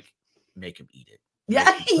 I'm like, make him eat it.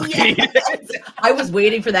 Yeah, I was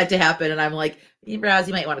waiting for that to happen, and I'm like, Raz,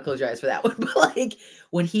 you might want to close your eyes for that one. But like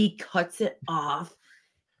when he cuts it off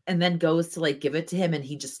and then goes to like give it to him, and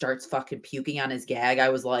he just starts fucking puking on his gag, I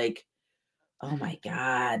was like, oh my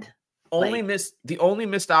God. The only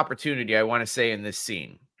missed opportunity I want to say in this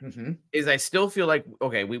scene is I still feel like,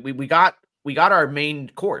 okay, we got our main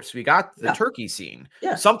course. We got the turkey scene.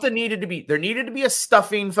 Yeah. Something there needed to be a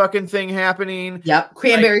stuffing fucking thing happening. Yep.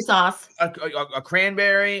 Cranberry sauce. A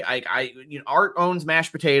cranberry. Art owns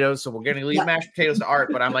mashed potatoes, so we're going to leave mashed potatoes to Art,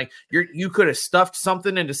 but I'm like, you could have stuffed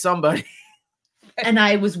something into somebody. And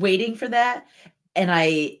I was waiting for that. And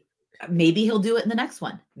maybe he'll do it in the next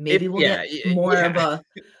one. Maybe we'll get more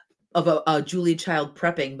of a Julie Child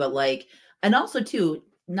prepping, but like, and also too,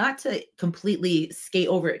 not to completely skate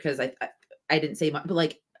over it because I didn't say much, but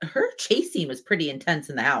like her chase scene was pretty intense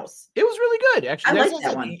in the house. It was really good, actually. I like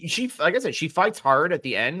that one. She, like I said, she fights hard at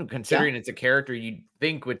the end, considering it's a character you'd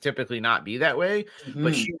think would typically not be that way,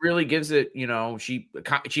 but she really gives it.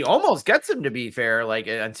 She almost gets him, to be fair, like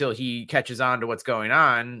until he catches on to what's going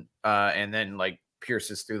on, and then like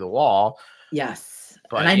pierces through the wall. Yes,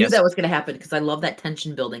 but I knew that was going to happen because I love that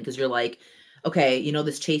tension building. Because you're like, okay,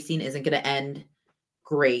 this chase scene isn't going to end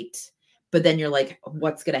great, but then you're like,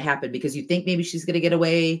 what's going to happen? Because you think maybe she's going to get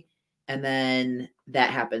away, and then that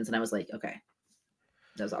happens, and I was like, okay,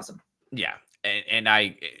 that was awesome. Yeah, and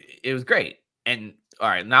it was great. And all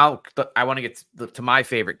right, now I want to get to my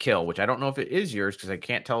favorite kill, which I don't know if it is yours because I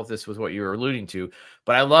can't tell if this was what you were alluding to,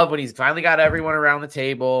 but I love when he's finally got everyone around the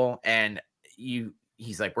table, and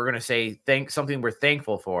he's like, we're going to say something we're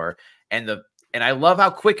thankful for, and I love how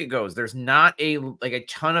quick it goes. There's not a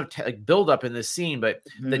ton of build up in this scene, but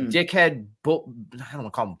the dickhead, I don't want to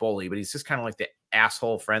call him bully, but he's just kind of like the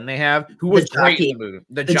asshole friend they have, who was great in the movie.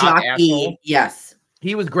 The jock asshole. Yes.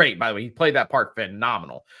 He was great, by the way. He played that part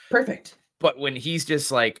phenomenal. Perfect. But when he's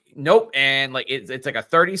just like, nope, and like it's like a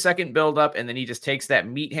 30-second build up, and then he just takes that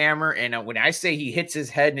meat hammer, and when I say he hits his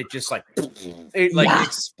head and it just like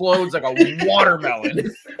explodes like a watermelon.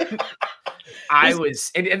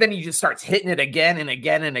 And then he just starts hitting it again and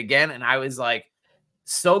again and again. And I was like,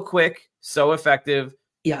 so quick, so effective.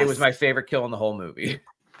 Yes. It was my favorite kill in the whole movie.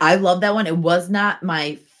 I love that one. It was not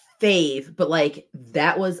my fave, but like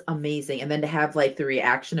that was amazing. And then to have like the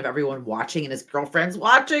reaction of everyone watching and his girlfriend's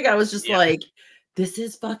watching, I was just like, this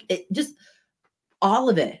is just all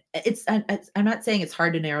of it. I'm not saying it's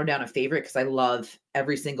hard to narrow down a favorite because I love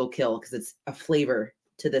every single kill because it's a flavor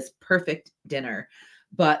to this perfect dinner.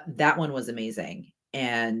 But that one was amazing,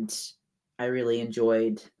 and I really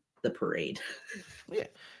enjoyed the parade. Yeah,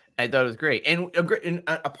 I thought it was great. And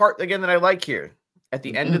a part, again, that I like here, at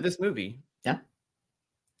the end of this movie,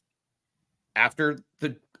 after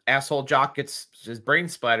the asshole jock gets his brain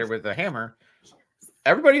splattered with a hammer,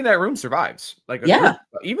 everybody in that room survives. Like,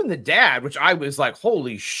 even the dad, which I was like,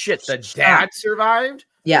 holy shit, the dad survived?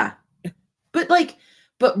 Yeah.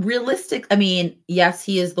 But realistic, I mean, yes,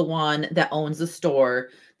 he is the one that owns the store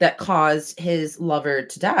that caused his lover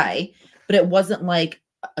to die, but it wasn't like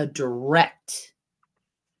a direct,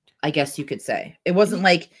 I guess you could say. It wasn't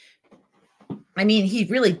like, I mean, he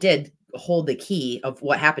really did hold the key of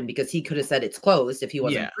what happened because he could have said it's closed if he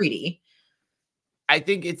wasn't greedy. I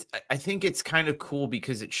think it's kind of cool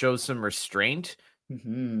because it shows some restraint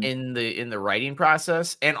in the writing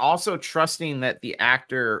process, and also trusting that the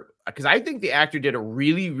actor, because I think the actor did a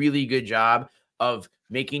really, really good job of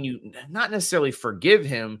making you not necessarily forgive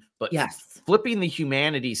him, but Yes. flipping the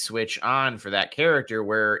humanity switch on for that character,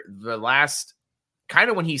 where the last kind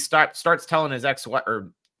of when he starts telling his ex-wife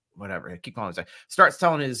or whatever, I keep calling his starts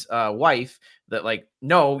telling his wife that like,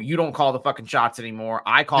 no, you don't call the fucking shots anymore.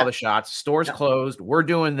 I call the shots. Store's closed. We're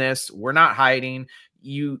doing this. We're not hiding.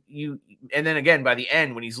 You, and then again, by the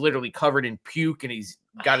end, when he's literally covered in puke and he's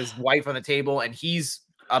got his wife on the table and he's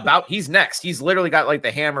next. He's literally got like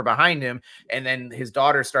the hammer behind him. And then his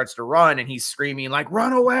daughter starts to run and he's screaming like,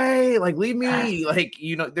 run away, like leave me. Like,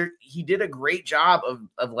 you know, he did a great job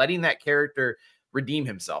of letting that character redeem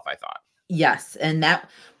himself, I thought. Yes. And that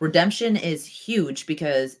redemption is huge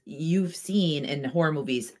because you've seen in horror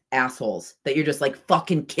movies assholes that you're just like,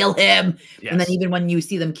 fucking kill him. Yes. And then even when you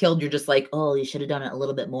see them killed, you're just like, oh, you should have done it a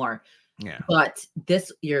little bit more. Yeah. But this,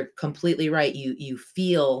 you're completely right. You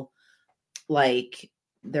feel like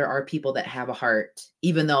there are people that have a heart,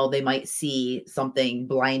 even though they might see something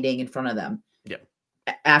blinding in front of them. Yeah.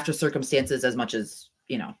 After circumstances, as much as,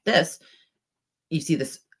 you know, this, you see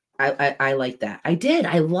this. I like that. I did.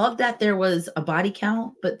 I love that there was a body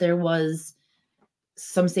count, but there was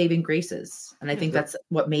some saving graces. And I think that's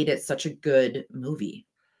what made it such a good movie.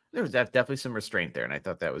 There was definitely some restraint there. And I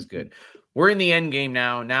thought that was good. We're in the end game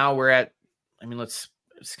now. Now we're at, I mean, let's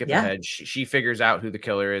skip ahead. She figures out who the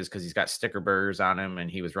killer is because he's got sticker burrs on him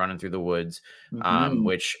and he was running through the woods,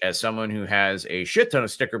 which as someone who has a shit ton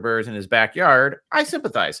of sticker burrs in his backyard, I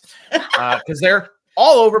sympathize because they're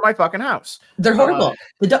all over my fucking house. They're horrible.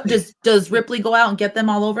 Does Ripley go out and get them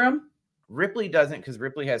all over him? Ripley doesn't because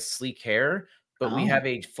Ripley has sleek hair, but we have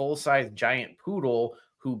a full-size giant poodle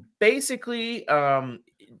who basically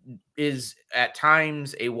is at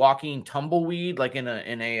times a walking tumbleweed, like in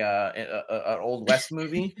an Old West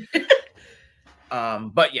movie.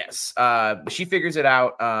 But yes, she figures it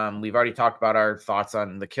out. We've already talked about our thoughts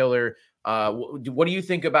on the killer. What do you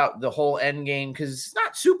think about the whole end game? Because it's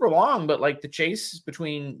not super long, but like the chase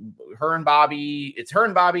between her and Bobby, it's her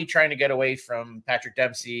and Bobby trying to get away from Patrick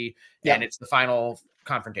Dempsey, and it's the final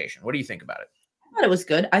confrontation. What do you think about it? I thought it was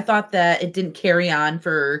good. I thought that it didn't carry on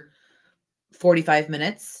for 45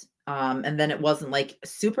 minutes. And then it wasn't like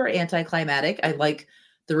super anticlimactic. I like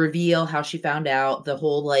the reveal, how she found out, the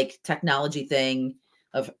whole like technology thing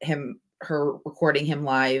of her recording him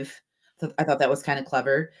live. I thought that was kind of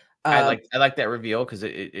clever. I like that reveal because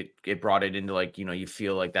it brought it into like, you know, you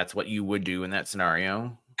feel like that's what you would do in that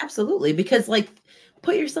scenario. Absolutely. Because like,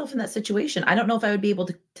 put yourself in that situation. I don't know if I would be able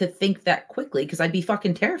to think that quickly because I'd be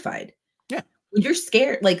fucking terrified. Yeah. When you're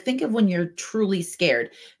scared, like think of when you're truly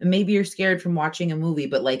scared, and maybe you're scared from watching a movie,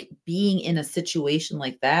 but like being in a situation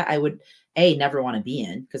like that, I would never want to be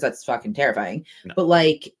in because that's fucking terrifying. No. But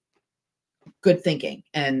like good thinking.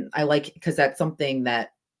 And I like, because that's something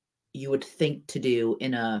that you would think to do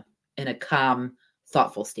in a calm,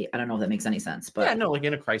 thoughtful state. I don't know if that makes any sense, but like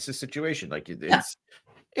in a crisis situation, like it's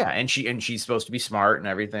and she's supposed to be smart and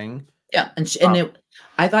everything. Yeah,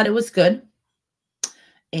 I thought it was good,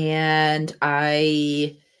 and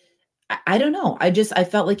I don't know. I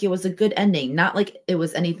felt like it was a good ending. Not like it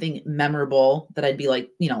was anything memorable that I'd be like,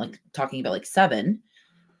 you know, like talking about like Seven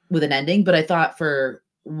with an ending, but I thought for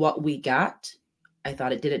what we got, I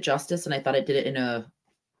thought it did it justice, and I thought it did it in a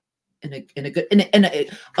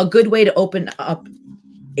good way to open up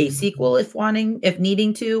a sequel if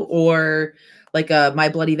needing to, or like a My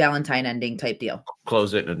Bloody Valentine ending type deal.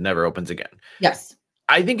 Close it and it never opens again. Yes.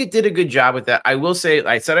 I think it did a good job with that. I will say,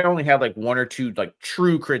 I said I only had like one or two like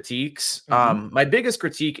true critiques. Mm-hmm. My biggest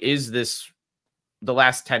critique is the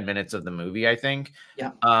last 10 minutes of the movie, I think.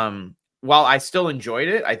 Yeah. While I still enjoyed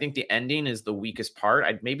it, I think the ending is the weakest part.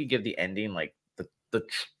 I'd maybe give the ending like the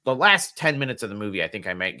last 10 minutes of the movie. I think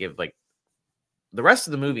I might give like the rest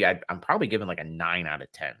of the movie. I'm probably giving like a 9 out of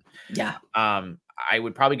 10. Yeah. I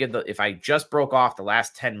would probably give if I just broke off the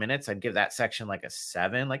last 10 minutes, I'd give that section like a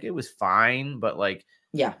 7. Like it was fine, but like,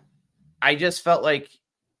 yeah, I just felt like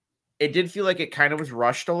it did feel like it kind of was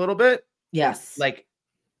rushed a little bit. Yes. Like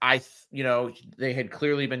they had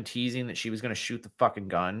clearly been teasing that she was going to shoot the fucking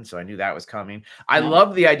gun. So I knew that was coming. I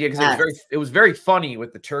love the idea because it was very funny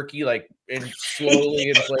with the turkey, like slowly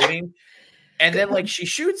inflating. And then like she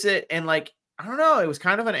shoots it and like, I don't know, it was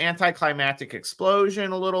kind of an anticlimactic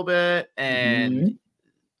explosion a little bit. And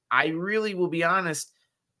I really will be honest,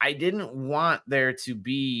 I didn't want there to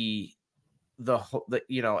be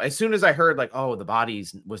as soon as I heard like, oh, the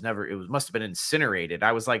bodies must have been incinerated.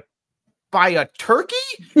 I was like, by a turkey?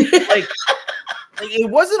 like it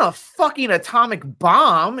wasn't a fucking atomic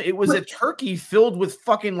bomb. It was a turkey filled with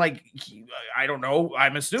fucking like, I don't know.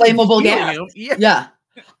 I'm assuming flammable gas. Yeah.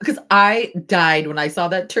 Because I died when I saw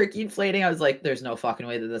that turkey inflating. I was like, there's no fucking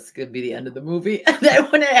way that this could be the end of the movie. And then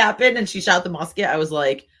when it happened and she shot the musket, I was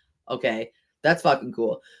like, okay, that's fucking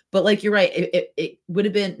cool. But like, you're right. It would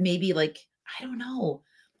have been maybe like, I don't know.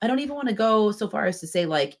 I don't even want to go so far as to say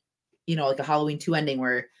like, like a Halloween 2 ending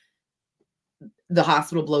where the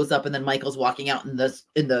hospital blows up and then Michael's walking out in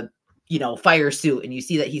the fire suit and you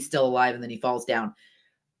see that he's still alive and then he falls down.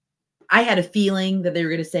 I had a feeling that they were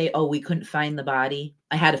going to say, "Oh, we couldn't find the body."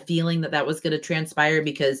 I had a feeling that was going to transpire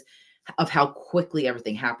because of how quickly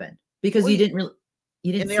everything happened. Because Well, you didn't and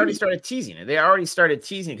they see already it. started teasing it. They already started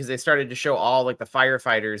teasing because they started to show all like the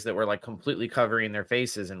firefighters that were like completely covering their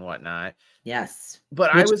faces and whatnot. Yes,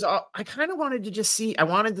 But I kind of wanted to just see. I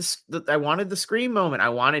wanted the scream moment. I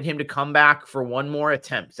wanted him to come back for one more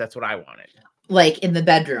attempt. That's what I wanted. like in the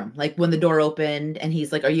bedroom, like when the door opened and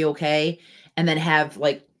he's like, "Are you okay?" And then have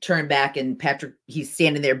like turn back and Patrick, he's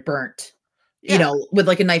standing there burnt, Yeah. with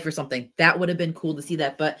like a knife or something. That would have been cool to see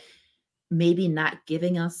that, but maybe not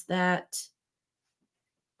giving us that.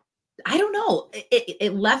 I don't know.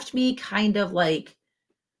 It left me kind of like,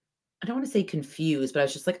 I don't want to say confused, but I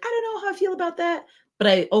was just like, I don't know how I feel about that.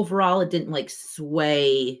 But overall it didn't like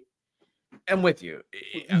sway I'm with you.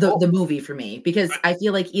 the movie for me because I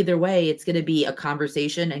feel like either way it's going to be a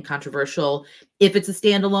conversation and controversial if it's a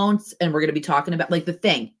standalone and we're going to be talking about like the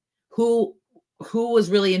thing. Who was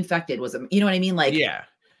really infected? Was it, you know what I mean? Like Yeah.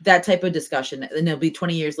 that type of discussion. And it'll be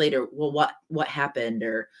 20 years later. Well, what happened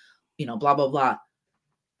or blah blah blah.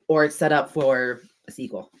 Or it's set up for a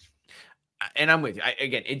sequel. And I'm with you.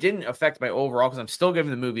 Again, it didn't affect my overall because I'm still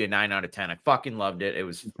giving the movie a 9 out of 10. I fucking loved it. It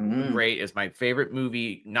was great. It's my favorite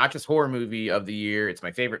movie, not just horror movie of the year. It's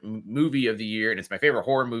my favorite movie of the year, and it's my favorite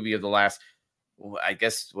horror movie of the last. I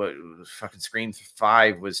guess what fucking Scream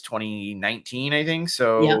 5 was 2019, I think.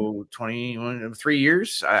 So 3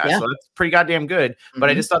 years. So that's pretty goddamn good. But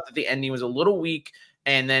I just thought that the ending was a little weak,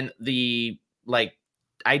 and then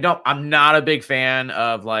I'm not a big fan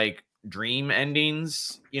of like dream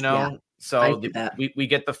endings, Yeah. So we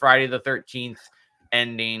get the Friday the 13th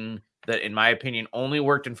ending that, in my opinion, only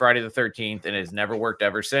worked in Friday the 13th and has never worked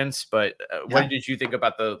ever since. But what did you think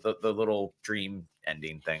about the little dream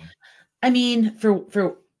ending thing? I mean, for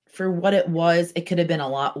what it was, it could have been a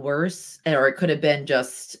lot worse, or it could have been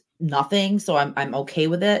just nothing. So I'm okay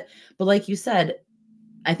with it. But like you said,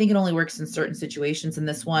 I think it only works in certain situations. In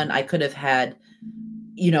this one, I could have had,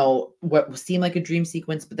 what seemed like a dream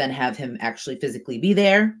sequence, but then have him actually physically be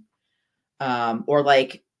there. Or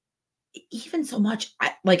like even so much,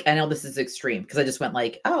 I know this is extreme because I just went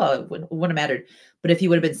like, oh, it wouldn't have mattered. But if he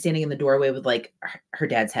would have been standing in the doorway with like her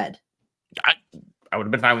dad's head, I would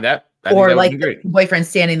have been fine with that. I or think that would like be great. the boyfriend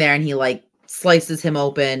standing there and he like slices him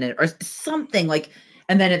open or something like,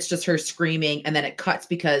 and then it's just her screaming and then it cuts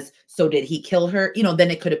because so did he kill her? Then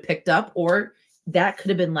it could have picked up, or that could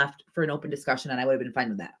have been left for an open discussion and I would have been fine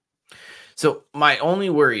with that. So my only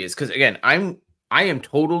worry is because again, I am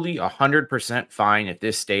totally 100% fine if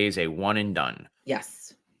this stays a one and done.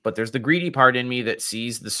 Yes. But there's the greedy part in me that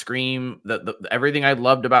sees the Scream, the everything I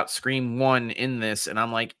loved about Scream 1 in this. And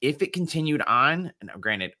I'm like, if it continued on, and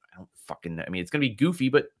granted, it's going to be goofy,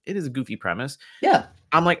 but it is a goofy premise. Yeah.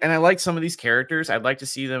 I'm like, and I like some of these characters. I'd like to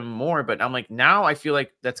see them more, but I'm like, now I feel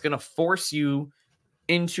like that's going to force you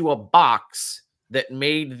into a box that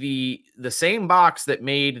made the same box that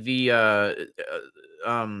made the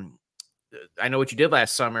I Know What You Did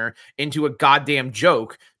Last Summer into a goddamn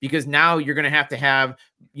joke, because now you're going to have,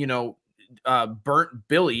 burnt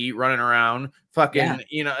Billy running around fucking,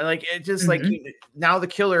 like it just like now the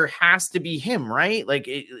killer has to be him, right? Like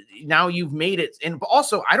now you've made it. And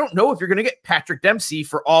also, I don't know if you're going to get Patrick Dempsey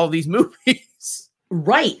for all these movies.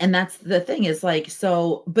 Right. And that's the thing is like,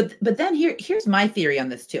 so, but then here's my theory on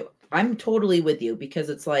this too. I'm totally with you because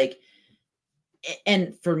it's like,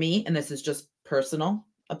 and for me, and this is just personal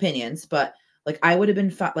opinions, but like I would have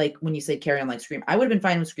been like when you say carry on like Scream, I would have been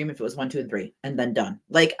fine with Scream if it was 1, 2, and 3 and then done.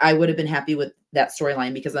 Like I would have been happy with that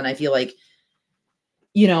storyline because then I feel like,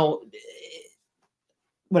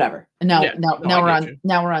 whatever. And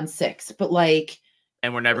now we're on 6, but like,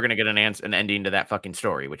 and we're never gonna get an ending to that fucking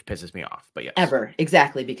story, which pisses me off. But yes, ever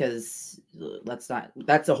exactly because that's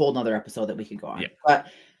a whole nother episode that we could go on. Yeah. But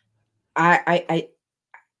I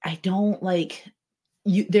don't like.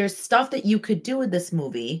 There's stuff that you could do with this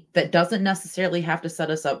movie that doesn't necessarily have to set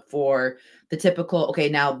us up for the typical, okay,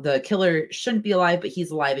 now the killer shouldn't be alive, but he's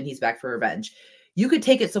alive and he's back for revenge. You could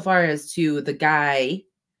take it so far as to the guy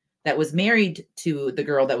that was married to the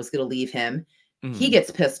girl that was going to leave him. He gets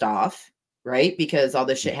pissed off, right? Because all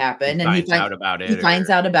this shit happened and he finds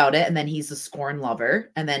out about it. And then he's a scorn lover.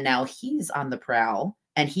 And then now he's on the prowl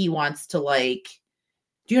and he wants to like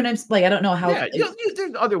Do you know what I'm like? I don't know how. Yeah,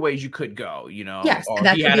 there's other ways you could go, Yes, or and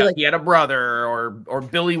that could be like, he had a brother, or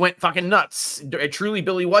Billy went fucking nuts. Truly,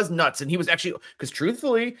 Billy was nuts, and he was actually, because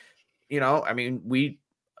truthfully, I mean,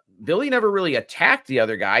 Billy never really attacked the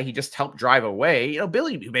other guy. He just helped drive away.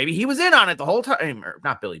 Billy, maybe he was in on it the whole time. Or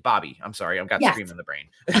not Billy, Bobby. I'm sorry, I've got Scream in the brain.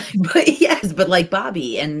 but like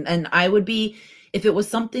Bobby, and I would be, if it was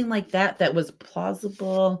something like that was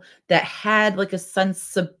plausible, that had like a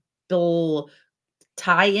sensible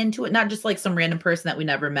tie into it, not just like some random person that we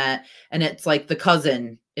never met, and it's like the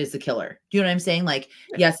cousin is the killer. Do you know what I'm saying? Like,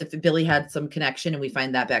 yes, if Billy had some connection and we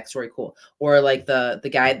find that backstory, cool. Or like the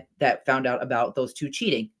guy that found out about those two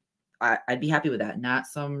cheating, I'd be happy with that. Not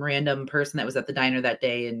some random person that was at the diner that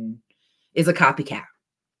day and is a copycat,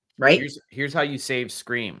 right? Here's how you save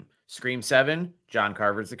Scream. Scream 7, John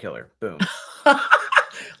Carver's the killer. Boom.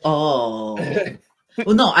 Oh.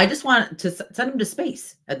 Well, no, I just want to send him to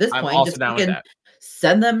space at this point. Also down with that.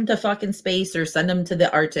 Send them to fucking space or send them to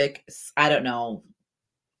the Arctic. I don't know.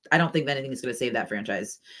 I don't think that anything is going to save that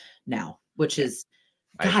franchise now, which is,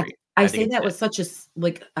 God, I say that with such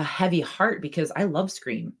a heavy heart because I love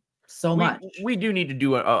Scream so much. We do need to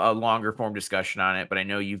do a longer form discussion on it, but I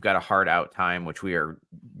know you've got a hard out time, which we are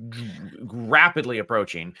rapidly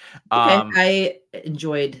approaching. I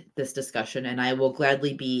enjoyed this discussion, and I will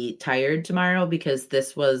gladly be tired tomorrow because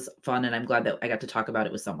this was fun, and I'm glad that I got to talk about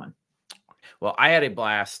it with someone. Well, I had a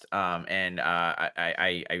blast, and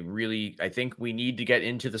I think we need to get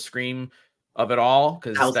into the Scream of it all,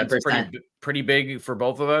 because that's pretty big for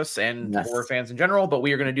both of us and horror fans in general. But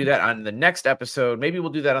we are going to do that on the next episode. Maybe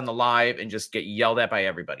we'll do that on the live and just get yelled at by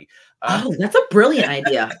everybody. That's a brilliant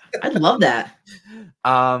idea. I'd love that.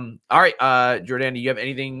 All right, Jordan, do you have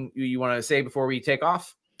anything you want to say before we take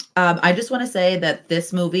off? I just want to say that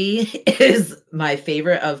this movie is my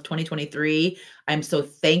favorite of 2023. I'm so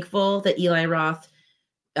thankful that Eli Roth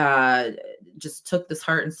just took this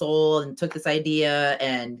heart and soul and took this idea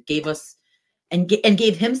and gave us and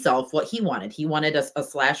gave himself what he wanted. He wanted a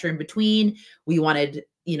slasher in between. We wanted,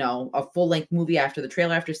 a full-length movie after the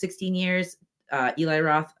trailer after 16 years. Eli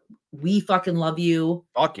Roth, we fucking love you.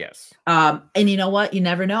 Fuck yes. And you know what? You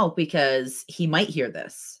never know, because he might hear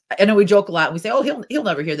this. I know we joke a lot and we say, oh, he'll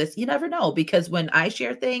never hear this. You never know, because when I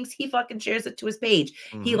share things, he fucking shares it to his page.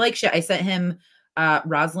 Mm-hmm. He likes shit. I sent him,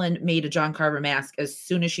 Rosalind made a John Carver mask as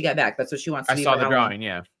soon as she got back. That's what she wants to be. I saw the drawing.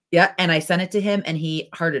 Yeah. Yeah. And I sent it to him and he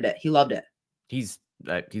hearted it. He loved it. He's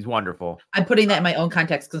wonderful. I'm putting that in my own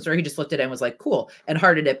context. I'm sorry. He just looked at it and was like, cool, and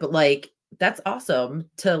hearted it. But like, that's awesome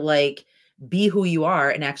to like be who you are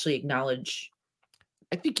and actually acknowledge.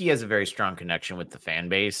 I think he has a very strong connection with the fan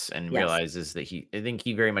base and realizes that I think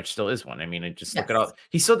he very much still is one. I mean, look at all,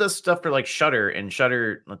 he still does stuff for like Shudder, and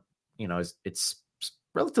Shudder, it's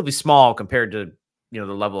relatively small compared to, the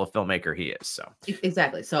level of filmmaker he is. So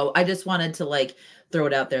exactly. So I just wanted to like throw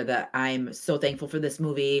it out there that I'm so thankful for this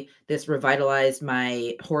movie. This revitalized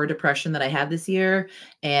my horror depression that I had this year,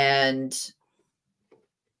 and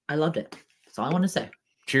I loved it. That's all I want to say.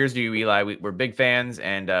 Cheers to you, Eli. We're big fans,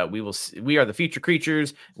 and we are the Future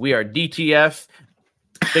Creatures. We are DTF.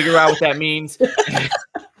 Figure out what that means.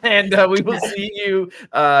 And we will see you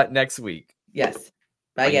next week. Yes.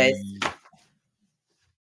 Bye, guys.